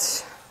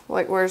got,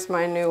 like, where's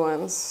my new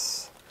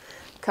ones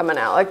coming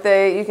out? Like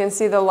you can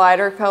see the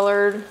lighter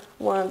colored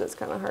one that's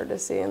kind of hard to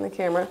see in the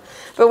camera.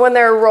 But when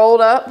they're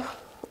rolled up,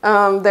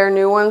 they're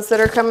new ones that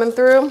are coming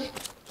through.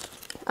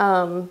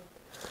 And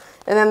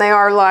then they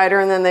are lighter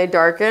and then they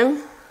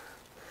darken.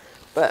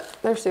 But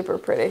they're super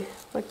pretty.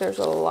 Like there's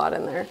a lot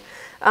in there.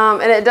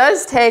 And it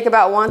does take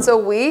about once a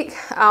week,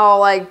 I'll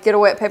like get a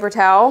wet paper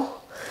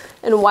towel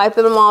and wipe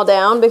them all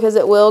down because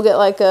it will get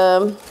like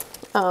a,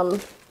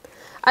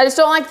 I just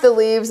don't like the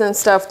leaves and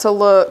stuff to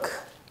look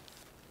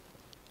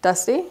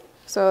dusty.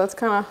 So it's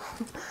kind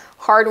of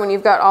hard when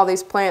you've got all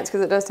these plants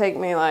because it does take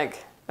me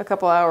like a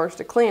couple hours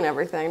to clean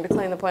everything, to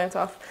clean the plants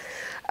off.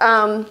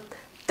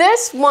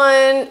 This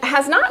one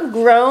has not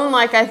grown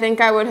like I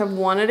think I would have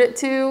wanted it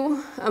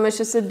to. It's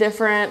just a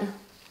different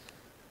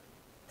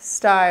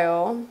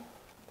style.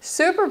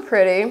 Super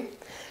pretty.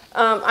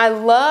 I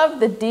love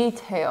the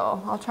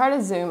detail. I'll try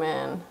to zoom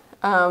in.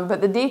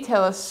 But the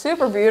detail is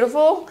super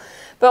beautiful.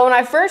 But when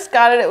I first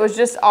got it, it was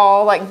just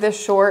all like this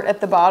short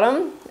at the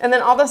bottom. And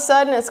then all of a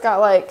sudden it's got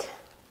like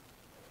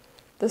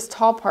this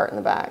tall part in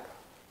the back.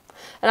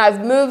 And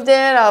I've moved it,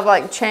 I've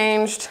like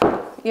changed,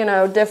 you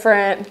know,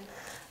 different,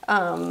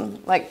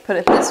 like put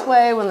it this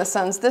way when the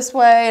sun's this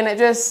way. And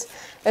it's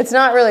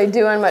not really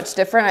doing much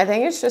different. I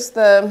think it's just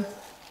I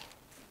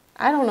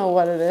don't know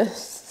what it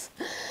is.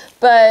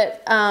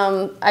 But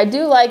I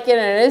do like it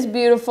and it is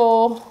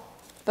beautiful,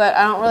 but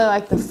I don't really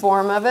like the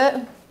form of it.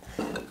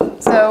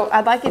 So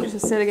I'd like it just to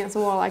sit against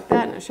the wall like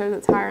that and it shows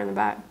it's higher in the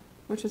back,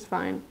 which is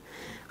fine.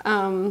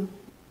 But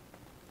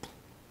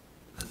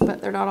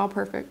they're not all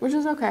perfect, which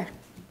is okay.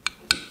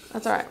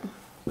 That's all right.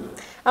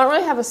 I don't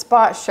really have a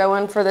spot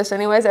showing for this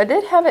anyways. I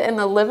did have it in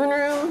the living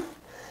room,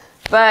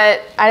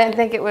 but I didn't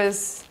think it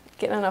was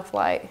getting enough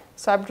light.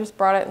 So I just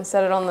brought it and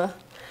set it on the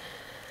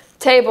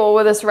table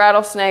with this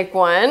rattlesnake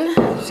one.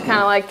 Just kind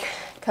of like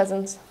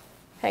cousins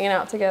hanging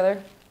out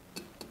together.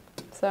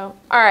 So,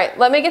 all right,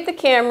 let me get the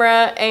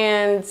camera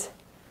and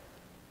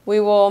we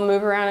will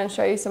move around and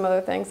show you some other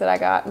things that I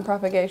got and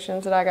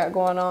propagations that I got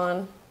going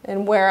on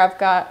and where I've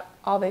got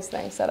all these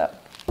things set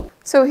up.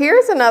 So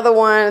here's another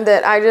one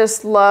that I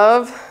just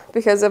love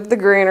because of the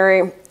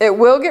greenery. It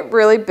will get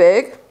really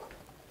big.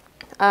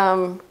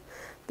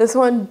 This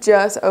one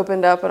just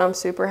opened up and I'm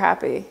super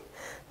happy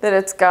that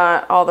it's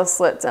got all the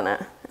slits in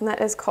it. And that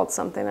is called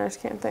something, I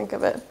just can't think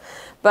of it.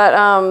 But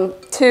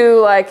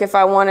like if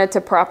I wanted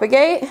to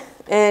propagate,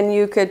 and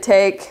you could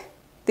take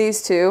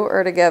these two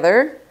are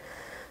together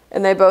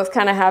and they both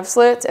kind of have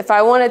slits. If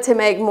I wanted to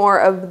make more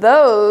of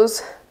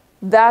those,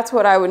 that's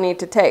what I would need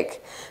to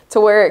take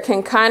to where it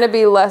can kind of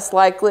be less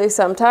likely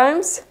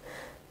sometimes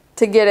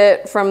to get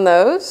it from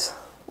those,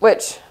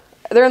 which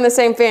they're in the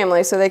same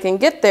family so they can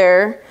get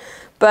there.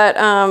 But,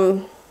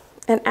 and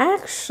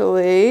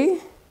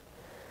actually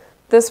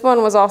this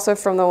one was also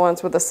from the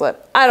ones with the slit.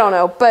 I don't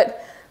know,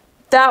 but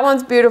that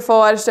one's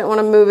beautiful. I just didn't want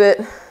to move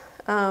it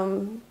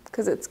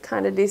because it's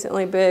kind of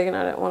decently big and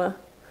I didn't want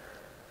to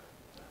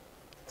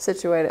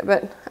situate it.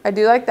 But I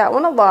do like that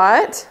one a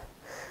lot.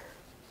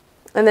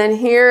 And then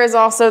here is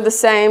also the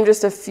same,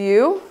 just a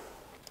few.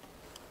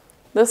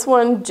 This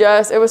one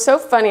it was so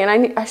funny,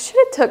 and I should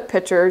have took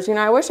pictures. You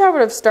know, I wish I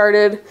would have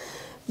started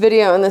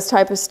videoing this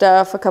type of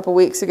stuff a couple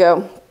weeks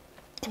ago.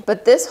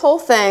 But this whole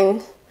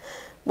thing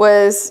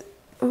was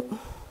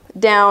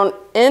down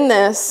in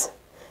this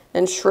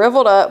and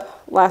shriveled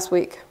up last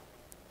week.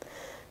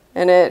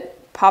 And it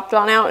popped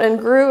on out and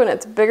grew, and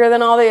it's bigger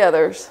than all the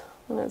others.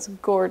 And it's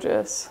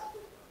gorgeous.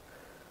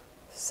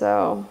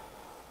 So,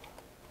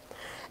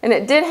 and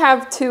it did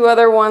have two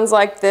other ones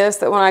like this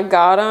that when I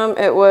got them,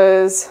 it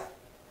was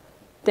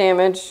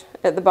damaged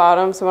at the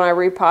bottom. So when I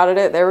repotted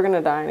it, they were going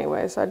to die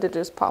anyway. So I did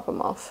just pop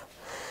them off.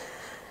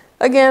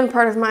 Again,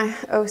 part of my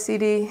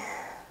OCD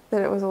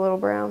that it was a little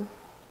brown.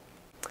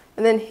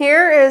 And then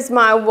here is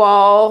my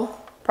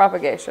wall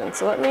propagation.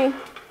 So let me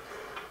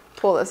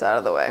pull this out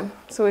of the way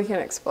so we can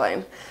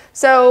explain.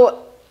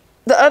 So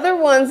the other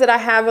ones that I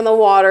have in the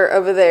water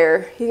over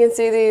there, you can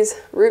see these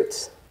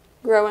roots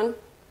growing.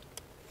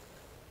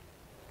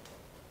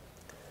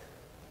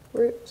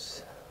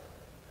 Roots.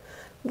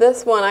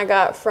 This one I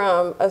got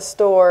from a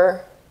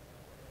store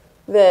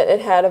that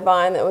it had a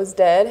vine that was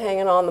dead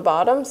hanging on the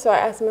bottom, so I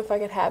asked them if I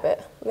could have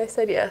it, and they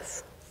said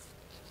yes.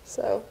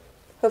 So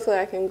hopefully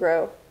I can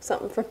grow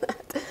something from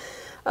that.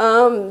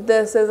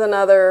 This is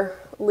another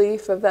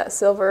leaf of that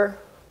silver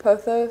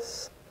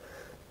pothos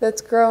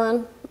that's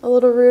growing a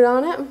little root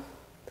on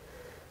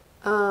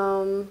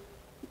it.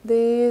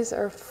 These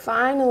are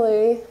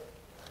finally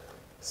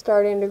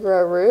starting to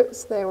grow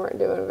roots. They weren't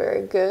doing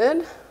very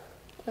good.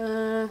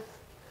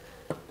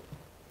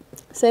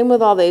 Same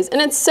with all these.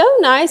 And it's so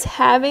nice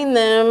having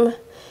them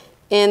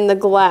in the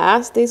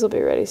glass. These will be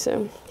ready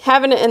soon.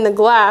 Having it in the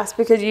glass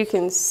because you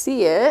can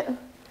see it.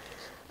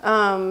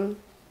 And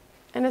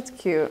it's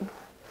cute.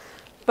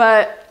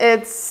 But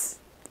it's,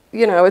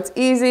 you know, it's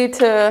easy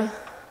to,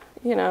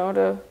 you know,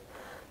 to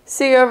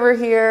see over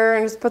here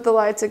and just put the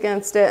lights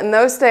against it, and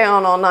those stay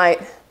on all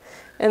night,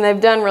 and they've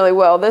done really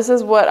well. This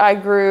is what I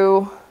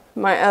grew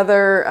my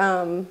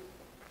other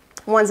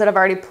ones that I've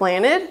already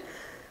planted.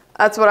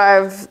 That's what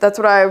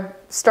I've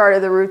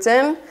started the roots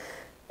in,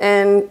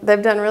 and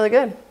they've done really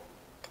good.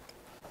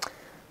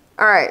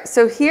 All right,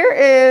 so here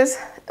is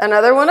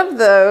another one of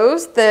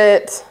those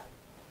that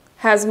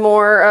has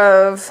more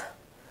of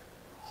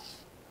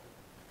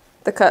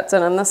the cuts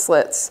in and the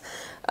slits.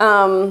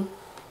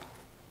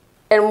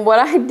 And what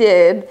I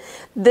did,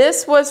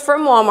 this was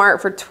from Walmart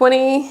for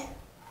 $24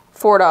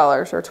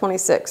 or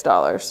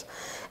 $26.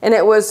 And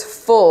it was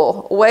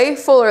full, way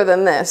fuller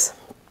than this.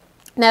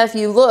 Now, if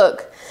you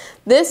look,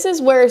 this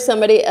is where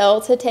somebody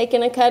else had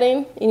taken a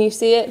cutting, and you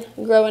see it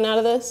growing out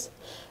of this.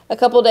 A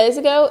couple days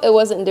ago, it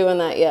wasn't doing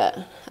that yet.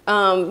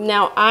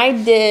 Now, I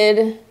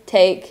did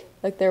take,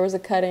 like there was a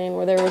cutting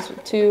where there was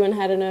 2 and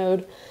had a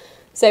node.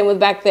 Same with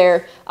back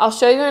there. I'll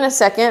show you in a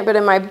second, but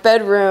in my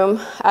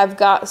bedroom, I've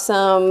got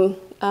some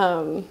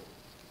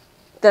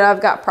that I've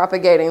got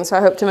propagating, so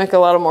I hope to make a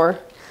lot of more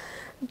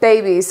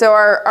babies. So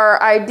our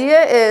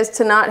idea is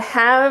to not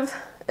have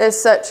as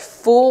such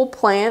full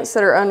plants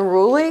that are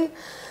unruly,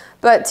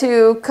 but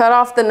to cut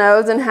off the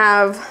nodes and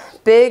have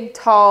big,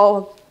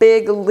 tall,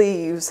 big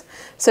leaves.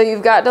 So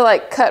you've got to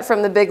like cut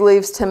from the big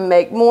leaves to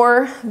make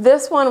more.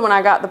 This one, when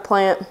I got the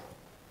plant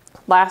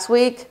last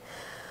week,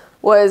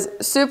 was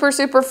super,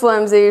 super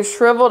flimsy,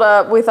 shriveled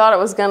up. We thought it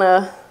was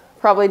gonna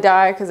probably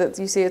die because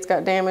you see it's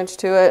got damage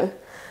to it,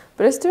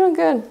 but it's doing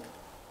good.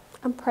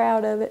 I'm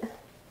proud of it.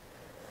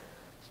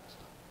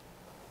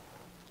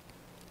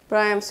 But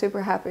I am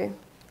super happy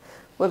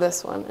with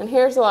this one. And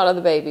here's a lot of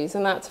the babies,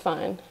 and that's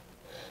fine.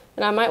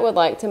 And I would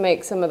like to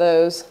make some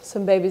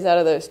babies out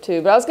of those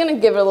too, but I was gonna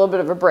give it a little bit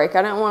of a break.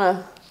 I didn't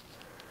wanna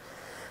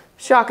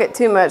shock it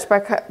too much by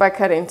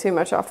cutting too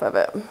much off of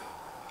it.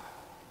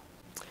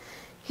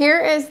 Here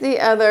is the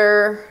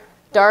other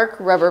dark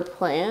rubber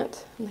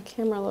plant. And the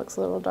camera looks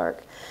a little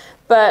dark,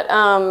 but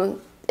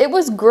it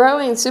was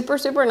growing super,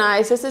 super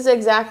nice. This is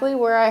exactly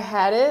where I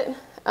had it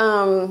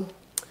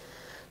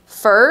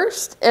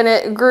first, and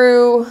it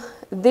grew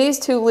these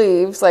 2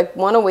 leaves, like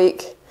 1 a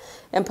week,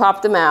 and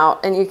popped them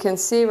out. And you can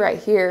see right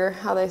here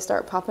how they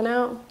start popping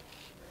out,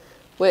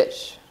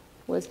 which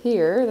was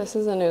here. This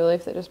is a new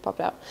leaf that just popped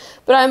out.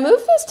 But I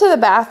moved this to the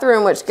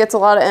bathroom, which gets a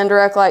lot of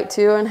indirect light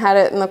too, and had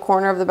it in the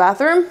corner of the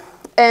bathroom.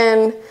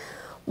 And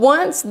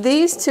once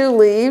these 2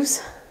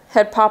 leaves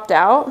had popped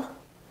out,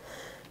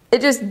 it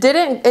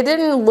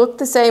didn't look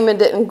the same and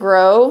didn't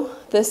grow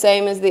the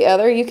same as the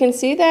other. You can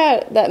see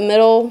that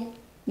middle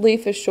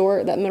leaf is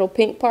short, that middle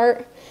pink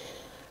part.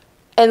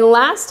 And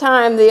last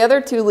time the other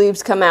 2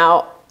 leaves come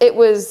out, it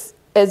was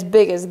as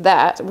big as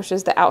that, which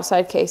is the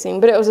outside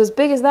casing, but it was as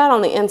big as that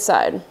on the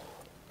inside.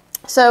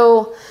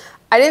 So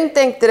I didn't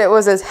think that it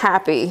was as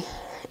happy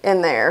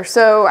in there.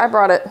 So I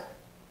brought it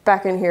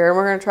back in here, and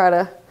we're gonna try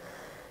to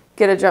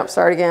get a jump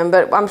start again,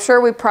 but I'm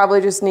sure we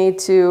probably just need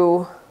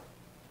to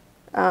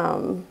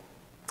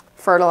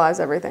fertilize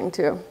everything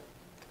too.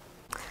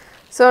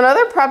 So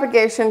another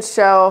propagation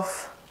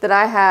shelf that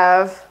I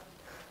have,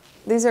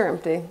 these are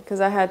empty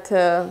because I had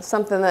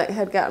something that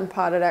had gotten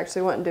potted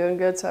actually wasn't doing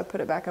good, so I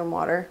put it back in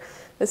water.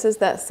 This is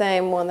that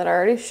same one that I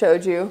already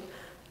showed you,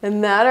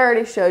 and that I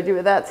already showed you,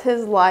 but that's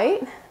his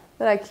light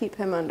that I keep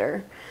him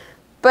under.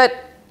 But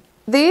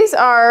these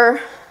are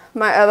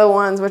my other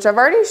ones, which I've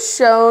already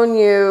shown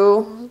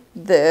you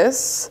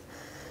this.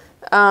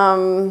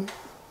 I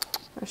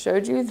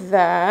showed you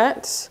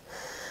that.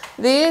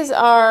 These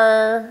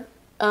are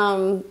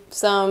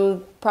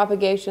some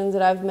propagations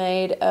that I've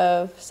made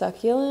of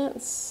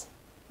succulents,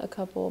 a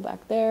couple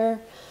back there.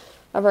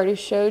 I've already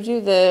showed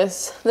you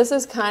this. This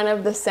is kind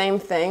of the same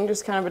thing,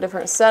 just kind of a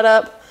different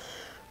setup.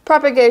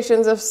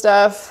 Propagations of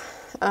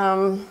stuff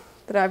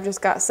that I've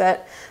just got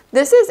set.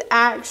 This is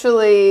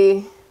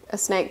actually a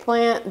snake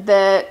plant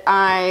that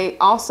I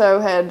also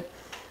had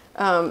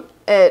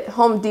at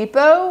Home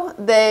Depot.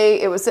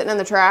 It was sitting in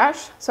the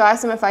trash, so I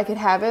asked them if I could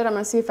have it. I'm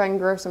gonna see if I can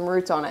grow some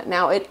roots on it.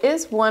 Now, it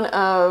is one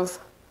of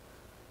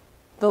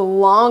the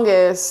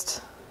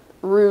longest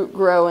root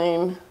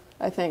growing,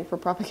 I think, for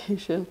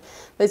propagation.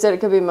 They said it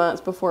could be months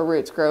before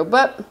roots grow,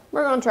 but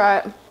we're gonna try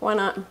it. Why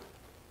not?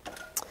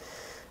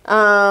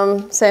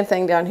 Same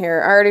thing down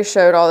here. I already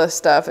showed all this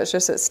stuff. It's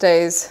just it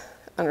stays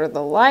under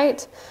the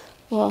light.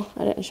 Well,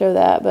 I didn't show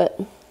that, but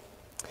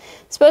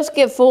it's supposed to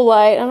get full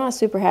light. I'm not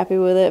super happy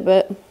with it,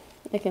 but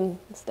it can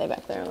stay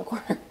back there in the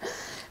corner.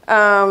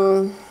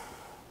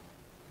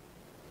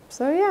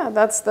 So yeah,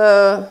 that's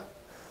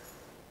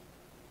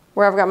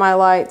where I've got my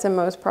lights and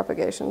most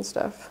propagation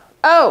stuff.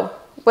 Oh,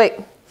 wait.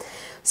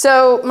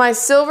 So my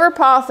silver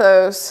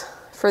pothos,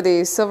 for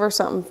these, silver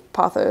something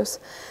pothos,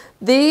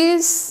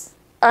 these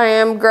I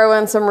am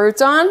growing some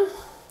roots on.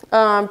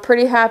 I'm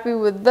pretty happy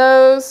with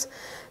those.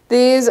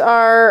 These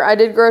are, I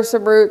did grow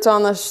some roots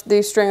on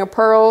these string of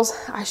pearls.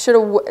 I should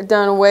have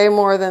done way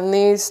more than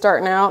these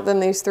starting out than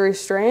these 3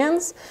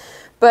 strands,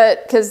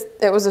 but because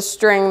it was a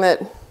string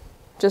that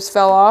just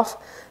fell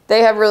off.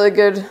 They have really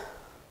good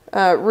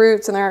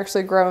roots, and they're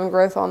actually growing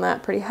growth on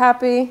that. Pretty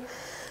happy.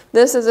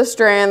 This is a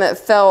strand that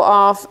fell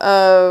off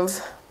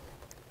of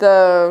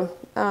the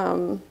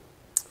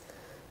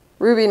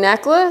ruby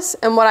necklace,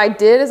 and what I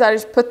did is I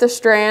just put the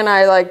strand,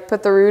 I like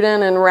put the root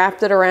in and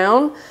wrapped it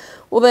around.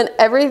 Well, then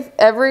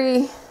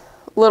every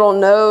little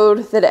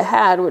node that it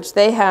had, which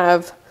they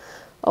have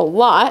a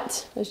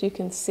lot, as you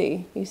can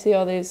see. You see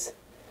all these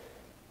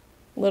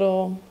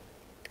little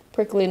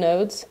prickly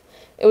nodes?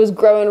 It was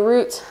growing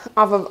roots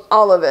off of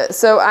all of it.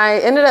 So I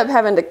ended up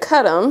having to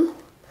cut them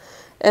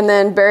and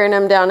then burying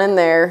them down in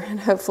there, and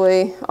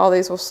hopefully all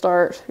these will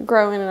start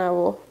growing, and I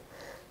will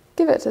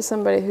give it to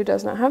somebody who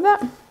does not have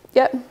that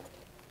yet.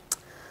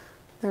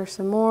 There's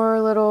some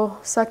more little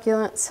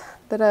succulents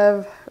that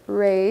I've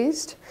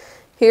raised.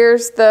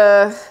 Here's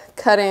the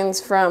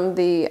cuttings from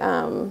the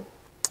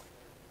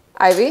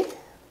ivy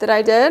that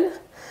I did.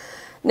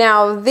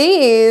 Now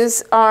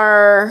these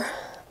are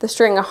the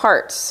string of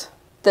hearts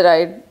that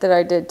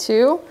I did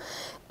too,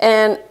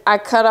 and I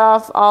cut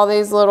off all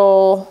these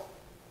little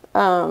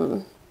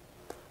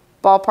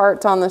ball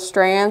parts on the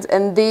strands,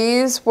 and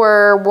these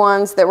were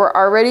ones that were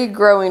already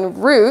growing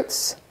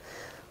roots,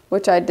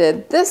 which I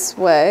did this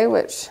way,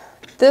 which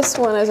this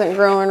one isn't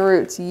growing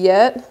roots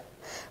yet,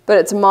 but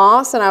it's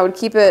moss, and I would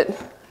keep it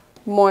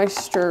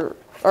moisture,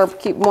 or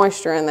keep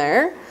moisture in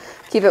there,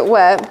 keep it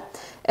wet.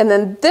 And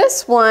then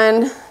this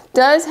one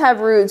does have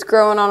roots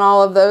growing on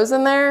all of those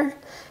in there,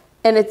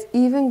 and it's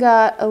even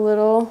got a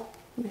little,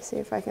 let me see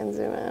if I can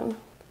zoom in.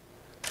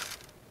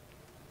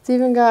 It's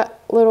even got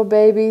little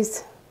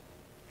babies.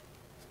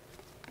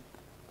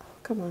 Oh,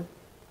 come on.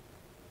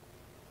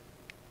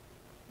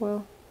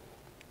 Well,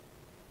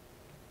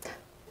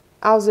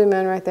 I'll zoom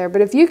in right there.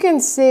 But if you can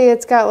see,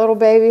 it's got little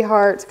baby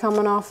hearts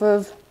coming off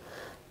of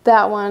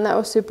that one. That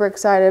was super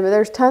excited. But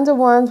there's tons of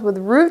ones with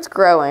roots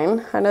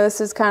growing. I know this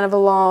is kind of a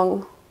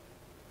long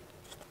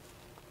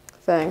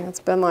thing. It's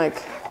been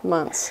like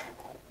months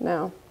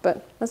now,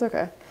 but that's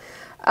okay.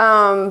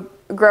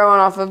 Growing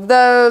off of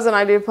those, and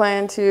I do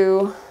plan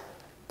to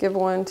give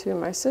one to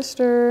my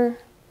sister.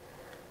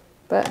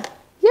 But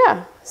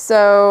yeah,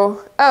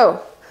 so,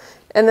 oh,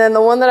 and then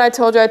the one that I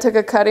told you I took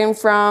a cutting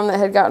from that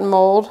had gotten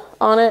mold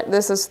on it,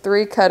 this is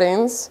 3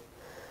 cuttings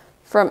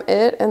from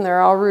it, and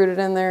they're all rooted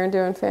in there and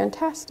doing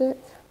fantastic.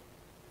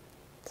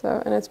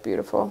 So, and it's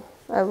beautiful.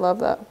 I love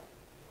that.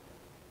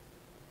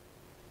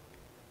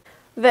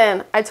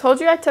 Then I told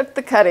you I took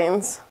the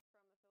cuttings,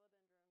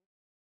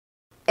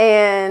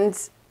 and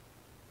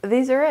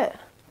these are it.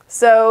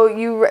 So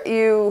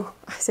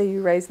I say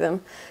you raise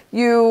them.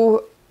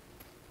 You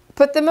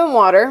put them in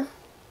water,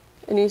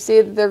 and you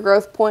see that their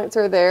growth points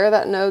are there.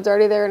 That node's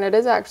already there, and it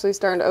is actually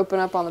starting to open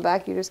up on the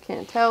back. You just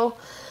can't tell.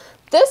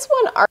 This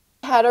one already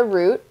had a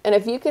root, and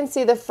if you can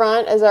see, the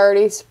front is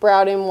already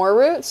sprouting more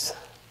roots.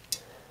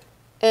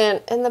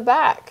 And in the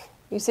back,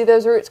 you see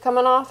those roots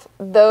coming off?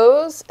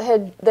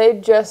 They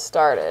just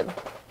started,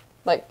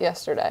 like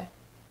yesterday,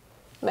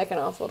 making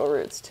off little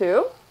roots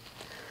too.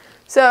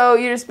 So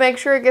you just make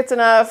sure it gets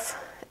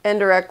enough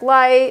indirect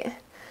light,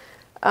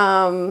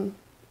 and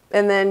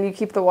then you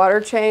keep the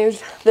water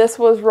changed. This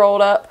was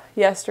rolled up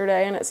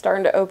yesterday, and it's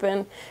starting to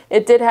open.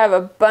 It did have a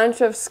bunch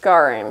of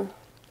scarring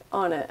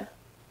on it,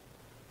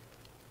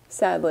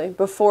 sadly,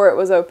 before it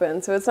was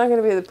open. So it's not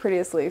going to be the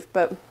prettiest leaf,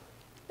 but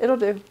it'll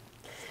do.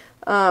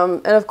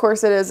 And of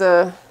course it is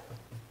a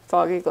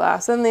foggy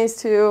glass, and these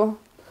two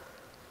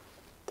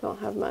don't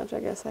have much.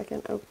 I guess I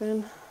can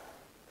open.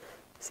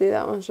 See,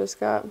 that one's just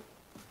got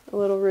a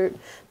little root.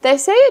 They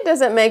say it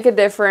doesn't make a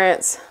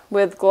difference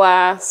with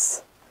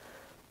glass,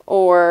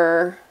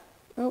 or,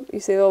 oh, you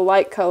see the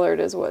light colored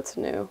is what's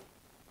new.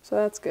 So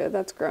that's good.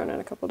 That's grown in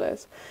a couple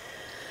days.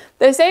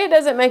 They say it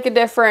doesn't make a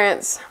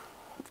difference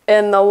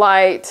in the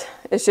light.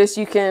 It's just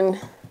you can,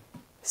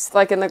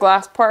 like in the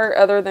glass part,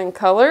 other than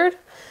colored,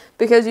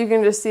 because you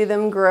can just see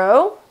them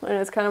grow, and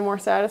it's kind of more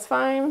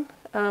satisfying,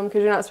 because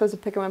you're not supposed to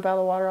pick them up out of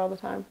the water all the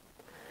time.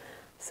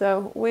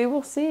 So we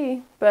will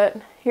see, but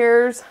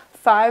here's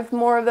 5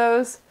 more of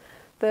those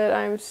that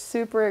I'm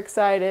super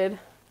excited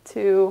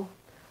to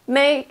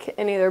make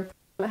and either put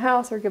in the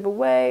house or give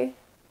away.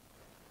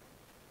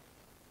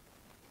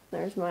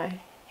 There's my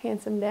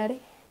handsome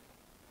daddy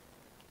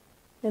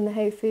in the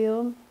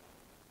hayfield.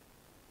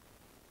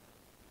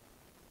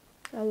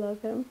 I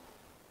love him.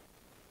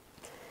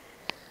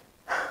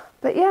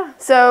 But yeah,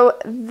 so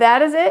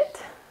that is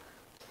it.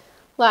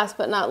 Last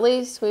but not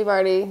least, we've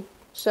already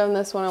shown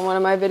this one in one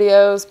of my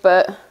videos,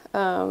 but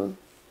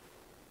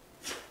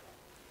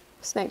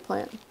snake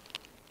plant.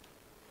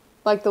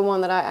 Like the one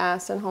that I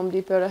asked in Home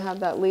Depot to have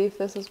that leaf,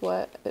 this is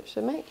what it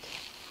should make.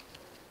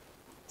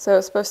 So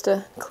it's supposed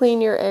to clean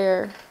your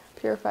air,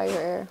 purify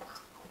your air.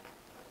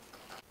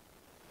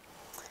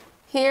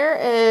 Here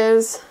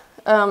is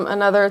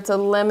another, it's a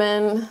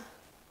lemon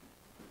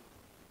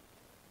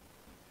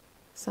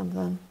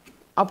something.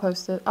 I'll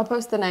post it. I'll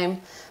post the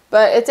name.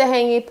 But it's a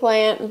hangy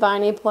plant,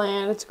 viney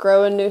plant. It's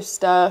growing new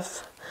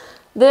stuff.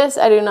 This,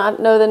 I do not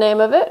know the name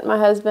of it. My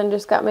husband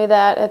just got me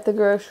that at the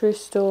grocery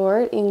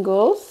store at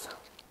Ingles.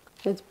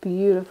 It's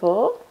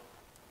beautiful.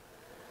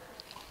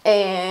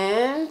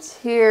 And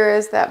here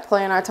is that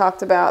plant I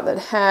talked about that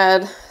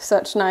had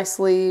such nice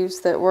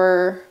leaves that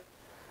were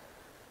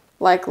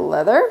like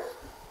leather.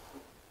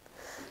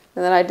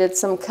 And then I did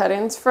some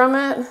cuttings from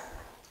it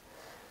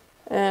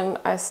and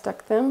I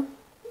stuck them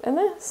in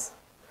this.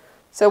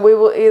 So we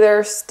will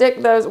either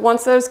stick those,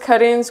 once those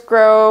cuttings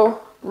grow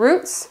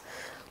roots,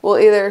 we'll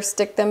either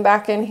stick them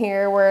back in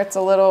here where it's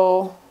a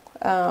little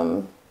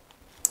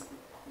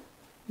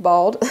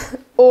bald,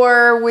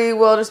 or we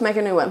will just make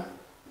a new one.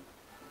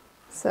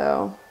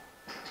 So,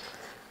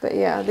 but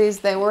yeah,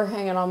 they were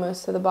hanging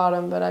almost to the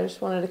bottom, but I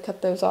just wanted to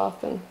cut those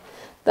off, and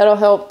that'll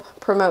help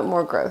promote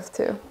more growth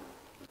too.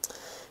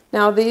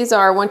 Now these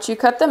are, once you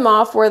cut them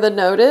off where the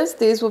node is,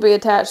 these will be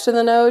attached to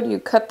the node. You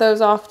cut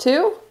those off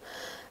too,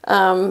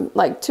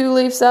 like 2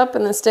 leaves up,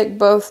 and then stick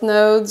both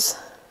nodes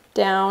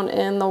down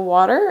in the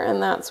water,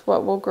 and that's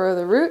what will grow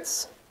the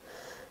roots.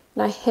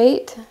 And I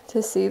hate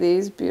to see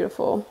these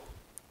beautiful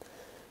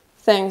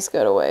things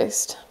go to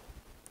waste.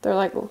 They're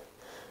like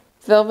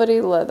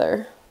velvety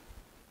leather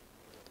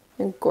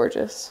and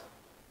gorgeous.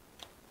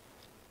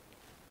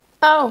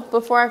 Oh,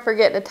 before I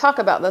forget to talk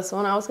about this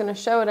one, I was going to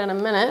show it in a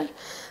minute,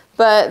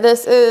 but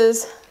this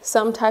is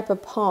some type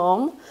of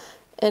palm,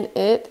 and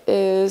it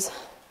is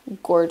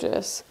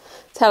gorgeous.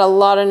 It's had a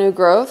lot of new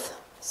growth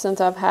since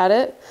I've had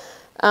it.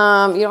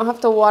 You don't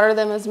have to water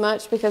them as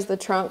much because the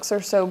trunks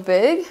are so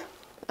big,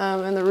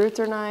 and the roots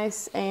are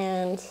nice,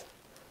 and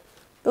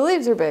the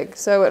leaves are big,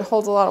 so it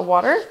holds a lot of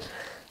water.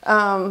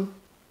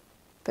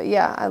 But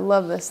yeah, I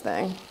love this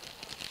thing.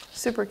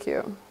 Super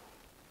cute.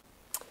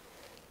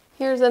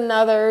 Here's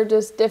another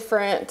just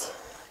different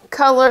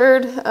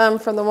colored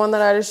from the one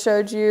that I just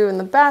showed you in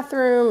the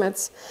bathroom.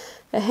 It's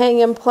a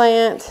hanging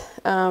plant,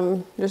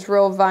 just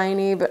real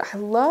viney, but I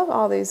love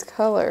all these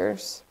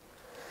colors.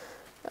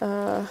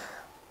 And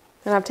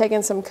I've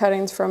taken some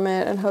cuttings from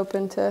it and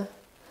hoping to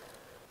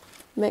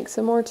make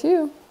some more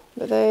too,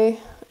 but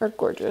they are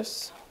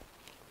gorgeous.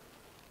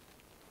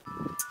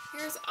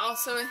 Here's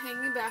also a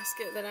hanging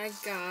basket that I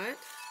got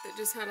that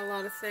just had a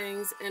lot of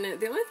things in it.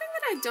 The only thing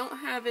that I don't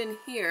have in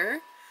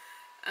here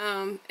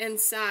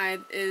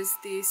inside is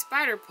the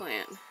spider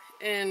plant,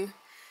 and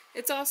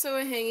it's also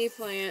a hanging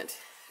plant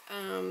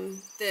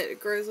that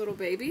grows little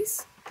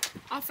babies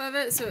off of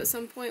it, so at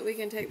some point we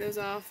can take those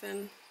off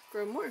and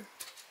grow more.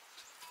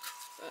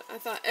 But I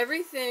thought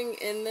everything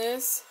in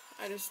this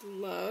I just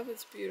love.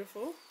 It's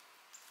beautiful.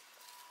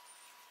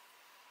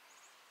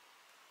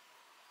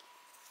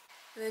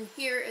 And then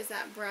here is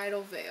that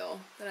bridal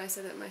veil that I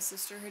said that my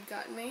sister had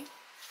gotten me,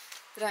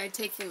 that I had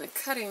taken the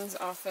cuttings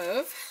off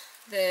of,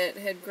 that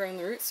had grown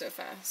the roots so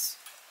fast.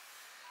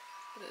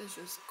 But it is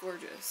just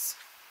gorgeous.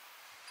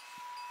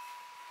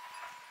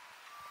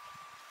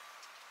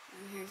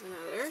 And here's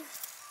another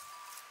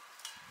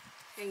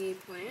hanging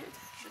plant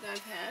that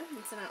I've had.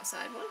 It's an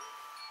outside one.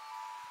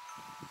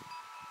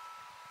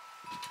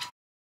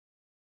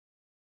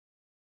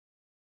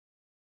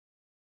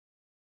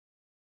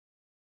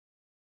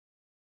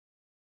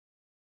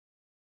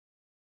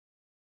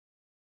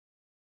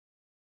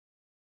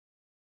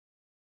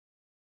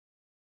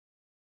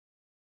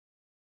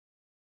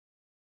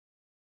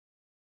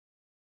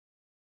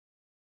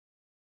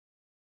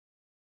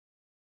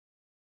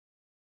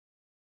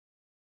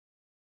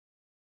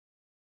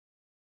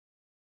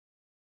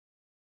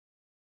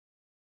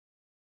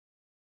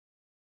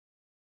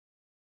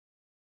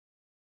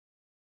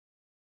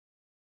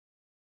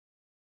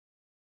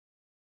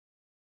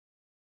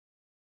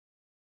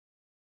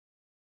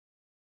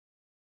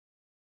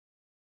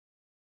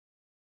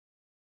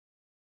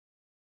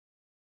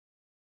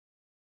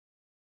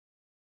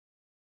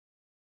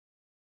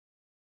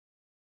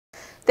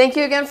 Thank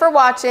you again for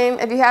watching.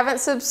 If you haven't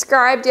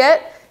subscribed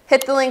yet,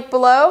 hit the link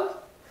below.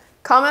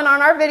 Comment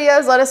on our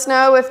videos. Let us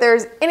know if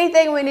there's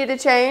anything we need to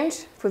change.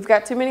 If we've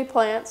got too many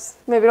plants,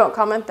 maybe don't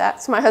comment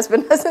that so my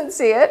husband doesn't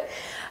see it.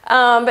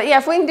 But yeah,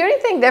 if we can do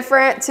anything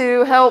different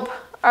to help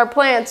our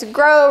plants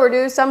grow or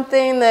do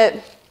something that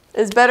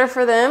is better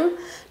for them,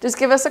 just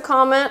give us a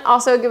comment.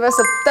 Also give us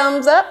a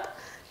thumbs up,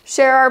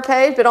 share our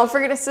page, but don't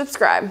forget to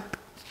subscribe.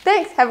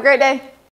 Thanks. Have a great day.